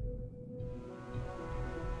 exactly?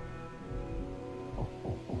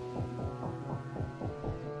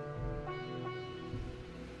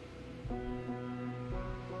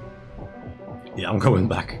 Yeah, I'm going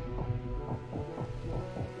back.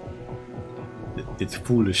 It's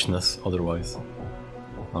foolishness otherwise.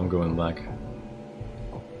 I'm going back.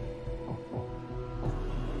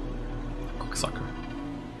 Cocksucker.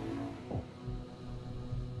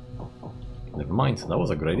 Never mind, that was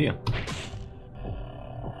a good idea.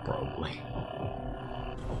 Probably.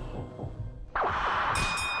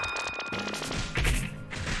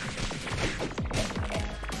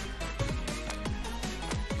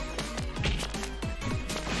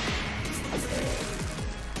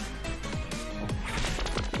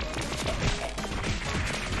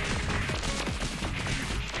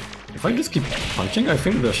 If I just keep punching, I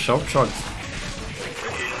think the sharp sharks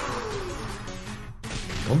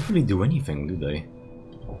don't really do anything, do they?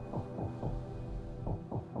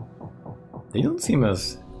 They don't seem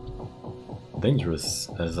as dangerous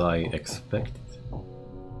as I expected.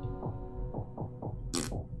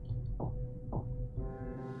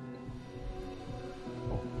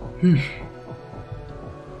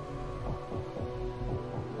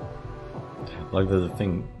 Like the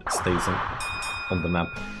thing stays on the map.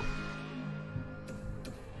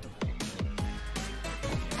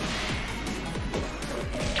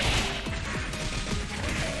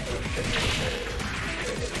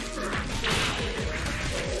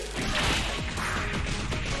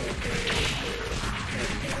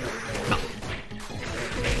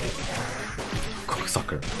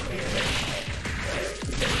 Sucker.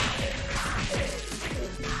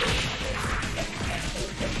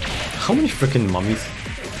 How many freaking mummies?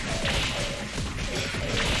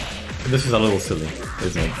 This is a little silly,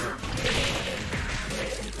 isn't it?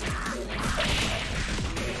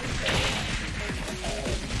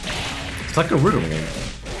 It's like a rhythm game.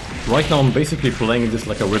 Right now I'm basically playing this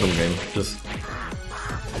like a rhythm game, just...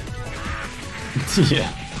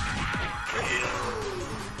 yeah.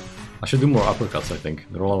 I should do more uppercuts, I think.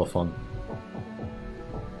 They're a lot of fun.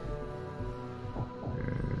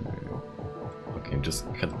 Okay, just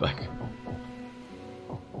head back.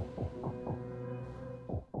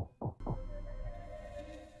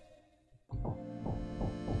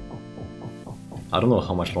 I don't know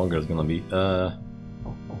how much longer it's gonna be.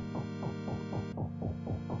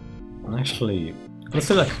 Actually, let's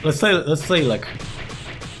say like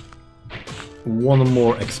one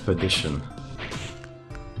more expedition.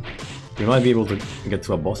 We might be able to get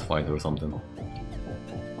to a boss fight or something.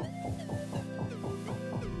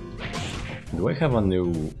 Do I have a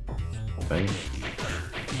new thing?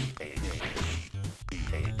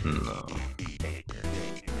 No.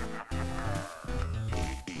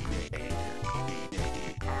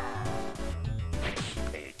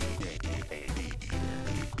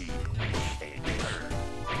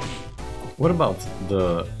 What about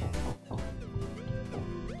the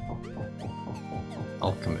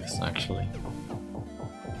alchemist, actually?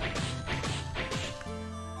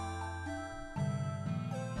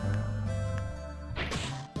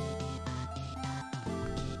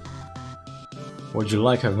 What'd you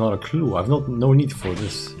like? I've not a clue. I've no need for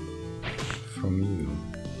this from you.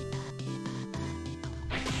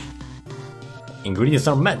 Ingredients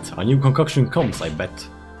are met. A new concoction comes, I bet.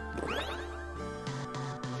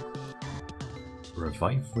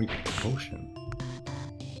 Revive potion.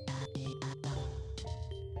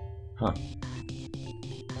 Huh.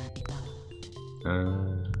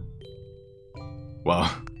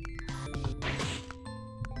 Wow.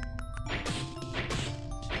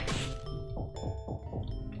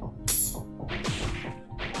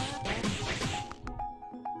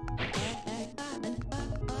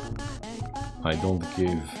 I don't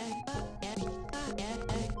give.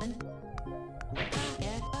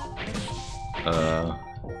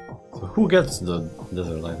 So who gets the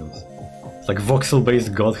desert items? It's like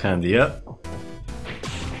voxel-based God Hand, yeah?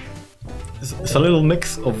 It's a little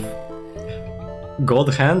mix of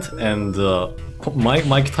God Hand and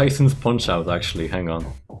Mike Tyson's Punch Out, actually. Hang on.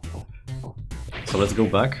 So let's go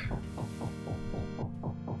back.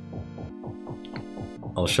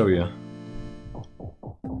 I'll show you.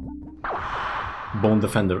 Bone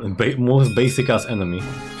Defender, most basic ass enemy.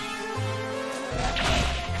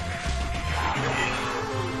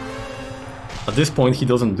 At this point he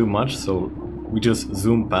doesn't do much, so we just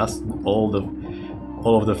zoom past all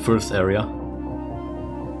of the first area.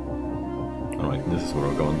 Alright, this is where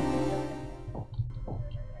we're going.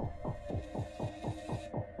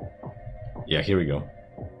 Yeah, here we go.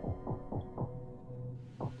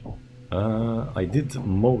 I did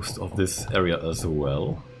most of this area as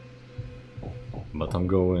well. But I'm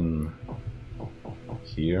going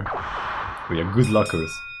here. We are good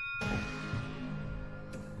luckers.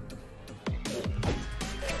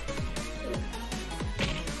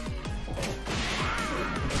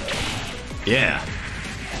 Yeah.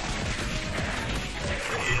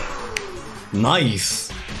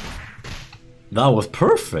 Nice. That was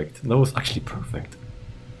perfect. That was actually perfect.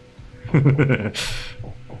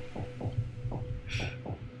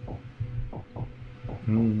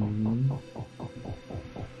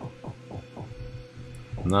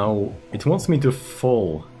 Now, it wants me to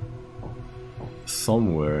fall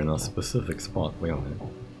somewhere in a specific spot. Wait a minute.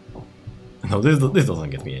 No, this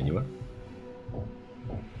doesn't get me anywhere.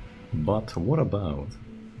 But what about...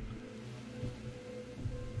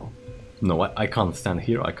 No, I can't stand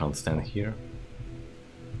here, I can't stand here.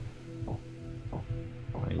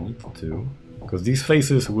 I need to... Because these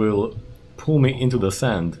faces will pull me into the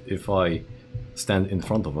sand if I stand in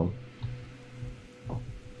front of them.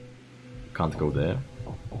 Can't go there.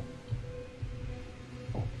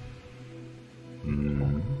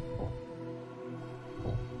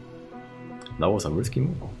 That was a risky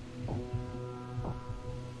move.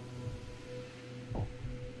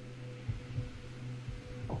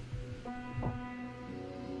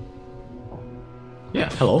 Yeah,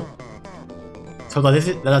 hello. So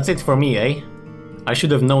that's it for me, eh? I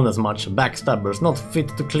should have known as much. Backstabbers, not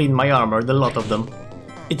fit to clean my armor, the lot of them.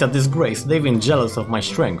 It's a disgrace. They've been jealous of my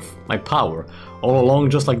strength, my power. All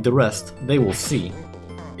along, just like the rest, they will see.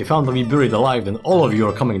 If I'm to be buried alive, then all of you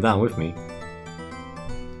are coming down with me.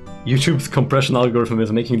 YouTube's compression algorithm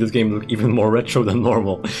is making this game look even more retro than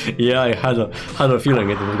normal. Yeah, I had a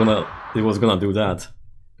feeling it was gonna do that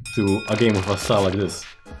to a game with a style like this.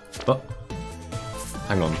 But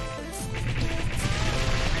hang on.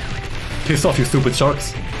 Piss off, you stupid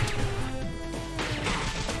sharks!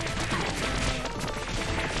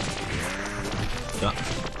 Yeah.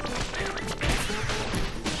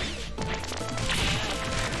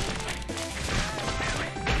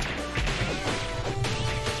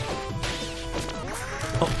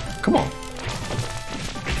 Come on!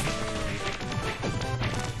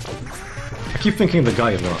 I keep thinking the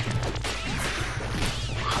guy is gonna...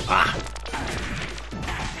 Ah!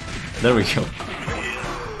 There we go.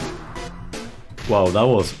 Wow, that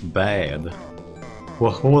was bad.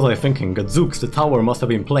 What was I thinking? Gadzooks, the tower must have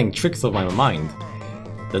been playing tricks on my mind.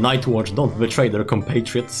 The Night Watch don't betray their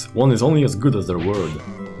compatriots. One is only as good as their word.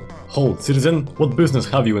 Hold, citizen, what business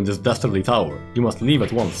have you in this dastardly tower? You must leave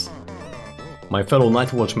at once. My fellow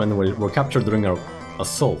Night Watchmen were captured during our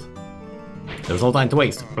assault. There's no time to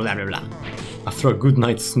waste, blah blah blah. After a good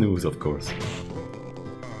night's snooze, of course.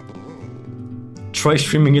 Try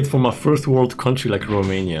streaming it from a first world country like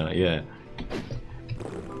Romania, yeah.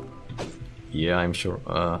 Yeah, I'm sure.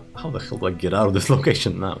 How the hell do I get out of this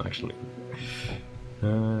location now, actually?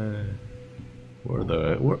 Where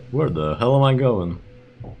the hell am I going?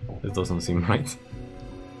 This doesn't seem right.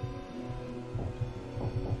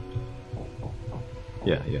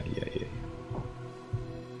 Yeah.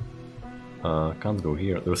 Can't go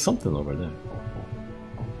here. There's something over there.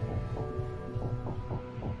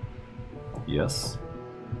 Yes.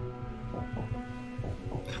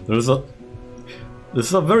 This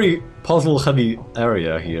is a very puzzle-heavy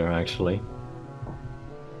area here, actually.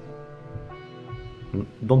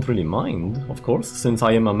 Don't really mind, of course, since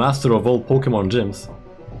I am a master of all Pokemon gyms.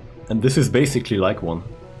 And this is basically like one.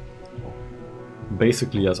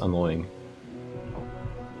 Basically as annoying.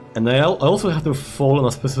 And I also have to fall in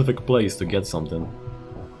a specific place to get something.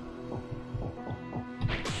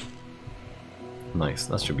 Nice,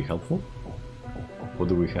 that should be helpful. What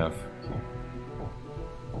do we have here?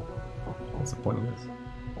 What's the point of this?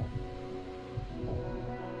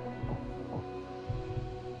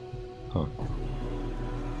 Huh.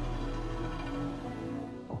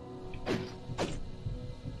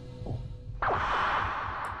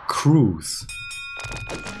 Cruise.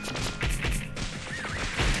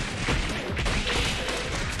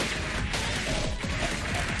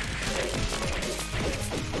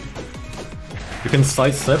 You can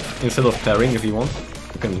sidestep instead of parrying if you want.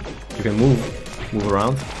 You can move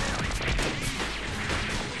around.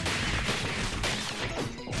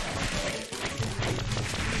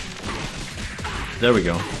 There we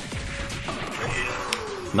go.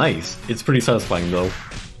 Nice. It's pretty satisfying though.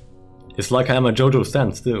 It's like I am a JoJo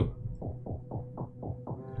stance too.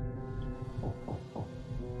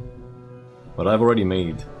 But I've already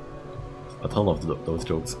made a ton of those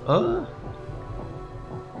jokes.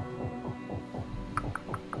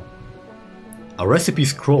 A recipe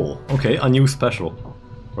scroll. Okay, a new special.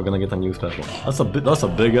 We're gonna get a new special. That's a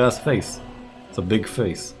big ass face. It's a big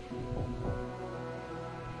face.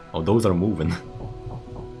 Oh, those are moving.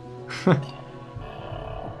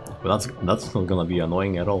 But that's not gonna be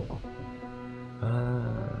annoying at all.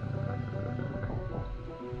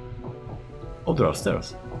 Oh, there are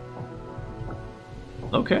stairs.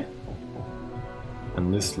 Okay.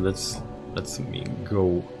 And this lets me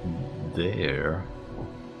go there.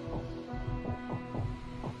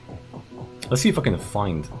 Let's see if I can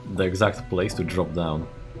find the exact place to drop down.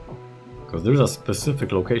 Because there's a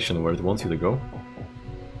specific location where it wants you to go.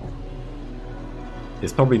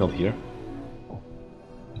 It's probably not here.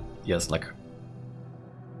 Yes, like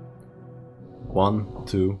 1,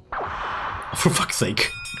 2. Oh, for fuck's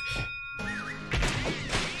sake!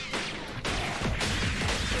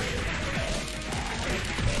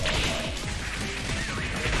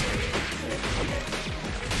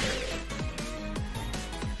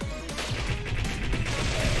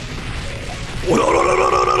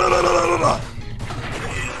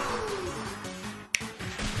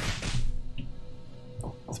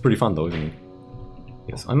 It's pretty fun though, isn't it?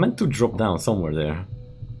 Yes, I meant to drop down somewhere there.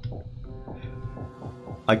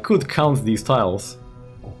 I could count these tiles.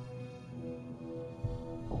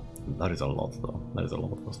 That is a lot though. That is a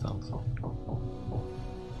lot of those tiles.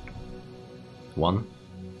 1,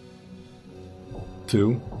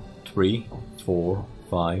 2, 3, 4,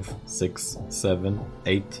 5, 6, 7,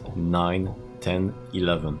 8, 9, 10,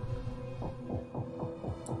 11.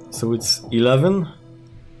 So it's 11,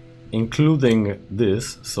 including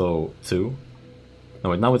this, so 2. No,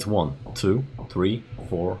 wait, now it's 1, 2, 3,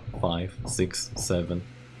 4, 5, 6, 7,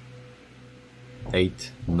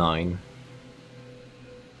 8, 9.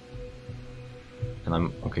 And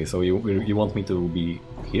I'm... okay, so you want me to be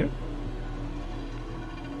here?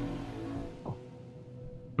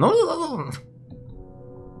 No!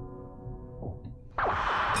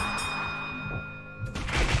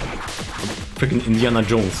 Freaking Indiana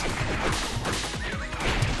Jones.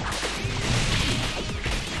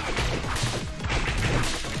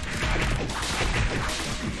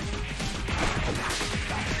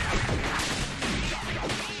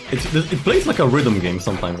 It plays like a rhythm game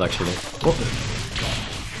sometimes, actually. Oh.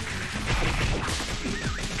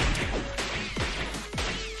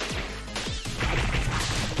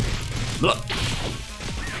 Look.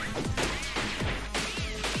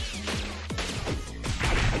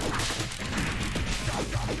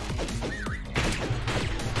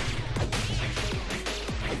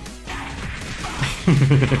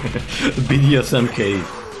 BDSM cave.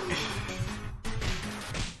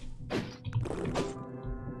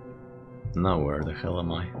 Now where the hell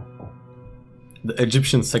am I? The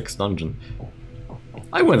Egyptian sex dungeon.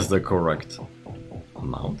 I went the correct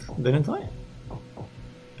amount, didn't I?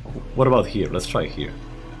 What about here? Let's try here.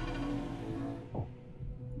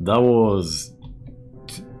 That was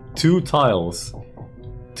 2 tiles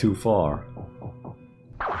too far.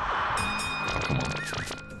 Come on.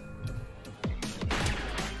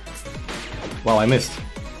 Wow, I missed.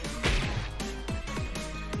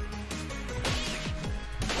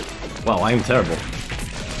 Wow, I am terrible.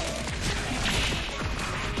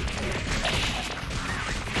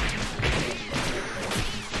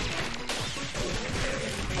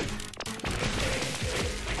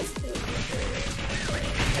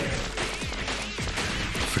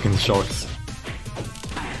 Freaking sharks.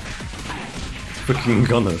 Freaking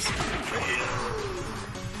gunners.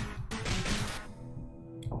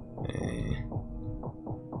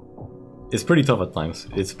 It's pretty tough at times.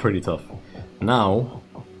 It's pretty tough. Now,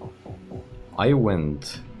 I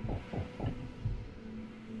went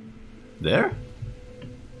there?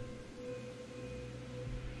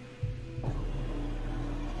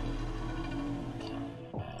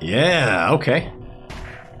 Yeah, okay.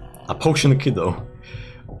 A potion kiddo.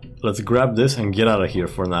 Let's grab this and get out of here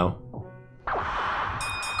for now.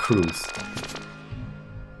 Cruise.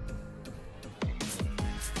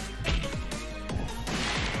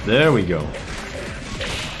 There we go.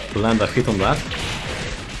 Land a hit on that.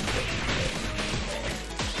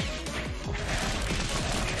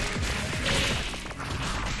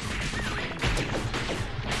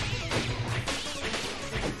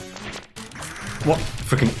 What?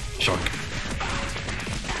 Freaking shark.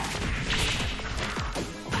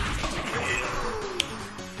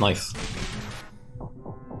 Nice.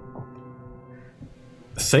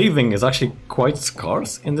 Saving is actually quite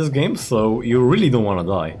scarce in this game, so you really don't want to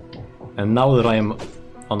die. And now that I am...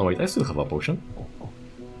 Oh no, wait, I still have a potion.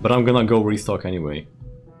 But I'm gonna go restock anyway.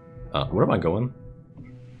 Where am I going?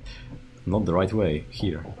 Not the right way.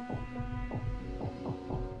 Here.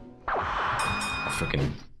 Oh, freaking...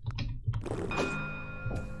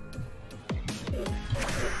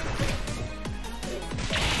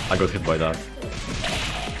 I got hit by that.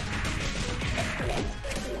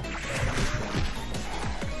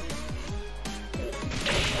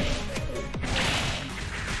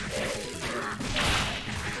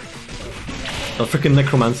 The freaking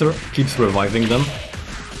Necromancer keeps reviving them.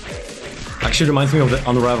 Actually reminds me of the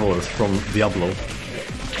Unravelers from Diablo.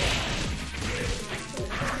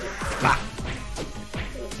 Ah.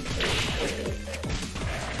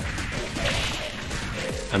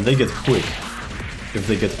 And they get quick if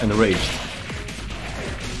they get enraged.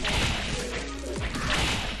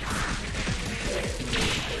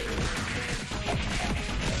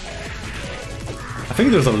 I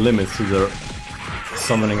think there's a limit to their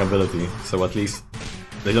summoning ability, so at least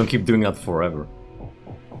they don't keep doing that forever.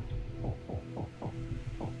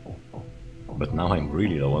 But now I'm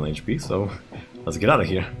really low on HP, so let's get out of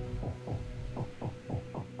here.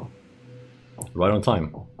 Right on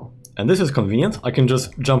time. And this is convenient, I can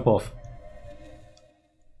just jump off.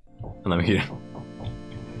 And I'm here.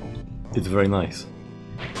 It's very nice.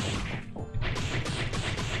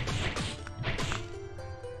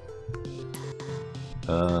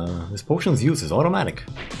 This potion's use is automatic.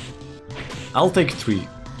 I'll take 3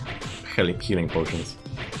 healing potions.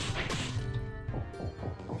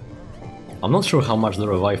 I'm not sure how much the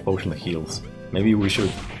revive potion heals. Maybe we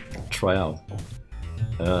should try out.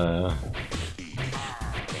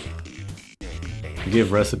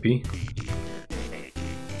 Give recipe.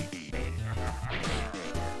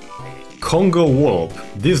 Congo Wallop.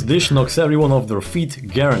 This dish knocks everyone off their feet,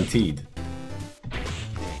 guaranteed.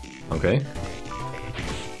 Okay.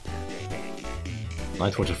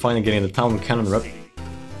 Nightwatcher finally getting the town cannon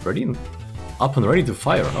ready and up and ready to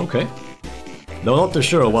fire. Okay. Though not too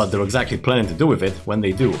sure what they're exactly planning to do with it when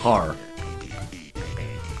they do. Har.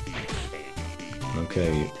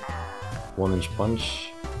 Okay. 1-inch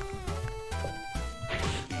punch.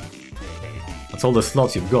 That's all the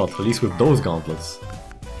slots you've got, at least with those gauntlets.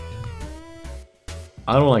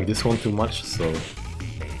 I don't like this one too much, so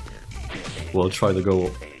we'll try to go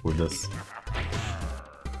with this.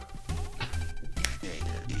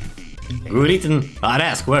 Good eating. I'd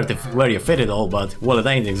ask where you fit it all, but well, it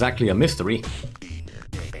ain't exactly a mystery.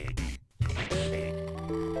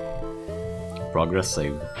 Progress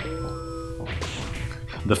saved.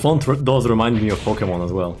 The font does remind me of Pokemon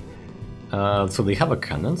as well. So they have a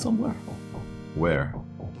cannon somewhere? Where?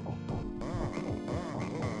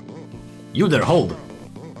 You there, hold!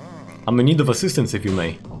 I'm in need of assistance if you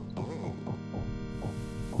may.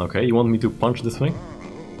 Okay, you want me to punch this thing?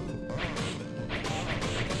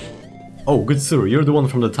 Oh, good sir, you're the one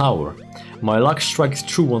from the tower. My luck strikes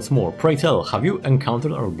true once more. Pray tell, have you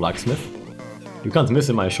encountered our blacksmith? You can't miss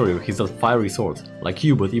him, I assure you. He's a fiery sword. Like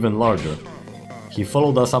you, but even larger. He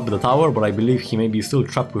followed us up the tower, but I believe he may be still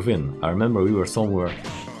trapped within. I remember we were somewhere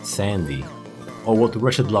sandy. Oh, what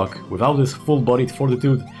wretched luck. Without this full-bodied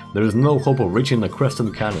fortitude, there is no hope of reaching the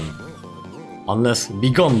crested cannon. Unless,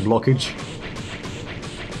 begone, blockage!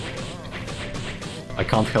 I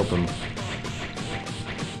can't help him.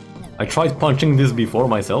 I tried punching this before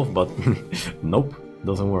myself, but nope,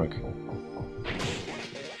 doesn't work.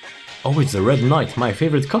 Oh, it's the Red Knight, my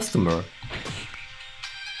favorite customer!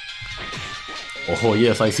 Oh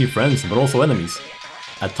yes, I see friends, but also enemies.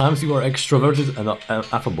 At times you are extroverted and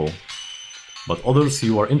affable. but others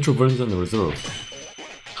you are introverted and reserved.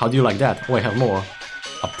 How do you like that? Oh, I have more.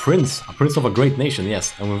 A prince of a great nation,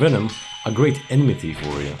 yes, and within him, a great enmity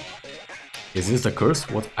for you. Is this a curse?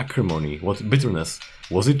 What acrimony? What bitterness?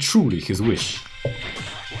 Was it truly his wish?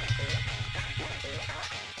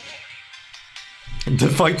 The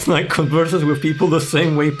Fight Night converses with people the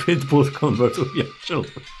same way pit bulls converse with young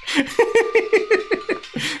children.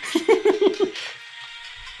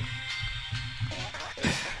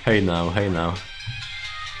 Hey now, hey now.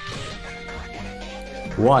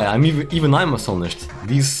 Why, even I'm astonished.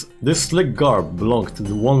 This slick garb belonged to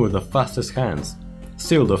the one with the fastest hands.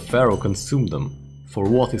 Still the pharaoh consumed them, for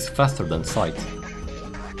what is faster than sight?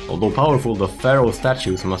 Although powerful, the pharaoh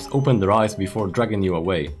statues must open their eyes before dragging you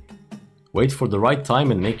away. Wait for the right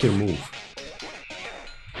time and make your move.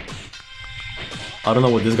 I don't know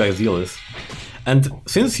what this guy's deal is. And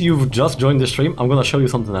since you've just joined the stream, I'm gonna show you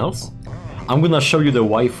something else. I'm gonna show you the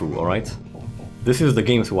waifu, alright? This is the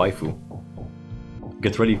game's waifu.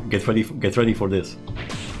 Get ready for this.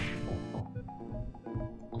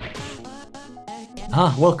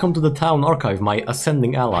 Ah, welcome to the town archive, my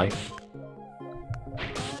ascending ally.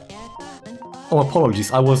 Oh,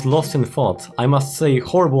 apologies, I was lost in thought. I must say,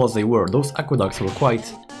 horrible as they were, those aqueducts were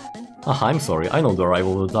quite... Ah, I'm sorry, I know the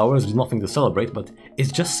arrival of the towers is nothing to celebrate, but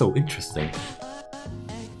it's just so interesting.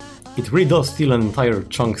 It really does steal an entire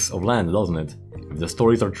chunks of land, doesn't it? If the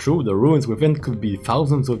stories are true, the ruins within could be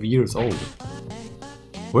thousands of years old.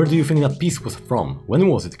 Where do you think that piece was from? When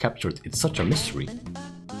was it captured? It's such a mystery.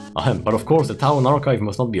 Ahem, but of course the town archive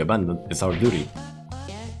must not be abandoned, it's our duty.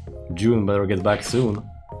 June better get back soon.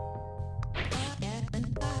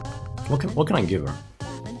 What can I give her?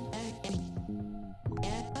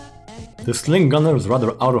 The sling gunner is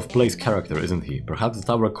rather out of place character, isn't he? Perhaps the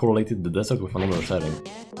tower correlated the desert with another setting.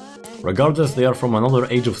 Regardless, they are from another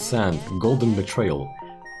age of sand, golden betrayal.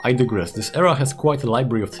 I digress, this era has quite a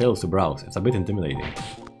library of tales to browse, it's a bit intimidating.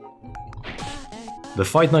 The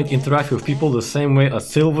Fight Night interacts with people the same way a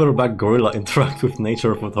silverback gorilla interacts with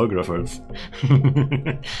nature photographers.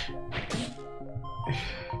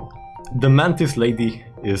 The mantis lady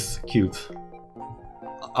is cute.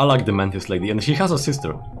 I like the mantis lady, and she has a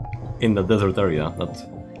sister in the desert area that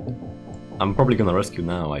I'm probably gonna rescue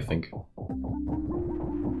now, I think.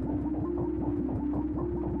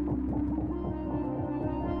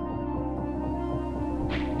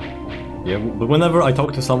 Yeah, but whenever I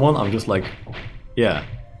talk to someone, I'm just like, yeah.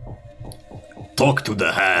 Talk to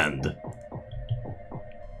the hand!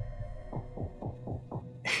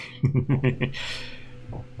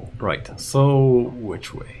 Right, so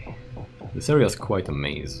which way? This area is quite a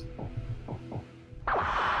maze.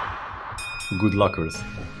 Good luckers.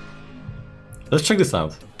 Let's check this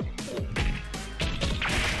out.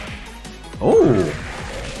 Oh!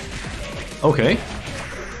 Okay.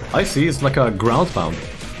 I see, it's like a ground pound.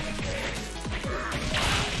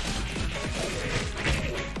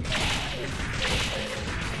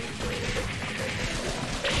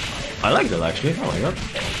 I like that actually, I like that.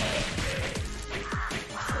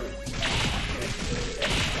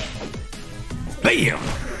 BAM!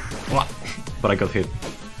 What? But I got hit.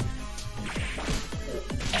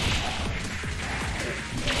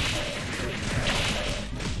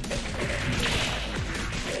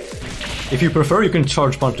 If you prefer, you can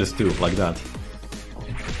charge punches too, like that.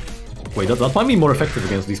 Wait, that might be more effective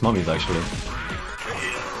against these mummies actually.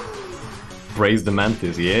 Praise the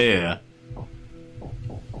mantis, yeah!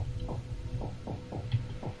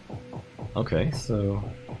 Okay, so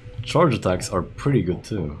charge attacks are pretty good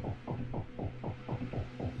too.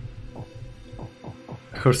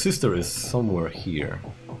 Her sister is somewhere here.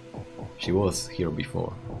 She was here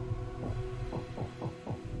before.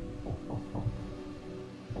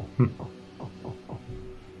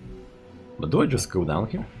 But do I just go down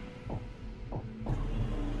here?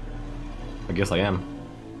 I guess I am.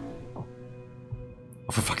 Oh,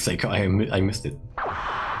 for fuck's sake, I missed it.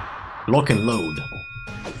 Lock and load.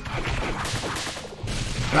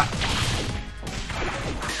 Ah.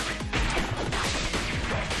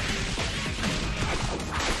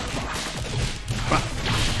 Ah.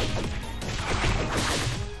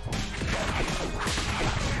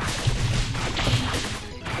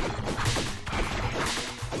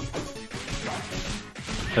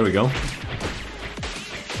 There we go.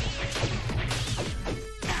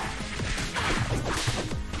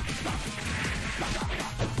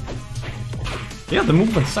 Yeah, the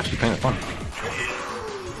movement is actually kind of fun.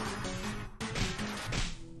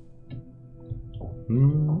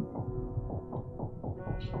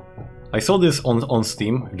 I saw this on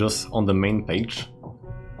Steam, just on the main page,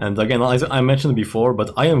 And again, as I mentioned before,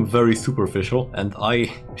 but I am very superficial, and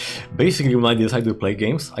I basically, when I decide to play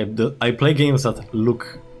games, I play games that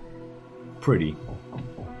look pretty,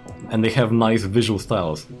 and they have nice visual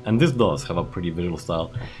styles, and this does have a pretty visual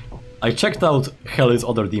style. I checked out Hell is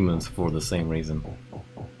Other Demons for the same reason.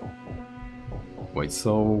 Wait,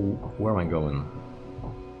 so where am I going?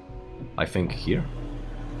 I think here?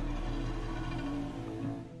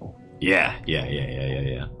 Yeah.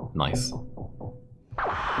 Nice.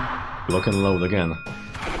 Lock and load again.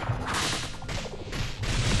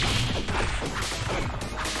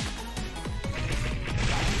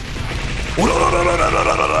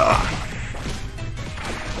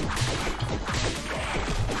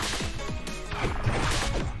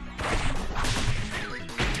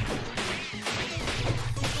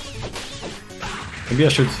 Maybe I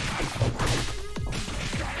should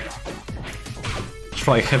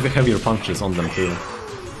try heavier punches on them too.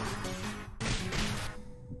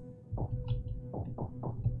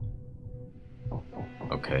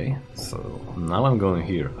 Okay, so now I'm going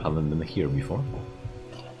here. I haven't been here before.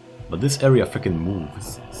 But this area freaking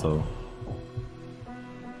moves, so...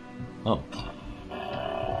 Oh.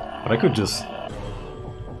 But I could just...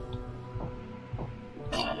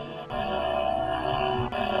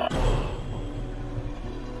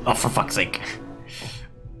 Oh, for fuck's sake!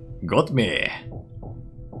 Got me!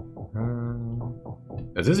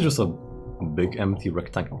 Is this just a big empty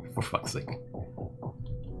rectangle? For fuck's sake.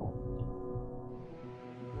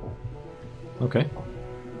 Okay.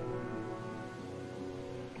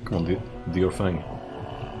 Come on, do your thing.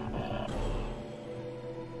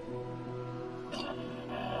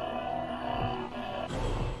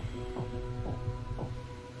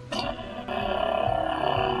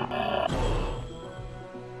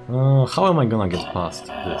 How am I gonna get past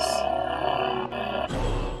this?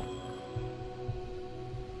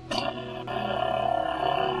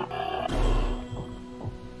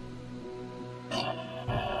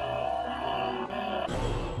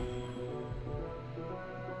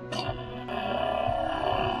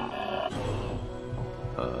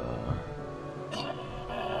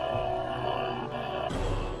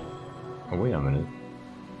 Oh, wait a minute.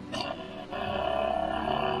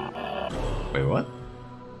 Wait, what?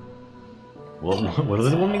 What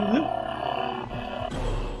does it want me to do?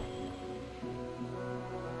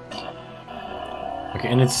 Okay,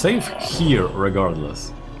 and it's safe here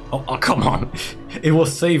regardless. Oh, come on! It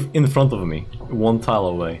was safe in front of me, one tile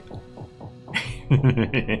away.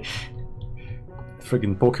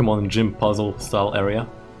 Friggin' Pokemon gym puzzle style area.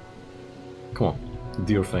 Come on,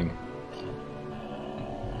 do your thing.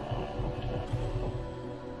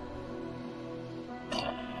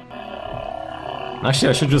 Actually,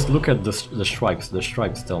 I should just look at the stripes. The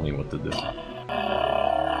stripes tell me what to do.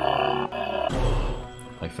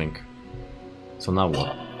 I think. So now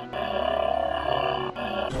what?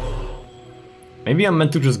 Maybe I'm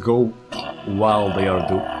meant to just go while they are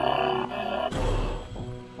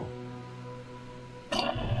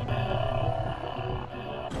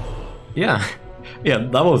Yeah, yeah,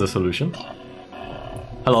 that was a solution.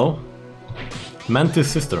 Hello? Mantis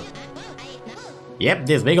sister. Yep,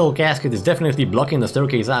 this big old casket is definitely blocking the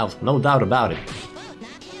staircase out, no doubt about it.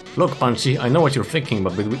 Look, Punchy, I know what you're thinking,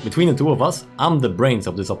 but between the two of us, I'm the brains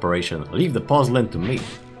of this operation. Leave the puzzling to me.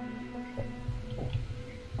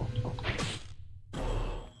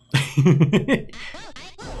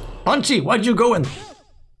 Punchy, why'd you go in?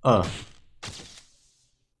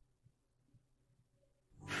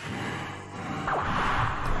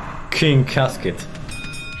 King Casket.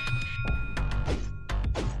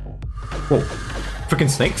 Whoa. Freaking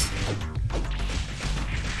snakes?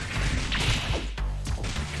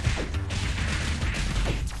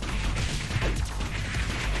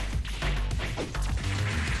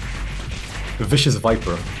 A vicious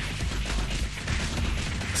viper.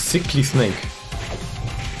 Sickly snake.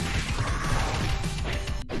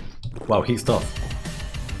 Wow, he's tough.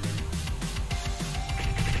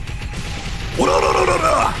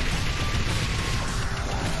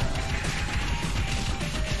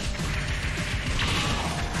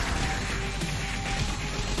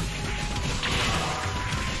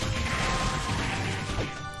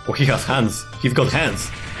 Oh, he has hands. He's got hands.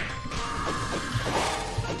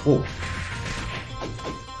 Oh.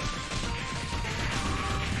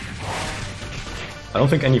 I don't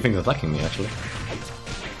think anything's attacking me, actually.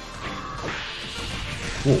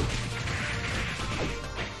 Whoa.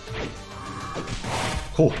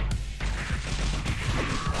 Oh.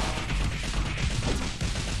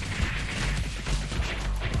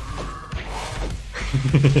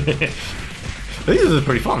 This is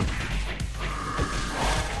pretty fun.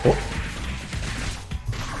 Oh.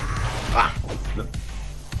 Ah.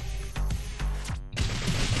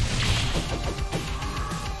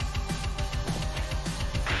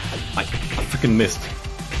 I freaking missed.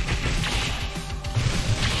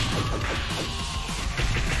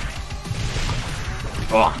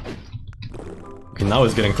 Oh. Okay, now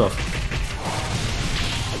it's getting tough.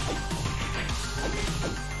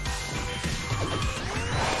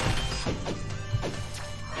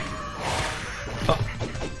 Oh.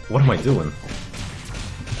 What am I doing?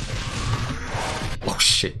 Oh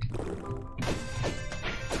shit.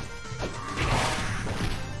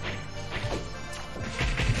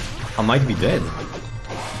 I might be dead.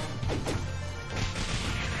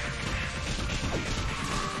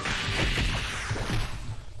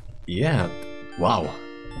 Yeah, wow.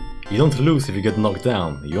 You don't lose if you get knocked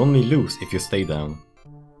down, you only lose if you stay down.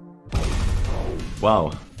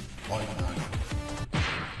 Wow.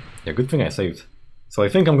 Yeah, good thing I saved. So I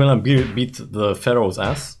think I'm gonna beat the Pharaoh's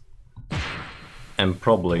ass. And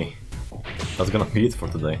probably that's gonna be it for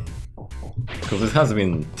today. Because it has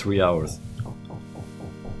been 3 hours.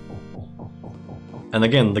 And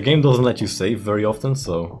again, the game doesn't let you save very often,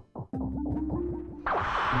 so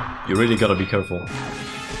you really gotta be careful.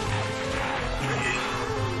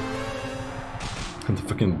 And the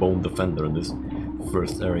freaking bone defender in this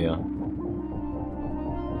first area.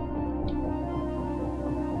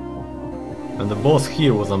 And the boss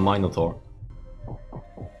here was a Minotaur.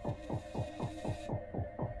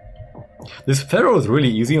 This Pharaoh is really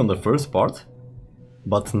easy on the first part,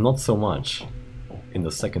 but not so much in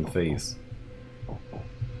the second phase.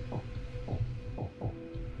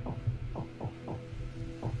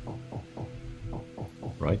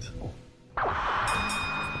 Right?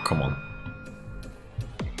 Come on.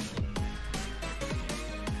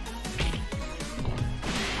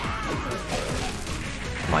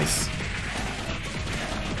 Nice.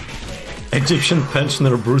 Egyptian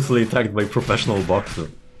pensioner brutally attacked by professional boxer.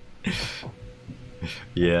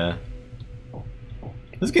 Yeah.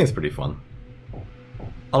 This game's pretty fun.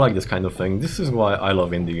 I like this kind of thing. This is why I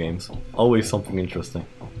love indie games. Always something interesting.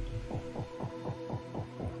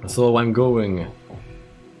 So I'm going...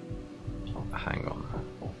 Hang on.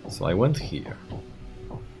 So I went here.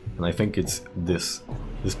 And I think it's this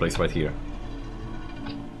place right here.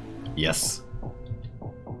 Yes.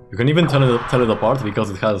 You can even tell it apart because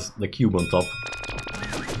it has the cube on top.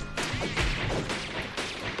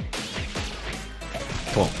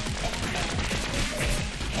 Come on.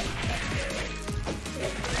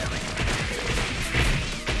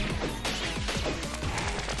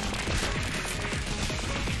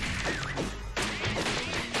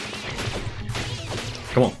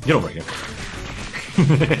 Come on, get over here.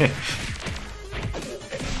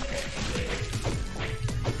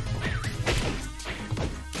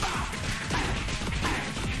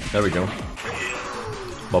 There we go.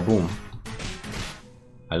 Ba-boom.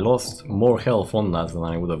 I lost more health on that than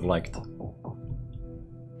I would have liked.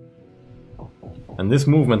 And this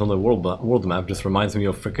movement on the world map just reminds me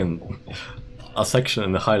of frickin' a section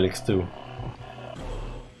in the Helix too.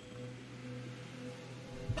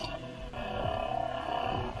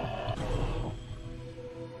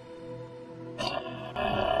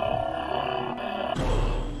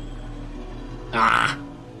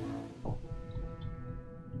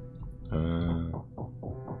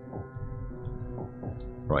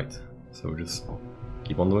 Right, so just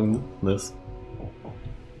keep on doing this.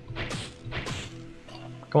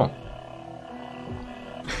 Come on.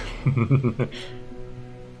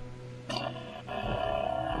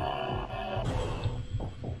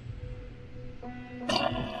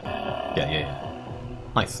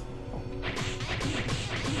 Yeah. Nice.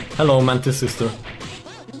 Hello, Mantis sister.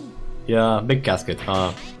 Yeah, big casket.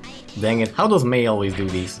 Dang it, how does May always do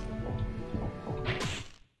these?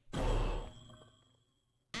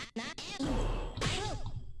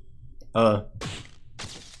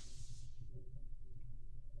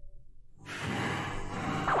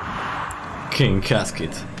 King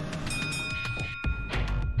Casket.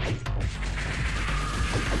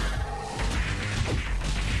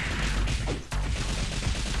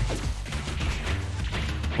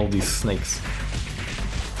 All these snakes.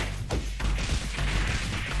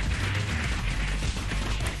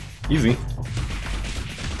 Easy.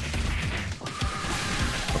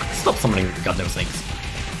 Okay, stop summoning the goddamn snakes.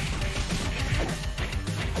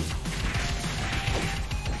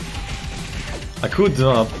 I could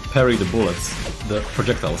parry the bullets, the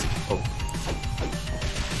projectiles.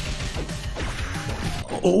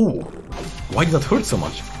 Oh! Why did that hurt so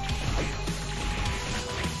much?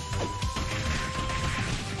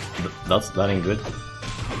 That ain't good.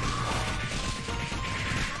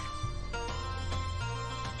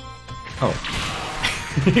 Oh.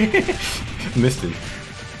 Missed it.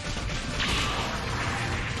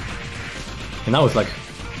 And now it's like,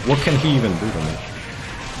 what can he even do to me?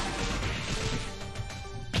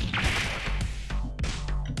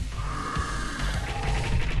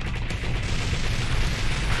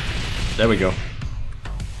 There we go.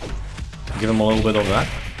 Give him a little bit of that.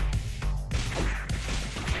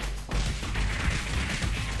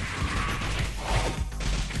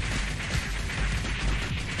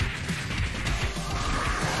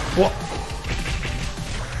 What?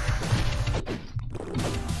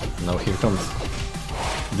 Now here comes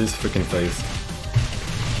this freaking phase.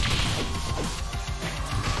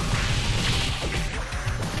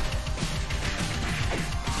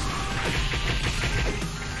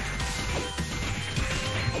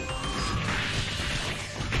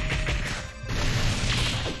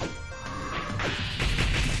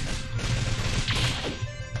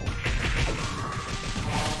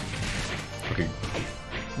 Okay,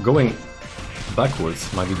 going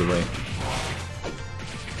backwards might be the way.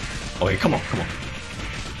 Okay, come on, come on.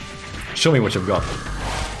 Show me what you've got.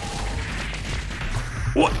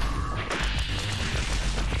 What?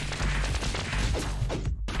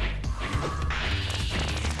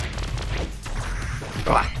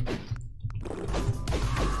 Ah.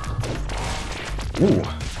 Ooh.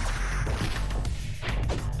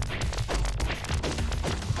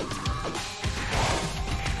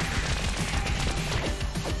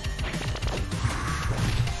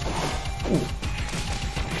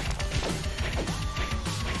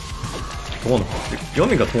 Come on, you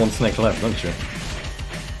only got one snake left, don't you?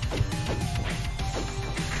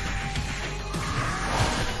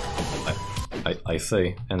 I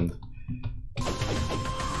say, and...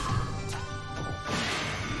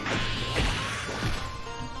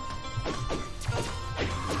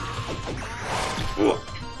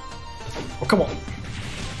 Oh, come on!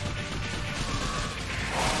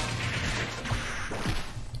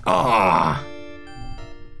 Ah!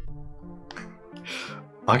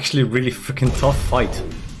 Actually, really freaking tough fight.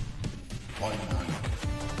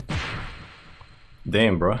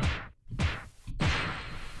 Damn, bro.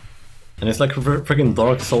 And it's like freaking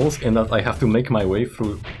Dark Souls in that I have to make my way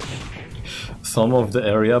through some of the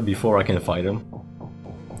area before I can fight him.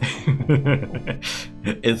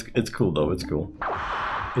 It's cool though, it's cool.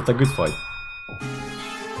 It's a good fight.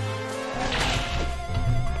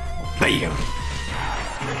 Bam!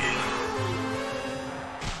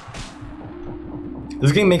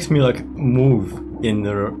 This game makes me like move in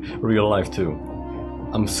real life too.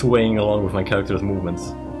 I'm swaying along with my character's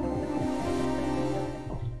movements.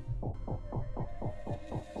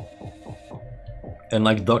 And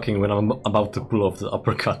like ducking when I'm about to pull off the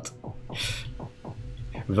uppercut.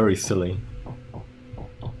 Very silly.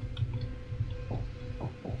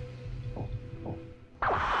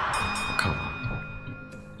 Come on.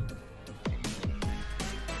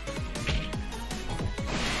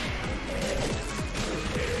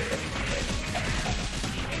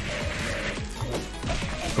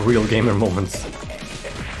 Real gamer moments.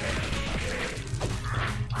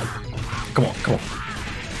 Come on, come on.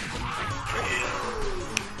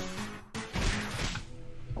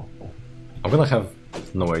 I'm gonna have...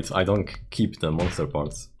 No wait, I don't keep the monster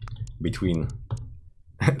parts between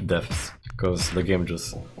deaths, because the game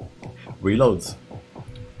just reloads.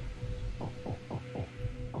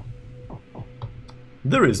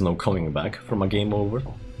 There is no coming back from a game over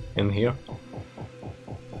in here.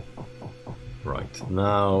 Right,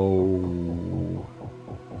 now...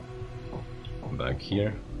 back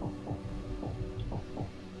here.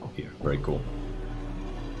 Here, very cool.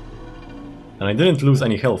 And I didn't lose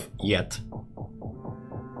any health yet.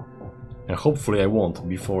 And hopefully I won't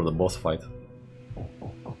before the boss fight.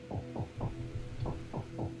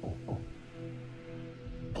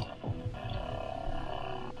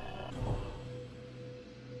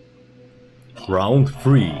 Round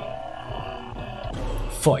 3.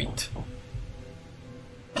 Fight.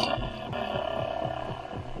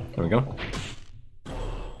 There we go.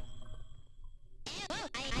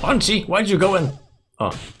 Punchy, why'd you go in?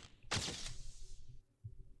 Oh.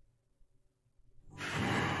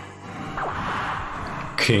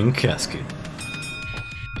 King Casket.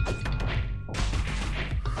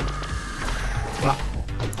 Ah.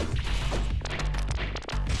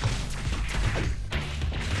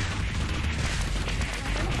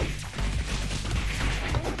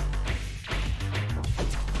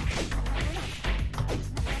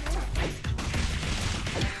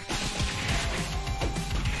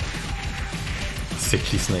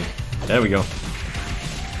 Sickly snake. There we go.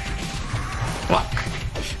 Fuck.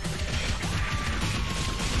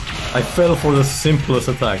 I fell for the simplest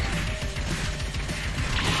attack.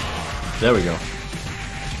 There we go.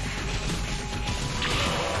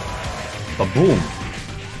 Ba-boom!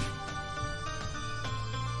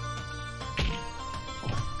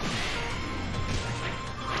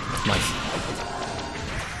 Nice.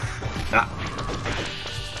 Ah.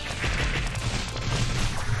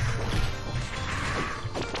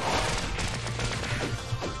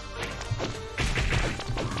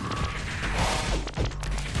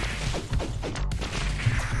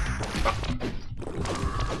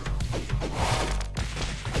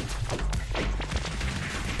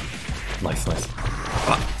 Nice, nice.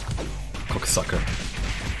 Ah! Cocksucker.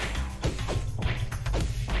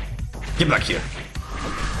 Get back here.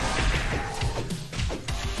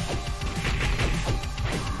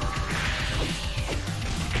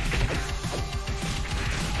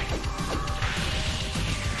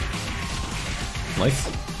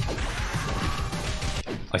 Nice.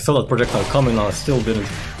 I saw that projectile coming and I still didn't.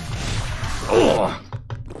 Oh!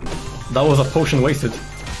 That was a potion wasted.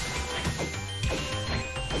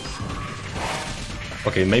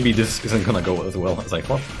 Okay, maybe this isn't gonna go as well as I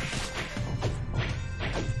thought.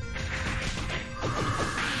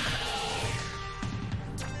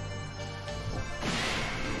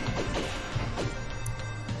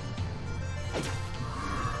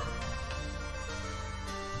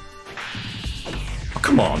 Oh,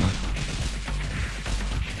 come on!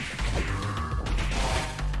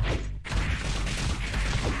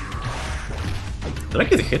 Did I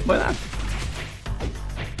get hit by that?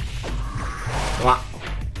 Ah,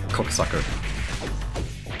 cocksucker.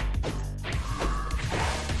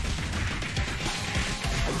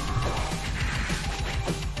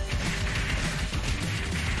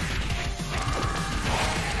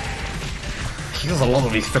 Here's a lot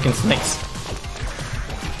of these freaking snakes.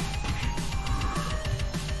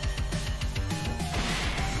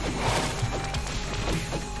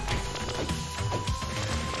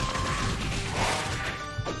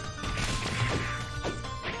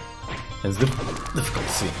 It's difficult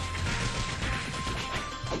to see.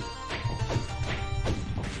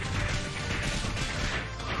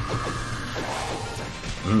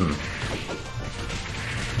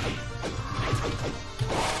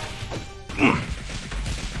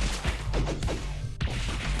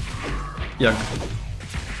 Yeah,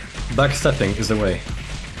 backstepping is the way.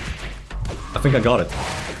 I think I got it.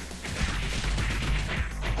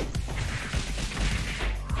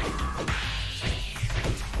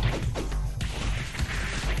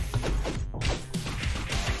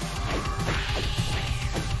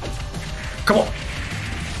 Come on!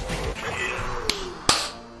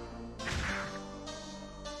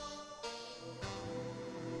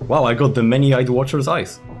 Wow, I got the many-eyed watcher's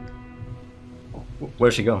eyes.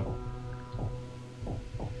 Where'd she go?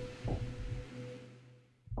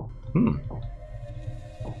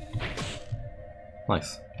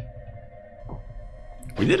 Nice.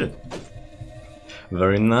 We did it!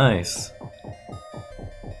 Very nice.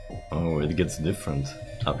 Oh, it gets different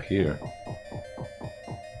up here.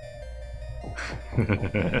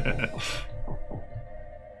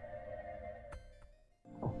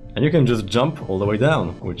 And you can just jump all the way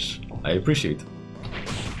down, which I appreciate.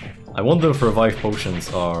 I wonder if revive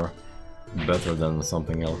potions are better than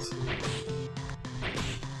something else.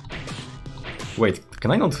 Wait,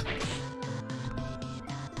 can I not?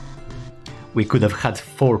 We could have had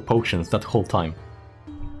 4 potions that whole time.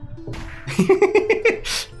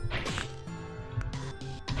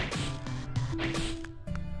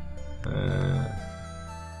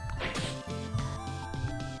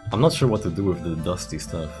 I'm not sure what to do with the dusty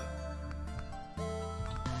stuff.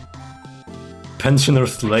 Pensioner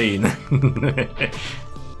slain.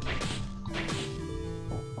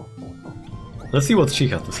 Let's see what she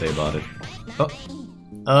has to say about it.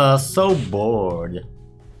 Oh. So bored.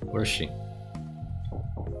 Where is she?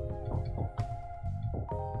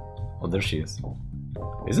 Oh, there she is.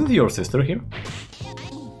 Isn't your sister here?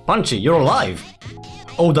 Punchy, you're alive!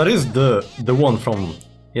 Oh, that is the one from...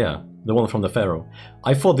 yeah, the one from the Pharaoh.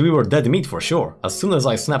 I thought we were dead meat for sure. As soon as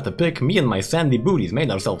I snapped a pic, me and my sandy booties made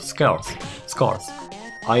ourselves scars.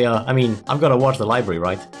 I mean, I've gotta watch the library,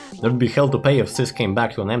 right? There'd be hell to pay if Sis came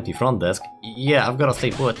back to an empty front desk. Yeah, I've gotta stay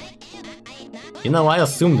put. You know, I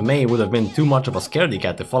assumed May would have been too much of a scaredy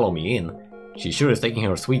cat to follow me in. She sure is taking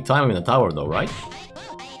her sweet time in the tower though, right?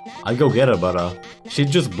 I'd go get her, but she'd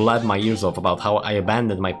just blab my ears off about how I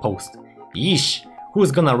abandoned my post. Yeesh!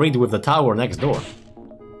 Who's gonna raid with the tower next door?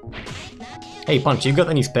 Hey Punch, you got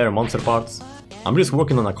any spare monster parts? I'm just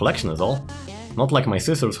working on a collection is all. Not like my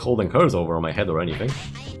sister's holding hers over my head or anything.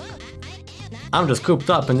 I'm just cooped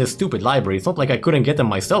up in this stupid library, it's not like I couldn't get them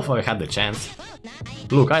myself if I had the chance.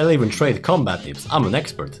 Look, I live in trade combat tips, I'm an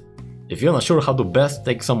expert. If you're not sure how to best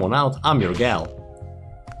take someone out, I'm your gal.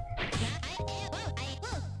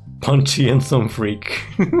 Punchy and some freak.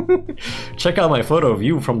 Check out my photo of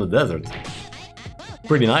you from the desert.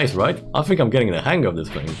 Pretty nice, right? I think I'm getting the hang of this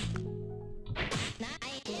thing.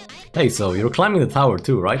 Hey, so you're climbing the tower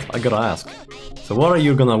too, right? I gotta ask. So what are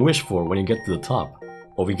you gonna wish for when you get to the top?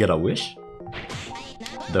 Or we get a wish?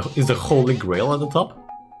 Is the Holy Grail at the top?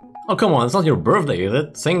 Oh come on, it's not your birthday, is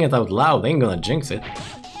it? Saying it out loud ain't gonna jinx it.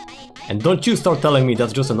 And don't you start telling me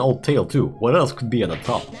that's just an old tale too. What else could be at the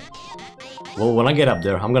top? Well, when I get up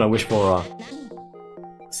there, I'm gonna wish for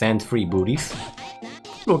sand-free booties.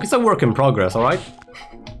 Look, it's a work in progress, alright?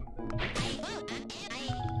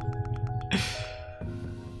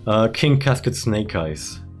 King Casket Snake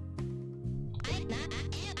Eyes.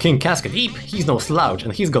 King Casket, eep! He's no slouch,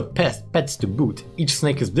 and he's got pets to boot. Each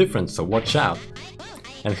snake is different, so watch out.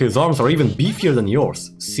 And his arms are even beefier than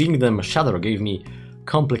yours. Seeing them shatter gave me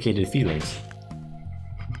complicated feelings.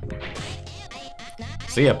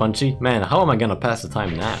 See ya, Punchy. Man, how am I gonna pass the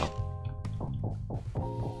time now?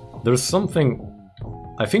 There's something...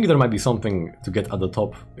 I think there might be something to get at the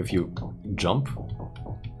top if you jump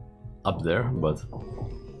up there, but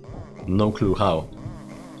no clue how.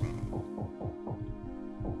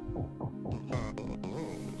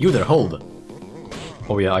 You there, hold!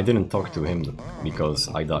 Oh yeah, I didn't talk to him because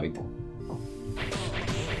I died.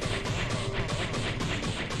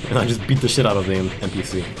 And I just beat the shit out of the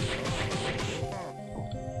NPC.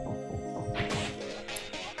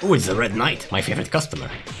 Oh, it's the Red Knight, my favorite customer.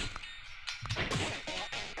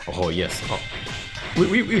 Oh yes, oh.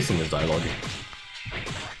 We've seen this dialogue.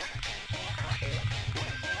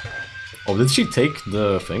 Oh, did she take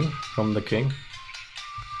the thing from the king?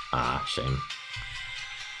 Ah, shame.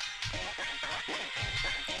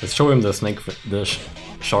 Let's show him the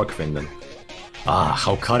shark fin then. Ah,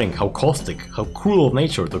 how cutting, how caustic, how cruel of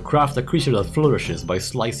nature to craft a creature that flourishes by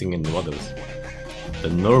slicing into others. The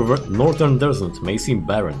northern desert may seem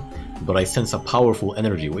barren, but I sense a powerful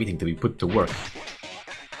energy waiting to be put to work.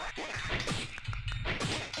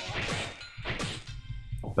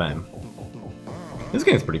 Bam. This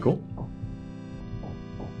game is pretty cool.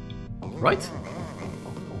 Right?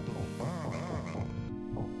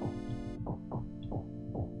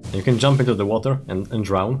 You can jump into the water and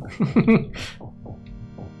drown.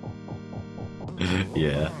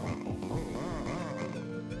 Yeah.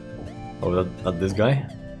 Oh, that this guy?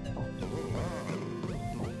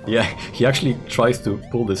 Yeah, he actually tries to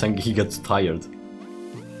pull this and he gets tired.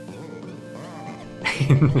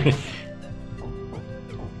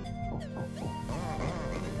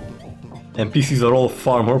 NPCs are all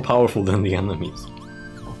far more powerful than the enemies.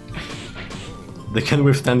 They can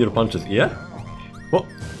withstand your punches, yeah? Oh!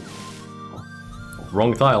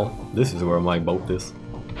 Wrong tile. This is where my boat is.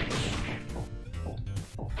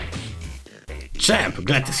 Champ!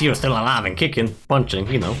 Glad to see you're still alive and kicking, punching,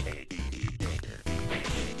 you know.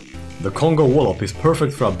 The Congo Wallop is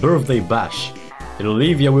perfect for a birthday bash. It'll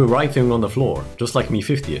leave you writhing on the floor, just like me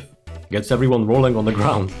 50th. Gets everyone rolling on the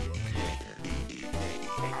ground.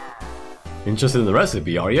 Interested in the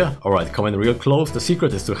recipe, are ya? Alright, come in real close, the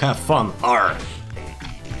secret is to have fun, arr!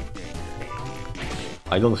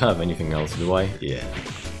 I don't have anything else, do I? Yeah.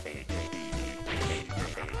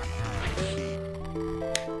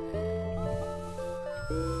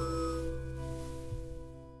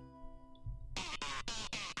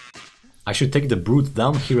 I should take the brute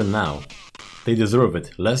down here and now. They deserve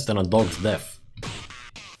it, less than a dog's death.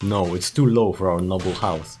 No, it's too low for our noble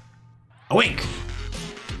house. Awake!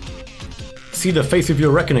 See the face of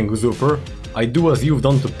your reckoning, usurper. I do as you've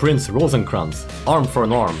done to Prince Rosencrantz, arm for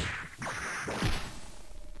an arm.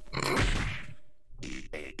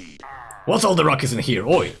 What's all the ruckus in here,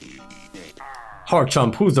 oi?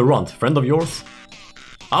 Hardchump, who's the runt? Friend of yours?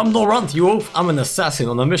 I'm no runt, you oaf. I'm an assassin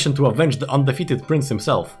on a mission to avenge the undefeated prince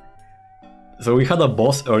himself. So we had a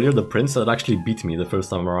boss earlier, the prince, that actually beat me the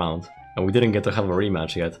first time around. And we didn't get to have a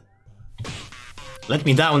rematch yet. Let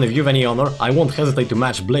me down if you've any honor. I won't hesitate to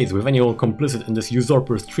match blades with anyone complicit in this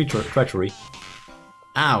usurper's treachery.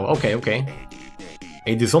 Ow, okay, okay.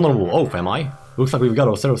 A dishonorable oaf, am I? Looks like we've got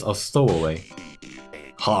ourselves a stowaway.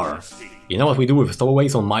 Har. You know what we do with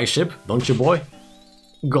stowaways on my ship, don't you, boy?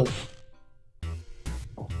 Gulp.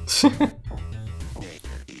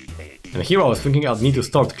 And here I was thinking I'd need to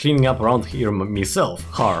start cleaning up around here myself,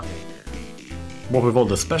 har. What with all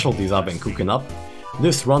the specialties I've been cooking up,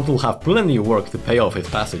 this runt will have plenty of work to pay off his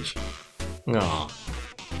passage. Ah.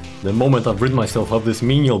 The moment I've rid myself of this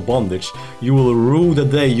menial bondage, you will rue the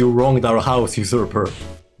day you wronged our house, usurper.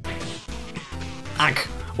 Ack,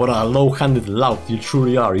 what a low-handed lout you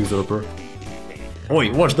truly are, usurper.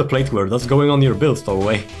 Oi, watch the plateware, that's going on your bill,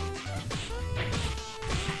 stowaway.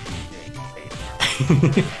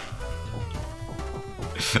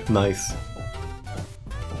 Nice.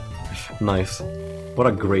 Nice. What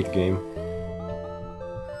a great game.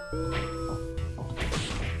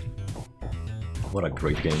 What a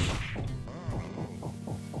great game.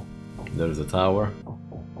 There's a tower.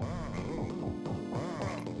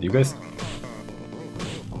 You guys...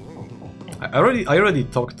 I already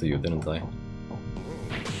talked to you, didn't I?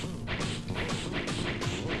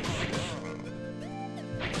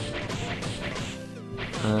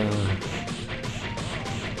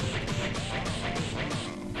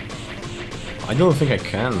 I don't think I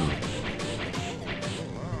can.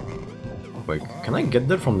 Wait, can I get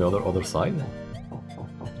there from the other side?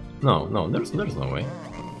 No, no, there's no way.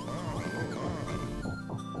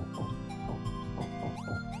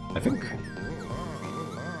 I think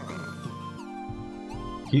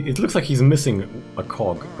it looks like he's missing a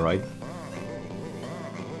cog, right?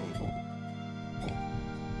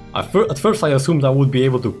 At first I assumed I would be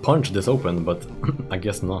able to punch this open, but I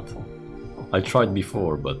guess not. I tried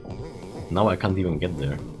before, but now I can't even get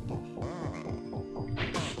there.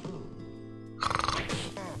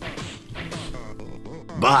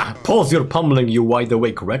 Bah! Pause your pummeling, you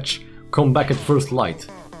wide-awake wretch! Come back at first light.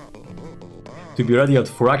 To be ready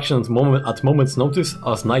for action at moment's notice,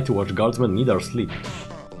 us night watch guardsmen need our sleep.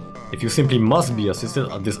 If you simply must be assisted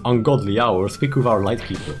at this ungodly hour, speak with our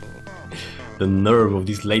lightkeeper. The nerve of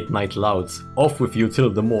these late-night louds. Off with you till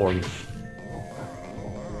the morn.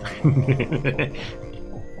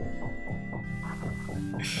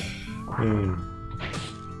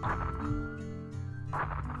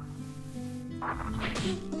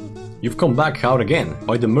 You've come back out again,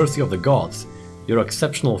 by the mercy of the gods. Your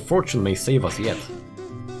exceptional fortune may save us yet.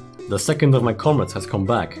 The second of my comrades has come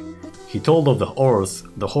back. He told of the horrors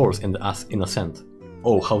in ascent.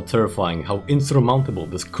 Oh, how terrifying, how insurmountable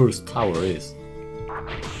this cursed tower is.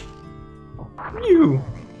 You.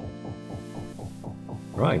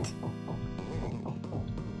 Right.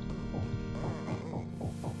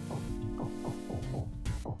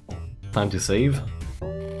 Time to save.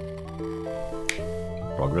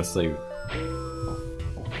 Progress save.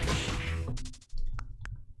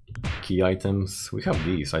 Key items. We have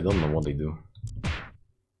these. I don't know what they do.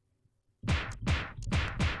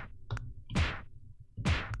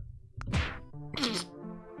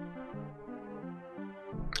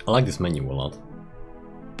 I like this menu a lot.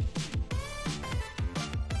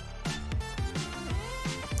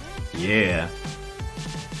 Yeah.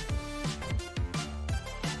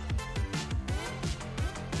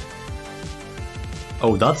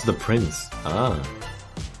 Oh, that's the prince. Ah.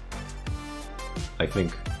 I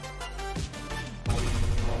think.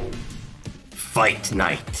 Fight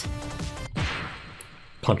night.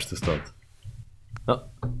 Punch to start. Oh.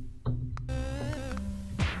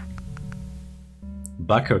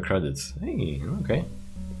 Backer credits. Hey, okay.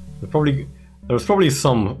 There's probably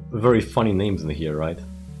some very funny names in here, right?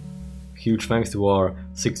 Huge thanks to our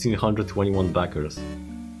 1621 backers.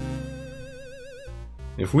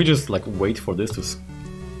 If we just like wait for this to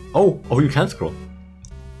oh, you can scroll.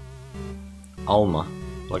 Alma,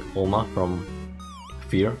 like Alma from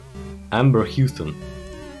Fear. Amber Houston.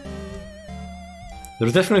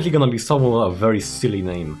 There's definitely gonna be someone with a very silly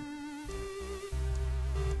name.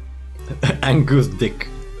 Angus Dick.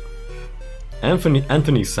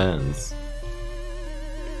 Anthony Sands.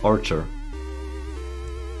 Archer.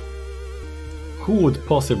 Who would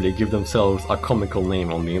possibly give themselves a comical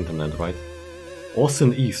name on the internet, right?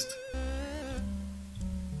 Austin East.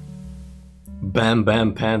 Bam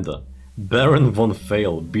Bam Panda. Baron Von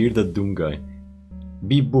Fail. Bearded Doom Guy.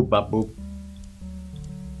 Beep boop bap boop.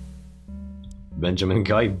 Benjamin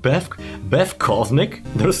Guy. Beth Cosmic?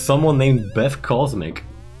 There's someone named Beth Cosmic.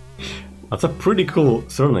 That's a pretty cool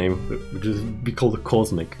surname, which is be called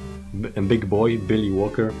Cosmic. And Big Boy, Billy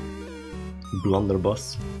Walker,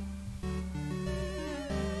 Blunderbuss.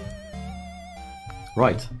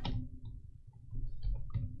 Right.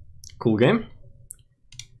 Cool game.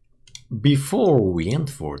 Before we end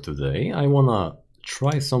for today, I wanna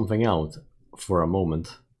try something out for a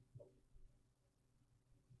moment.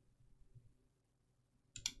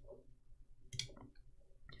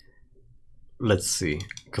 Let's see,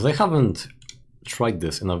 because I haven't tried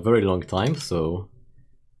this in a very long time, so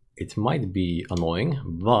it might be annoying,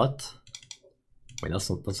 but wait, that's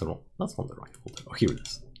not the right folder. Oh, here it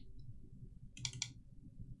is.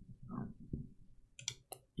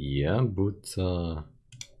 Yeah, but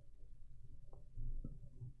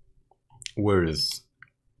where is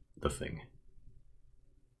the thing?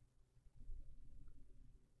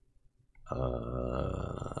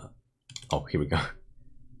 Oh, here we go.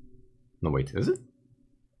 No, wait, is it?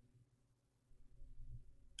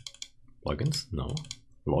 Plugins? No.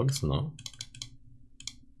 Logs? No.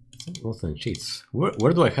 What's in cheats?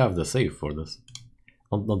 Where do I have the save for this?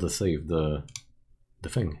 Not the save, the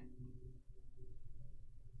thing.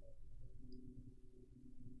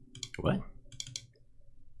 What?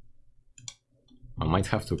 I might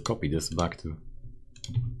have to copy this back to.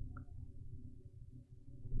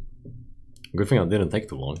 Good thing it didn't take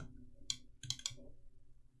too long.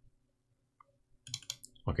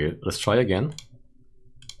 Okay, let's try again.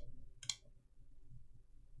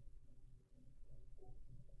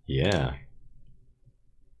 Yeah.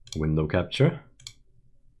 Window capture.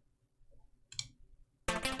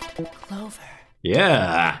 Clover.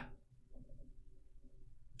 Yeah!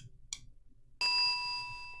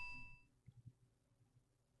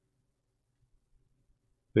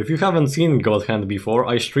 If you haven't seen God Hand before,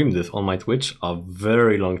 I streamed this on my Twitch a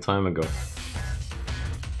very long time ago.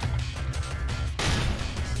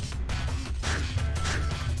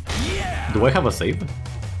 Yeah! Do I have a save?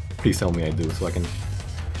 Please tell me I do, so I can...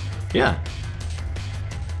 Yeah!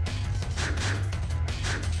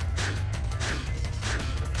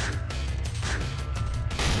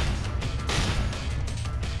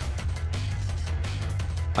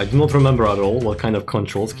 I do not remember at all what kind of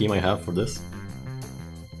control scheme I have for this.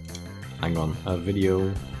 Hang on, a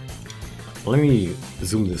video... Let me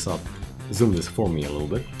zoom this up. Zoom this for me a little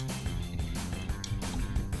bit.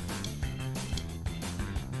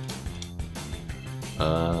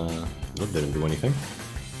 That didn't do anything.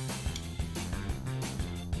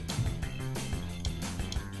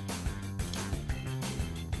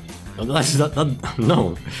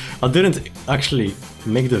 No, I didn't actually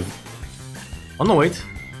make the... Oh no, wait.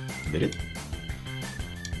 Did it?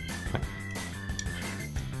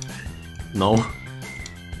 No.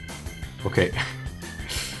 Okay.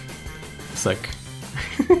 Sec.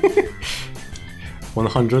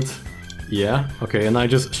 100. Yeah, okay, and I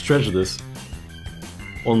just stretch this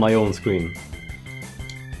on my own screen.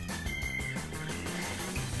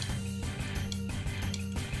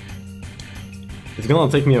 It's gonna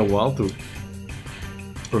take me a while to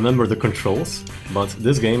remember the controls, but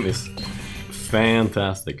this game is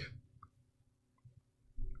fantastic.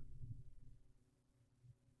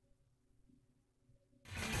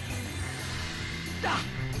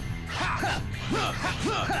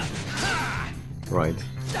 Right,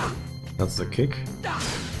 that's the kick.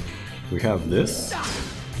 We have this.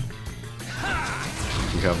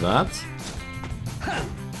 We have that.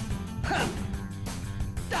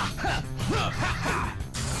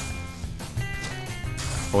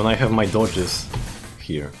 Oh, and I have my dodges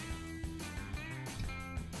here.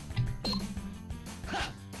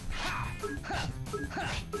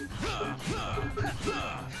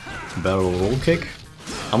 Barrel roll kick.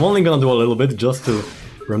 I'm only gonna do a little bit just to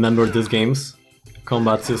remember this game's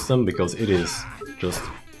combat system, because it is just...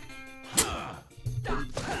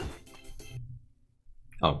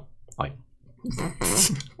 Oh, hi.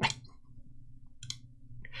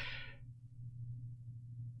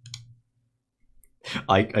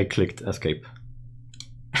 I clicked escape.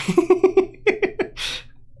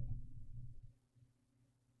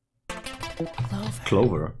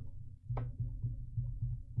 Clover.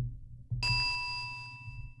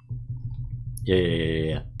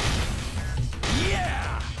 Yeah.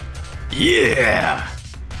 Yeah!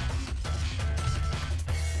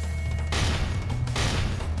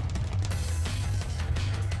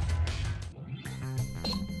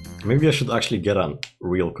 Maybe I should actually get a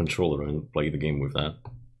real controller and play the game with that.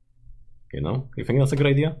 You know? You think that's a good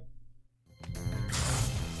idea?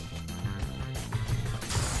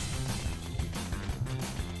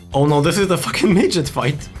 Oh no, this is the fucking midget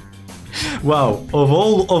fight! Wow, of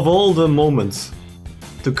all the moments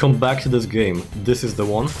to come back to this game, this is the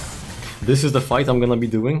one. This is the fight I'm gonna be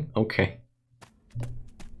doing? Okay.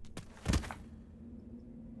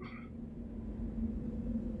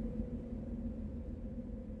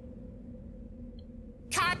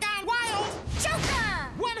 Cardown Wild,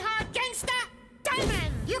 Joker! One hard gangster,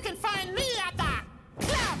 Diamond! You can find me at the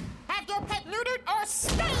club! Have your pet neutered or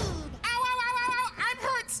spayed! Ow, ow, ow, ow, ow, I'm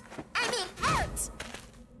hurt! I mean hurt!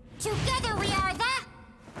 Together we are the...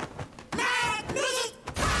 Magnetic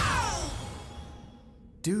Pow!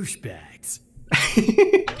 Douchebags.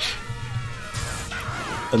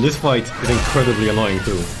 And this fight is incredibly annoying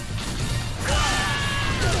too.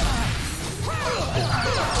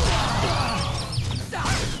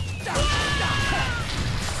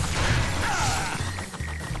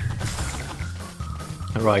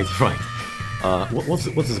 Right. What's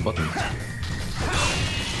this button?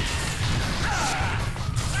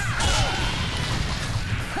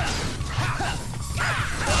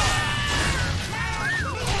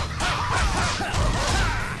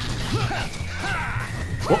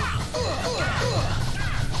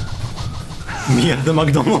 Me at the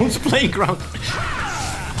McDonald's playground.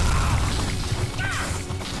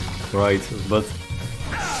 Right, but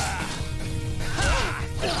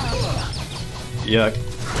yeah.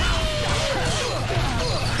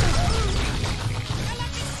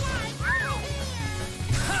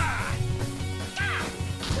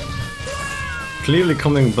 Clearly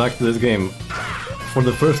coming back to this game for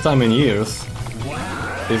the first time in years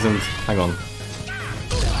isn't... Hang on.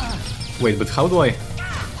 Wait, but how do I...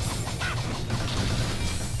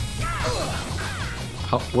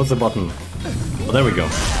 What's the button? Oh, there we go.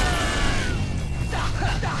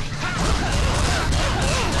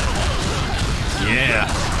 Yeah!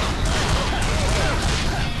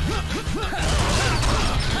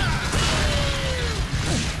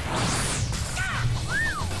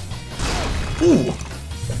 Ooh!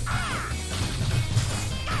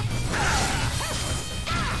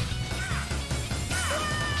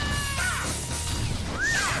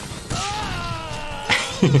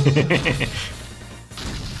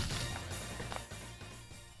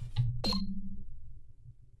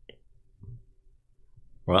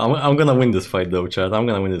 Well, I'm gonna win this fight though, Chad. I'm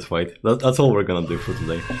gonna win this fight. That's all we're gonna do for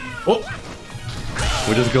today. Oh!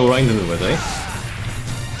 We just go right into it, eh?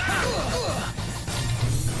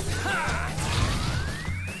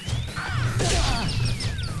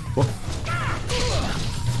 Oh.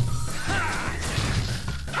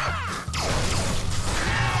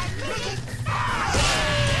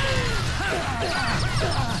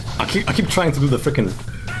 I keep trying to do the frickin'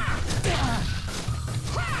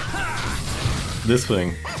 this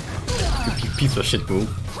thing. You piece of shit move.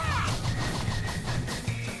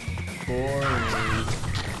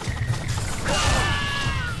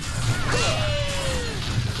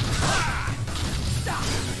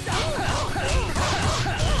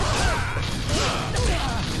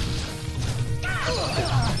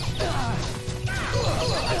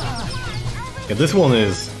 Yeah, this one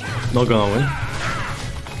is not gonna win.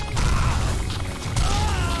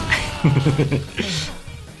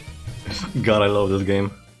 God, I love this game.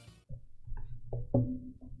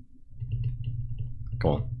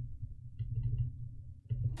 Come on.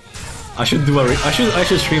 I should do I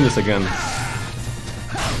should stream this again.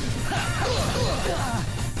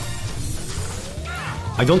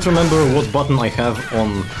 I don't remember what button I have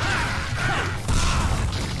on.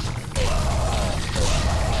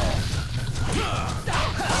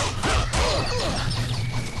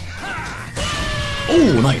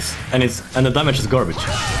 Oh, nice! And the damage is garbage.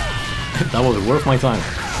 That was worth my time.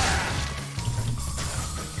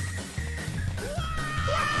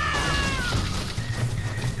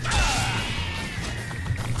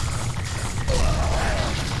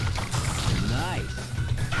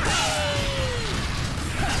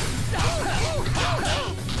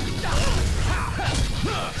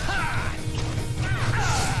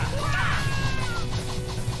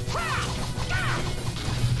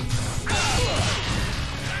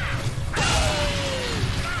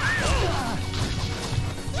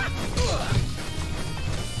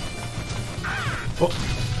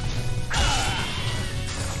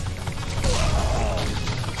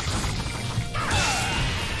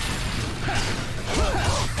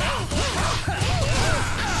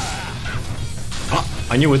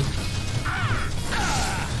 I knew it.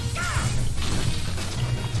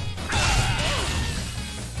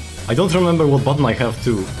 I don't remember what button I have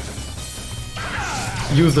to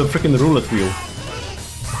use the freaking roulette wheel.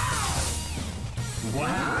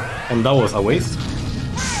 And that was a waste.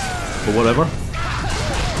 But whatever.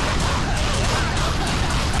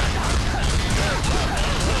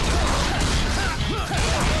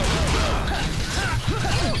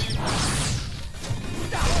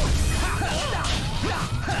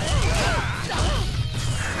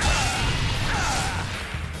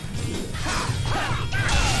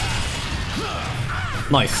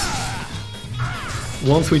 Nice.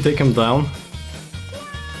 Once we take him down,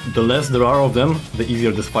 the less there are of them, the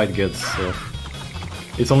easier this fight gets, so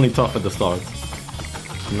it's only tough at the start.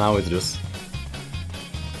 Now it's just...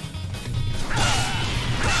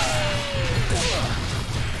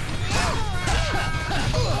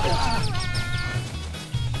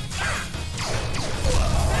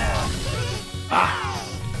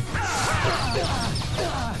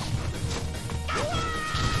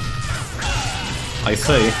 I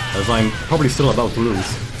say, as I'm probably still about to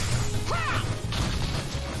lose.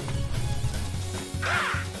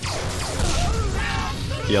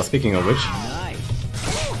 Yeah, speaking of which...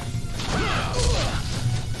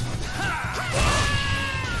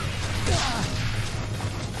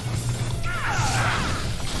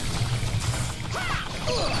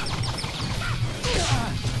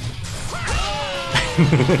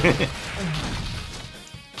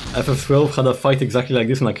 FF12 had a fight exactly like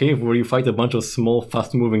this in a cave where you fight a bunch of small,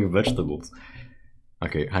 fast-moving vegetables.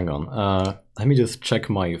 Okay, hang on. Let me just check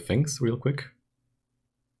my things real quick.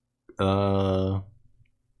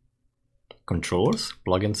 Controllers,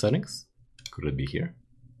 plugin settings. Could it be here?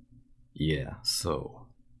 Yeah, so...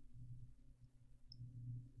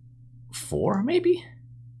 4, maybe?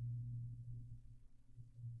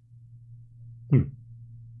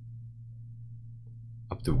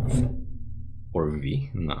 Up to... Or V?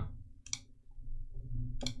 No.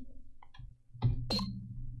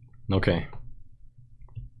 Okay.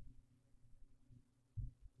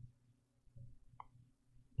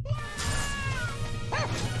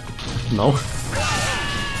 No.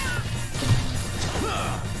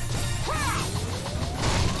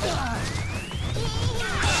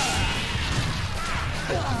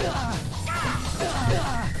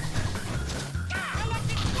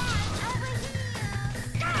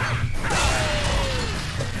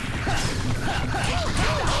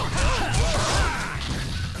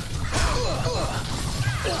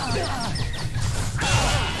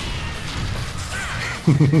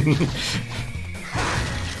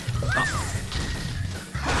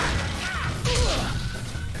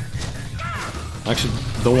 Actually,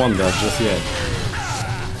 don't want that just yet.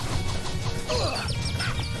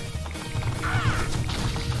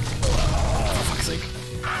 For fuck's sake.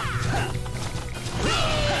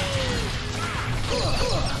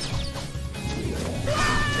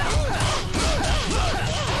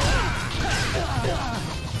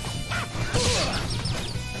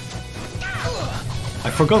 I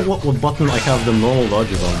forgot what button I have the normal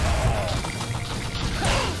dodges on.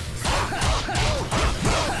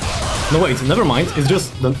 No wait, never mind, it's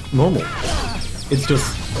just the normal. It's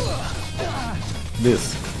just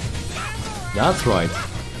this. That's right.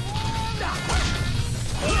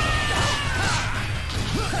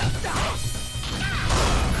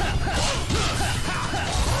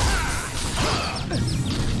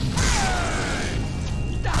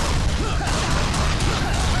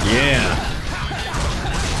 Yeah.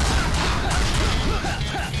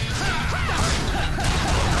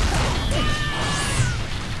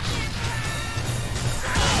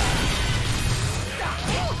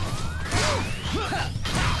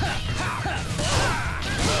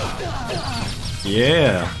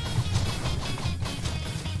 Yeah.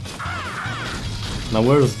 Now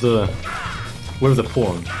where's the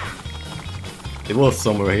porn? It was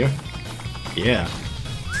somewhere here. Yeah.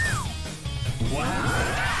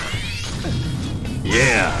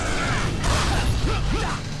 Yeah.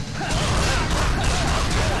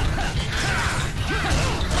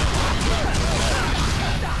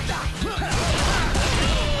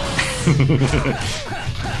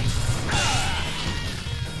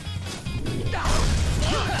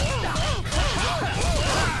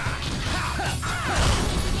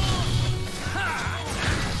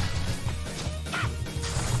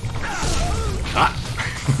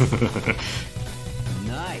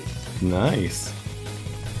 Nice. Nice.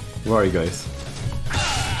 Where are you guys?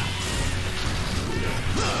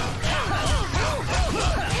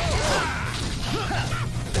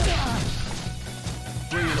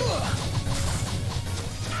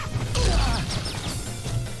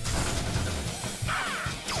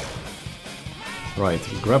 Right,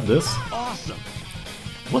 grab this. Awesome.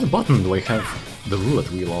 What button do I have the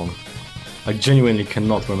roulette wheel on? I genuinely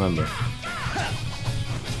cannot remember.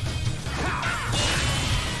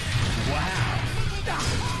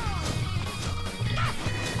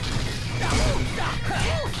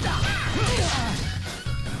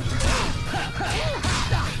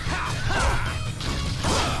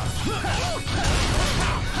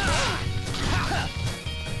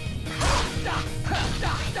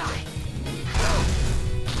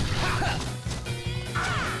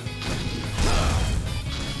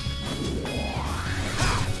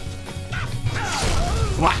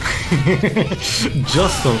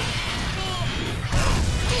 Just some.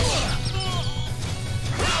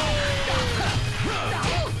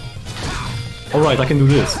 Alright, I can do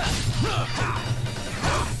this.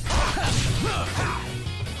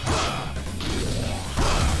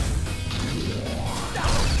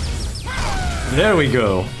 There we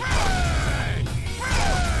go.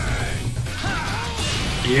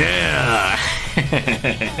 Yeah.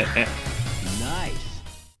 Nice.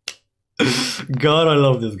 God, I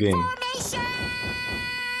love this game. Formation!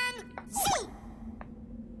 Z!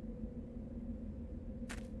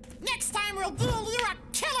 Next time we'll deal you a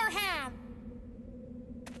killer hand!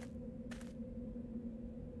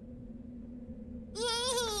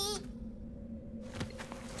 Yee-hee.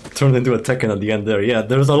 Turned into a Tekken at the end there. Yeah,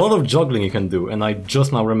 there's a lot of juggling you can do, and I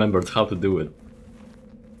just now remembered how to do it.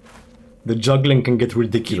 The juggling can get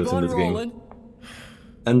ridiculous in this game.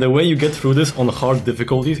 And the way you get through this on hard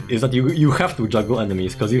difficulties is that you have to juggle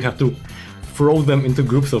enemies, because you have to throw them into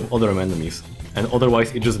groups of other enemies, and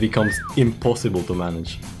otherwise it just becomes impossible to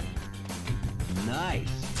manage. Nice.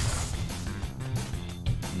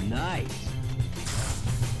 Nice.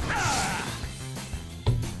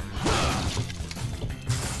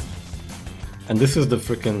 And this is the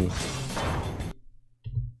frickin'...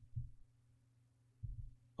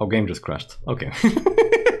 Oh, game just crashed. Okay.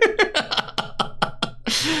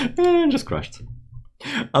 Just crashed.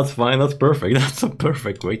 That's fine, that's perfect. That's a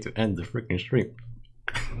perfect way to end the freaking stream.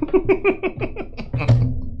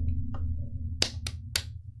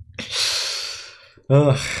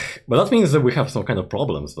 But that means that we have some kind of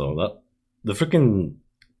problems, though. That the freaking,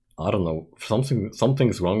 I don't know,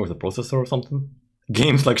 something's wrong with the processor or something.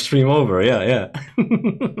 Games like stream over, yeah.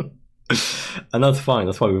 And that's fine,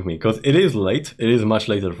 that's fine with me, because it is late. It is much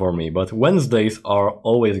later for me, but Wednesdays are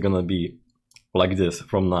always gonna be like this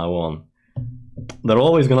from now on. They're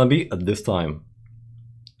always gonna be at this time.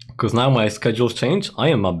 Because now my schedule's changed, I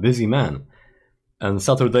am a busy man. And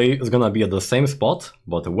Saturday is gonna be at the same spot,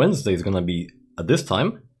 but Wednesday is gonna be at this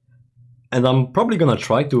time. And I'm probably gonna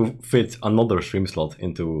try to fit another stream slot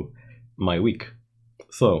into my week.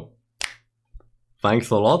 So, thanks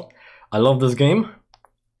a lot. I love this game.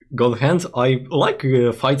 God hand, I like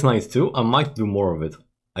Fight Night too. I might do more of it.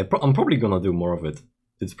 I'm probably gonna do more of it.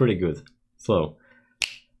 It's pretty good. So,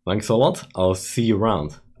 thanks a lot. I'll see you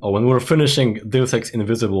around. Oh, and we're finishing Deus Ex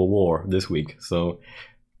Invisible War this week. So,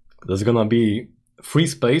 there's gonna be free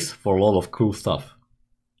space for a lot of cool stuff.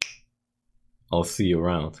 I'll see you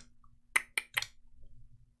around.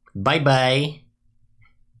 Bye bye.